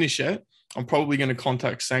I finish it, I'm probably going to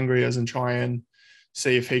contact Sangrias and try and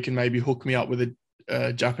see if he can maybe hook me up with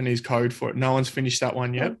a Japanese code for it. No one's finished that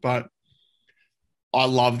one yet, but I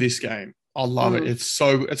love this game. I love it.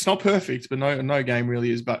 It's not perfect, but no game really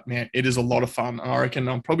is. But man, it is a lot of fun. And I reckon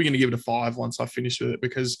I'm probably going to give it a 5 once I finish with it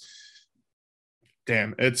because,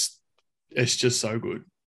 damn, it's just so good.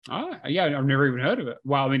 Oh, yeah, I've never even heard of it.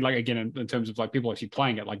 Well, I mean, like again, in terms of like people actually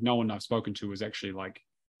playing it, like no one I've spoken to is actually like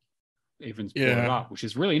even brought it up, which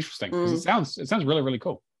is really interesting because it sounds really, really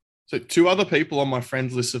cool. So 2 other people on my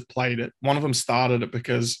friends list have played it. One of them started it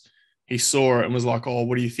because he saw it and was like, "Oh,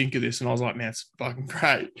 what do you think of this?" And I was like, "Man, it's fucking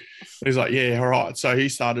great." And he's like, "Yeah, all right." So he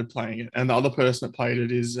started playing it, and the other person that played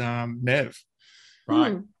it is Nev,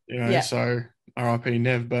 right? You know, so R.I.P.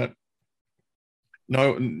 Nev. But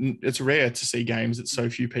no, it's rare to see games that so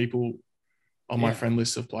few people on my friend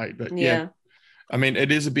list have played. But yeah, I mean,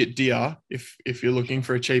 it is a bit dear if you're looking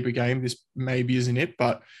for a cheaper game. This maybe isn't it,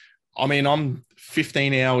 but I mean, I'm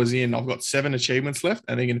 15 hours in. I've got 7 achievements left,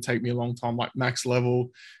 and they're going to take me a long time, like max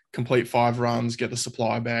level, complete 5 runs, get the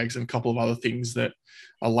supply bags, and a couple of other things that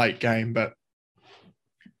are late game. But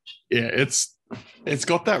yeah, it's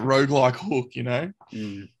got that roguelike hook, you know?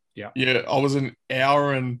 Yeah. I was an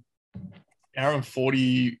hour and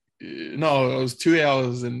 40. No, it was 2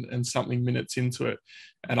 hours and something minutes into it,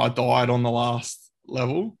 and I died on the last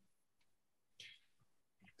level.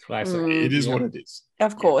 Classic. It is what it is.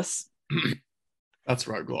 Of course. That's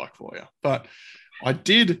roguelike for you. But I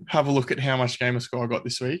did have a look at how much gamer score I got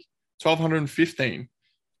this week. 1,215.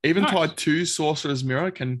 Even tied 2 Sorcerer's Mirror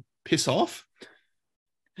can piss off.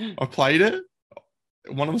 I played it.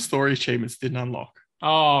 One of the story achievements didn't unlock.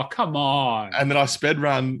 Oh, come on. And then I sped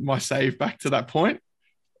run my save back to that point,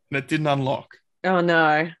 and it didn't unlock. Oh,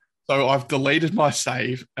 no. So I've deleted my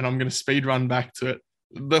save, and I'm going to speed run back to it.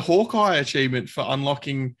 The Hawkeye achievement for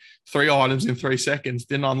unlocking 3 items in 3 seconds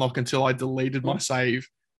didn't unlock until I deleted my save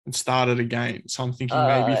and started again. So I'm thinking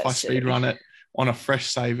maybe if I speed run it on a fresh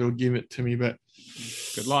save, it'll give it to me. But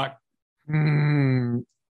good luck.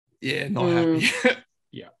 Yeah, not happy.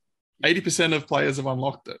 Yeah. 80% of players have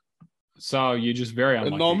unlocked it. So you're just very unlucky.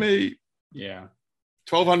 But not me. Yeah.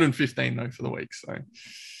 1,215 though for the week. So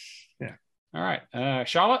yeah. All right.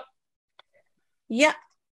 Charlotte? Yeah.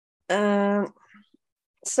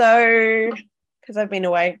 So, because I've been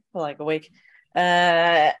away for like a week,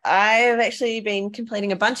 I've actually been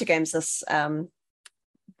completing a bunch of games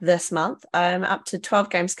this month. I'm up to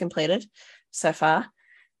 12 games completed so far.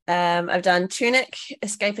 I've done Tunic,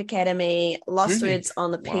 Escape Academy, Lost Words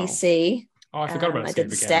on the PC. Oh, I forgot about I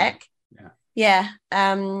did Stack. Yeah.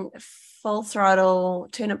 Full Throttle,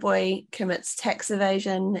 Turnip Boy Commits Tax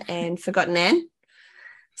Evasion, and Forgotten Anne.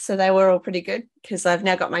 So they were all pretty good because I've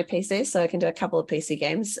now got my PC, so I can do a couple of PC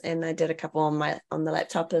games, and I did a couple on the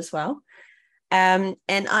laptop as well. And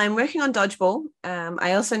I'm working on Dodgeball.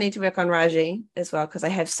 I also need to work on Raji as well because I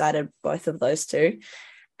have started both of those 2.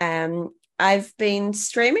 I've been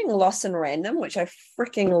streaming Lost in Random, which I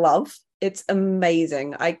freaking love. It's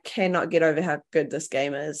amazing. I cannot get over how good this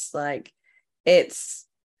game is. Like, it's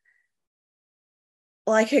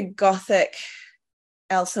like a gothic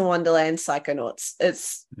Alice in Wonderland Psychonauts.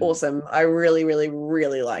 It's awesome. I really, really,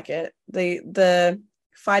 really like it. The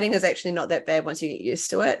fighting is actually not that bad once you get used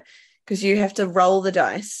to it, because you have to roll the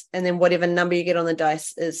dice, and then whatever number you get on the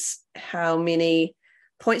dice is how many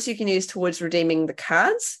points you can use towards redeeming the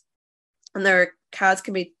cards. And cards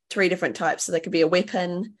can be 3 different types. So they could be a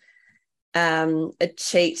weapon, a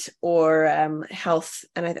cheat, or health.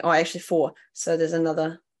 And actually 4. So there's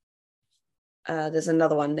another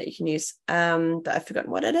one that you can use that I've forgotten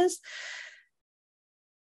what it is.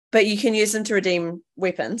 But you can use them to redeem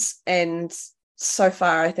weapons. And so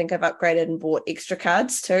far, I think I've upgraded and bought extra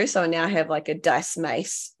cards too. So I now have like a dice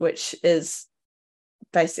mace, which is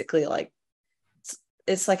basically like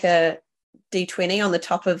it's like a D20 on the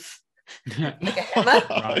top of like a hammer.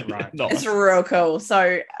 Right. Nice. It's real cool.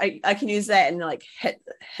 So I can use that and like hit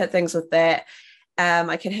things with that.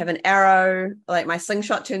 I can have an arrow, like my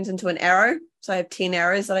slingshot turns into an arrow. So I have 10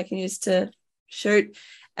 arrows that I can use to shoot.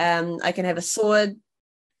 I can have a sword.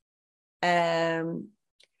 And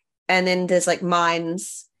then there's like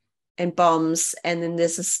mines and bombs. And then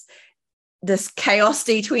there's this chaos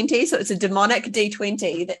D20. So it's a demonic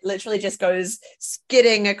D20 that literally just goes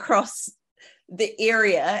skidding across the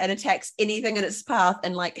area and attacks anything in its path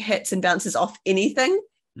and like hits and bounces off anything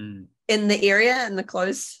in the area, in the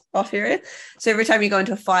closed off area. So every time you go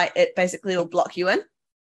into a fight, it basically will block you in.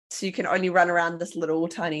 So you can only run around this little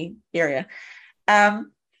tiny area. And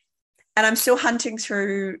I'm still hunting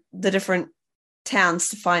through the different towns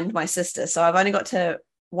to find my sister. So I've only got to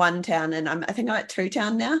one town and I think I'm at 2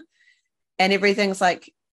 town now. And everything's like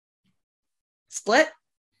split,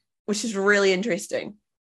 which is really interesting.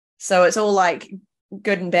 So it's all like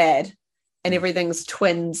good and bad and everything's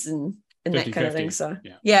twins and that kind of thing. So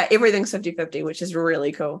yeah, everything's 50-50, which is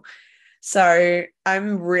really cool. So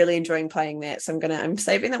I'm really enjoying playing that. So I'm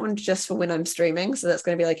saving that one just for when I'm streaming. So that's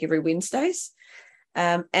going to be like every Wednesdays.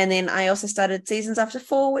 And then I also started Seasons After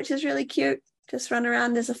Fall, which is really cute. Just run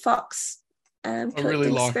around as a fox. I really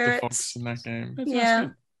like the fox in that game.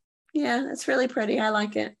 Yeah, it's really pretty. I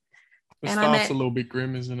like it. The start's a little bit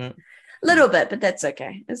grim, isn't it? A little bit, but that's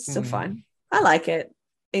okay. It's still fine. I like it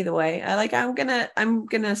either way. I'm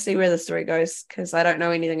gonna see where the story goes because I don't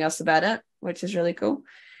know anything else about it, which is really cool.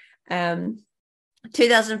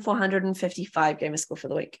 2,455 gamer score for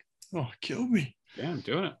the week. Oh, kill me. Yeah, I'm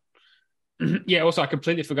doing it. Yeah, also I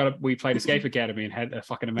completely forgot we played Escape Academy and had a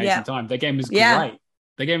fucking amazing time. That game is great.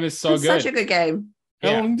 The game is so good. Such a good game.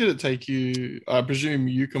 How long did it take you? I presume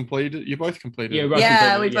you completed. You both completed.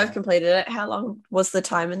 Yeah, it. We both completed it. How long was the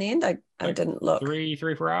time in the end? I didn't look.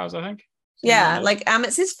 3-4 hours, I think.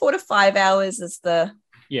 It says 4 to 5 hours is the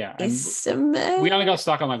estimate. We only got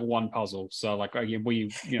stuck on like one puzzle, so like again,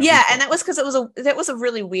 and that was because that was a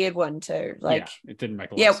really weird one too. Like it didn't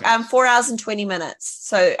make a lot of sense. 4 hours and 20 minutes.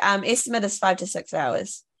 So estimate is 5 to 6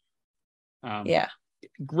 hours.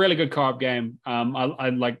 Really good co-op game. I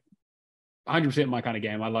like 100% my kind of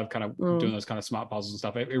game. I love kind of doing those kind of smart puzzles and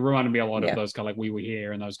stuff. It reminded me a lot of those kind of like We Were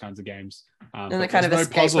Here and those kinds of games. And the kind of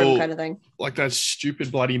escape room kind of thing. Like that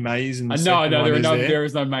stupid bloody maze. No, there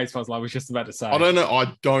is no maze puzzle. I was just about to say. I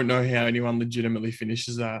don't know how anyone legitimately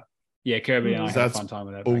finishes that. Yeah, Kirby and I had a fun time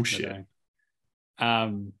with that. Bullshit.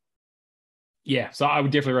 So I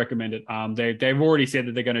would definitely recommend it. They've already said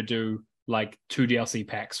that they're going to do like 2 DLC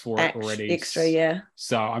packs for it already. Extra,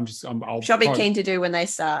 So I'll be keen to do when they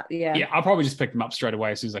start. Yeah, I'll probably just pick them up straight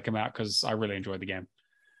away as soon as they come out because I really enjoyed the game.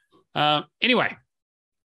 Anyway,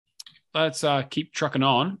 let's keep trucking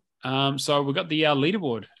on. So we've got the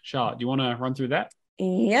leaderboard. Charlotte, do you want to run through that?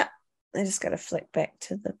 Yeah, I just got to flick back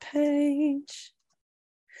to the page.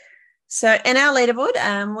 So in our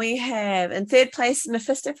leaderboard, we have in third place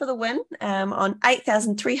Mephisto for the win on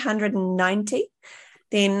 8,390.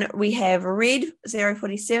 Then we have Red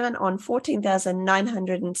 047 on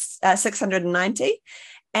 14,690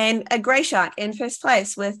 and a Grey Shark in first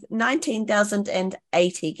place with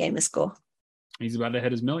 19,080 gamer score. He's about to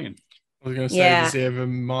hit his million. I was going to say, does he have a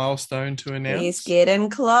milestone to announce? He's getting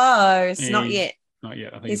close. Not yet. Not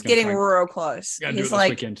yet. I think he's getting real close. He's do it this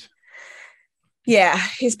weekend. Yeah,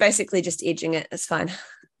 he's basically just edging it. It's fine.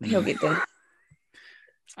 He'll get there.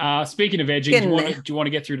 Speaking of edging, do you want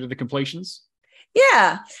to get through to the completions?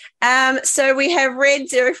 Yeah. So we have Red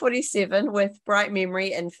 047 with Bright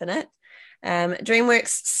Memory Infinite, DreamWorks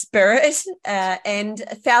Spirit, and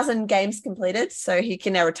 1,000 games completed. So he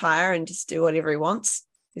can now retire and just do whatever he wants.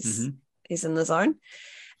 He's in the zone.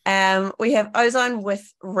 We have Ozone with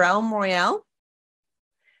Realm Royale,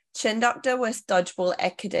 Chin Doctor with Dodgeball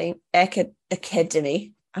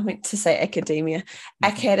Academy. I meant to say Academia.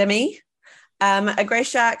 Academy. A Grey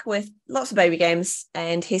Shark with lots of baby games,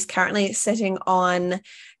 and he's currently sitting on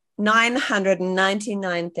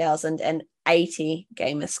 999,080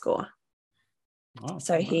 gamer score. Oh,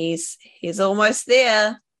 so he's almost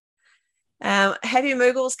there. Happy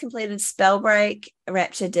Moogles completed Spellbreak.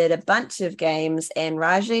 Rapture did a bunch of games, and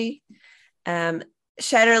Raji.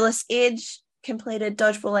 Shadowless Edge completed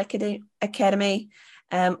Dodgeball Academy.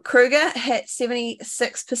 Kruger hit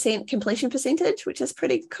 76% completion percentage, which is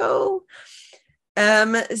pretty cool.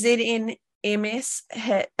 ZNMS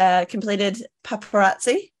completed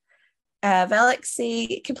Paparazzi.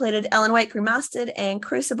 Galaxy completed Alan Wake Remastered, and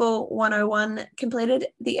Crucible 101 completed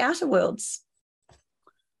The Outer Worlds.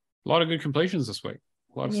 A lot of good completions this week.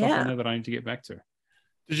 A lot of stuff on there that I need to get back to.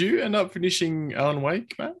 Did you end up finishing Alan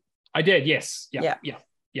Wake, Matt? I did, yes. Yeah.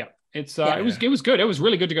 It's it was good. It was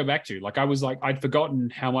really good to go back to. Like I'd forgotten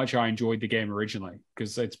how much I enjoyed the game originally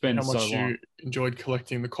because it's been so long. How much you enjoyed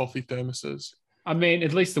collecting the coffee thermoses. I mean,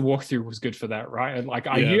 at least the walkthrough was good for that, right? Like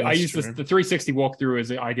I used the 360 walkthrough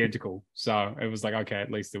as identical, so it was like okay, at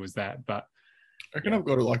least there was that. But I reckon I've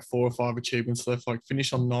got like 4 or 5 achievements left. Like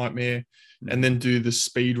finish on Nightmare, and then do the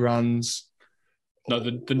speed runs. No,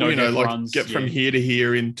 the no death runs. Get from here to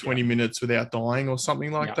here in 20 minutes without dying or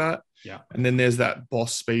something like that. Yeah. And then there's that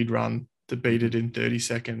boss speed run to beat it in 30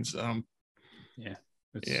 seconds. I'm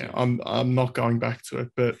not going back to it,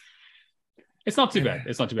 but it's not too bad.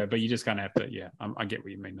 It's not too bad, but you just kind of have to. I get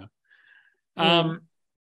what you mean though.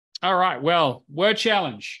 All right. Well, word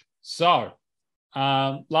challenge. So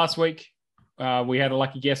last week we had a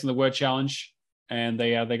lucky guess in the word challenge, and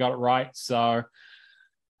they got it right. So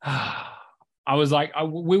I was like,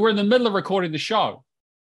 we were in the middle of recording the show,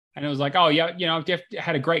 and it was like, oh yeah, Jeff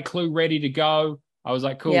had a great clue ready to go. I was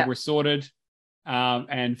like, cool, we're sorted,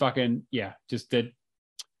 and fucking just did.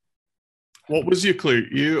 What was your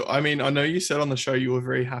clue? I know you said on the show you were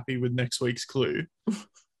very happy with next week's clue.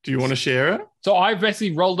 Do you want to share it? So I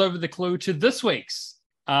basically rolled over the clue to this week's.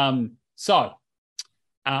 I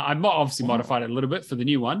obviously modified it a little bit for the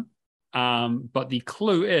new one. But the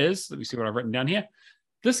clue is, let me see what I've written down here.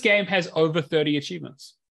 This game has over 30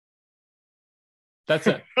 achievements. That's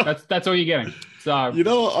it. That's all you're getting. So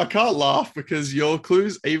I can't laugh because your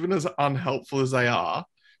clues, even as unhelpful as they are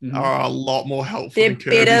a lot more helpful than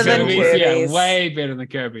Kirby's. Better than Kirby's. Yeah, way better than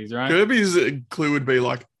Kirby's, right? Kirby's clue would be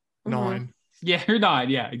like 9. Yeah, 9.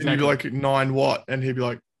 Yeah, exactly. And you'd be like 9 what? And he'd be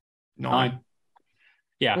like 9.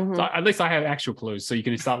 Yeah, so at least I have actual clues, so you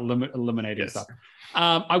can start eliminating stuff.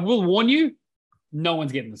 I will warn you, no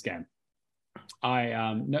one's getting this game.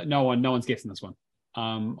 No one's guessing this one.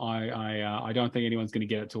 I don't think anyone's going to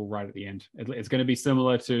get it till right at the end. It's going to be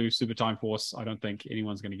similar to Super Time Force. I don't think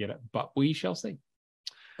anyone's going to get it, but we shall see.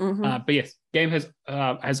 But yes, game has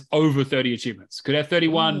over 30 achievements. Could have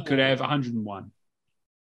 31, could have 101.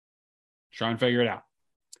 Try and figure it out.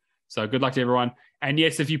 So good luck to everyone. And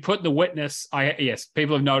yes, if you put the witness,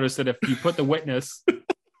 people have noticed that if you put the witness,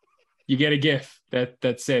 you get a GIF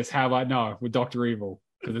that says "How about no" with Dr. Evil,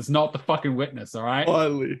 because it's not the fucking witness. All right.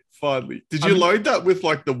 Finally. Did you load that with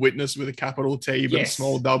like the witness with a capital T but a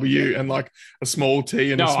small W and like a small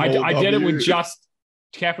T and a small W? I did it with just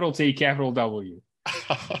capital T, capital W.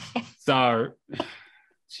 So,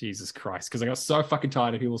 Jesus Christ, because I got so fucking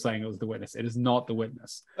tired of people saying it was the witness. It is not the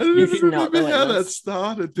witness. I don't remember how that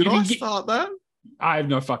started. Did I start that? I have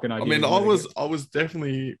no fucking idea. I mean, I was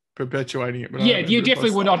definitely perpetuating it. But you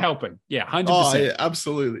definitely were not helping. Yeah, 100%. Oh, yeah,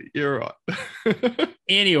 absolutely. You're right.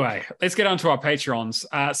 Anyway, let's get on to our Patrons.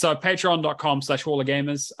 So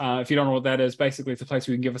patreon.com/HallOfGamers. If you don't know what that is, basically it's a place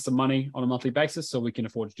where you can give us some money on a monthly basis so we can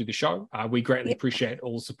afford to do the show. We greatly appreciate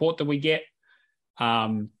all the support that we get.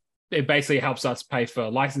 It basically helps us pay for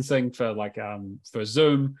licensing for for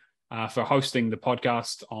Zoom, for hosting the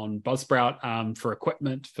podcast on Buzzsprout, for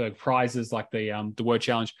equipment, for prizes like the word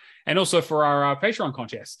challenge, and also for our Patreon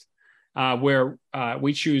contest, where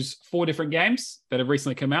we choose 4 different games that have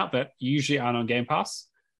recently come out that usually aren't on Game Pass,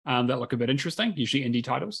 that look a bit interesting, usually indie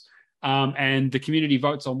titles, and the community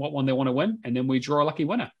votes on what one they want to win, and then we draw a lucky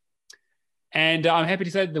winner. And I'm happy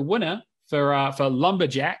to say the winner for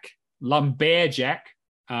Lumberjack,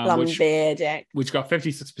 which got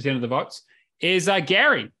 56% of the votes, is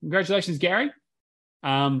Gary. Congratulations, Gary.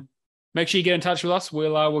 Make sure you get in touch with us.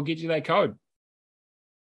 We'll get you that code.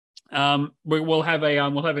 We'll have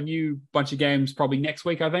a new bunch of games probably next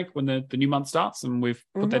week, I think, when the new month starts, and we've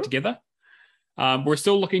put that together. We're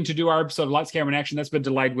still looking to do our episode of Lights, Camera, and Action. That's been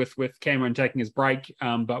delayed with Cameron taking his break,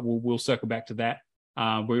 but we'll circle back to that.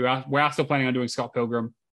 We are still planning on doing Scott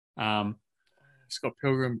Pilgrim. Scott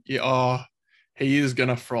Pilgrim, he is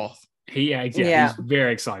gonna froth. He's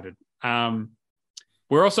very excited.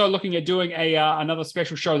 We're also looking at doing another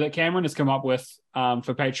special show that Cameron has come up with for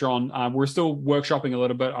Patreon. We're still workshopping a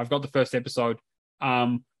little bit. I've got the first episode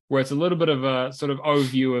where it's a little bit of a sort of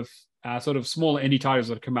overview of sort of smaller indie titles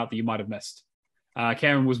that have come out that you might have missed.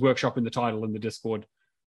 Cameron was workshopping the title in the Discord,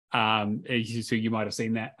 so you might have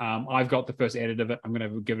seen that. I've got the first edit of it. I'm going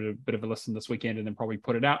to give it a bit of a listen this weekend and then probably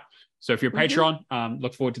put it out. So if you're a Patreon,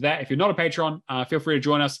 look forward to that. If you're not a Patreon, feel free to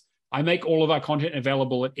join us. I make all of our content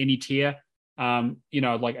available at any tier.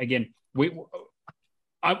 Again,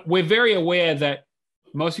 we're very aware that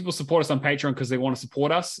most people support us on Patreon because they want to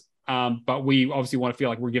support us. But we obviously want to feel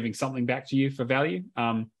like we're giving something back to you for value.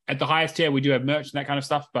 At the highest tier, we do have merch and that kind of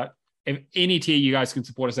stuff. But if any tier you guys can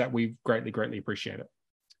support us at, we greatly, greatly appreciate it.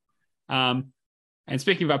 And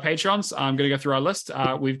speaking of our Patrons, I'm going to go through our list.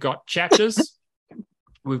 We've got Chapters.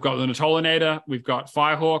 We've got the Natolinator, we've got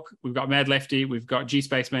Firehawk, we've got Mad Lefty, we've got G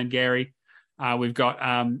Spaceman Gary, we've got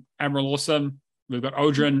Admiral Awesome, we've got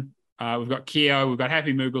Odrin, we've got Keo, we've got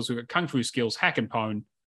Happy Moogles, we've got Kung Fu Skills, Hack and Pone,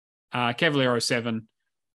 Cavalier 07,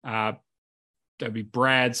 that would be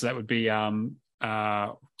Brad, so that would be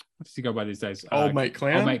what does he go by these days? Old Mate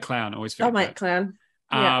Clown. Old Mate Clown, always Old Mate Clown.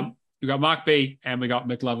 We got Mark B and we got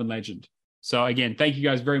McLovin Legend. So again, thank you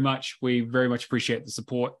guys very much. We very much appreciate the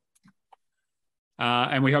support.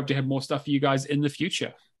 And we hope to have more stuff for you guys in the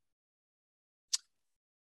future.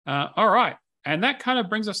 All right. And that kind of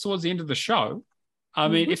brings us towards the end of the show. I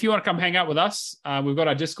mean, if you want to come hang out with us, we've got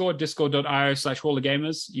our Discord,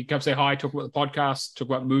 discord.io/HallofGamers. You can come say hi, talk about the podcast, talk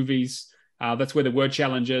about movies. That's where the word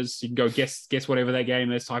challenge is. You can go guess whatever that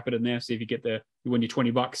game is, type it in there, see if you get you win your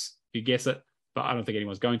 $20 if you guess it. But I don't think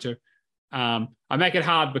anyone's going to. I make it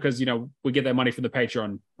hard because, we get that money from the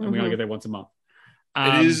Patreon and we only get that once a month.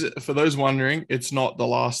 It is, for those wondering, it's not The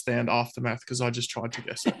Last Stand Aftermath because I just tried to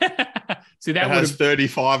guess it. See, that it has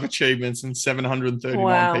 35 achievements and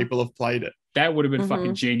 731 people have played it. That would have been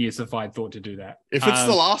fucking genius if I had thought to do that. If it's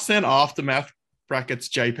The Last Stand Aftermath brackets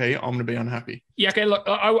JP, I'm going to be unhappy. Yeah, okay, look,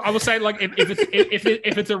 I will say, like,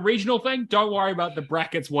 if it's a regional thing, don't worry about the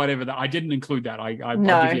brackets, whatever. That I didn't include that. I'll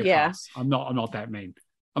give you a pass. I'm not that mean.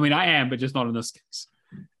 I mean, I am, but just not in this case.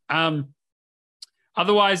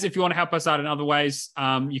 Otherwise, if you want to help us out in other ways,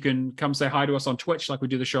 you can come say hi to us on Twitch, like we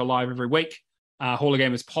do the show live every week. Hall of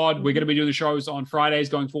Gamers Pod. We're going to be doing the shows on Fridays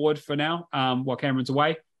going forward for now, while Cameron's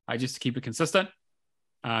away, just to keep it consistent.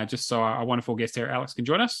 Just so our wonderful guest here, Alex, can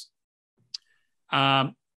join us.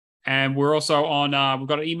 And we're also on, we've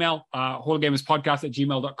got an email,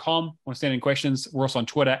 hallofgamerspodcast@gmail.com. Want to send in questions? We're also on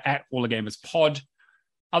Twitter @hallofgamerspod.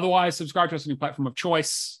 Otherwise, subscribe to us on your platform of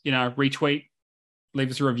choice, retweet, leave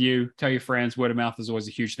us a review, tell your friends. Word of mouth is always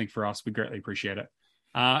a huge thing for us. We greatly appreciate it.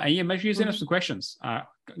 And yeah, make sure you send us some questions.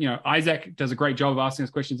 Isaac does a great job of asking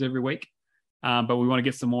us questions every week. But we want to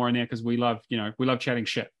get some more in there because we love chatting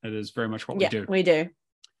shit. It is very much what we do. We do.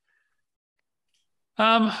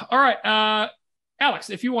 All right. Alex,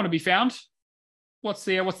 if you want to be found, what's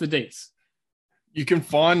the deets? You can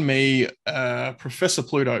find me, Professor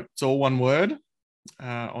Pluto. It's all one word.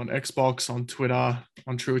 On Xbox, on Twitter,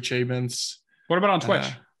 on True Achievements. What about on Twitch?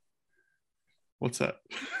 What's that?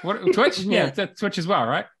 What Twitch? Yeah, that's Twitch as well,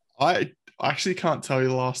 right? I actually can't tell you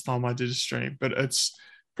the last time I did a stream, but it's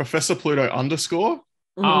Professor Pluto _.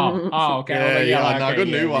 Oh, okay. I got a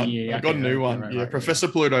new one. I got a new one. Right, Professor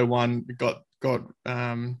Pluto 1 got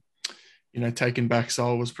taken back,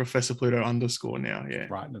 so I was Professor Pluto _ now. Yeah.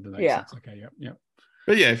 Right. That makes sense. Okay. Yep.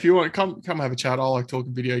 But yeah, if you want to come have a chat, I like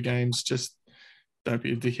talking video games. Just don't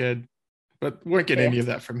be a dickhead. But won't get any of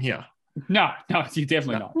that from here. No, you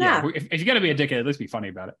definitely not. Yeah. If you're going to be a dickhead, let's be funny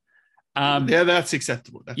about it. Yeah, that's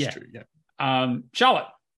acceptable. That's true. Yeah. Charlotte.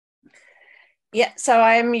 Yeah, so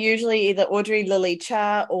I'm usually either Audrey Lily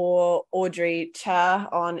Cha or Audrey Cha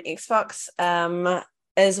on Xbox,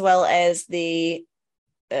 as well as the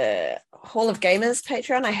Hall of Gamers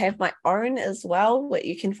Patreon. I have my own as well, where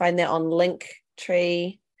you can find that on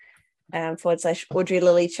Linktree /Audrey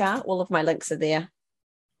Lily Cha. All of my links are there.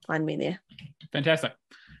 Find me there. Fantastic.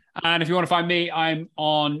 And if you want to find me, I'm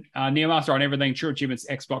on Neomaster on everything, True Achievements,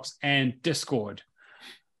 Xbox, and Discord.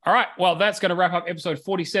 All right. Well, that's going to wrap up episode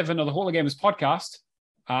 47 of the Hall of Gamers podcast.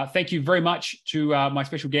 Thank you very much to my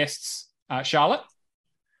special guests, Charlotte.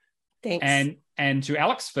 Thanks. And to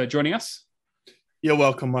Alex for joining us. You're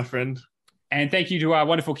welcome, my friend. And thank you to our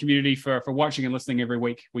wonderful community for watching and listening every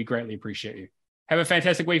week. We greatly appreciate you. Have a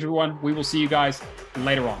fantastic week, everyone. We will see you guys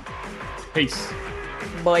later on. Peace.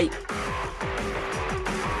 Bye.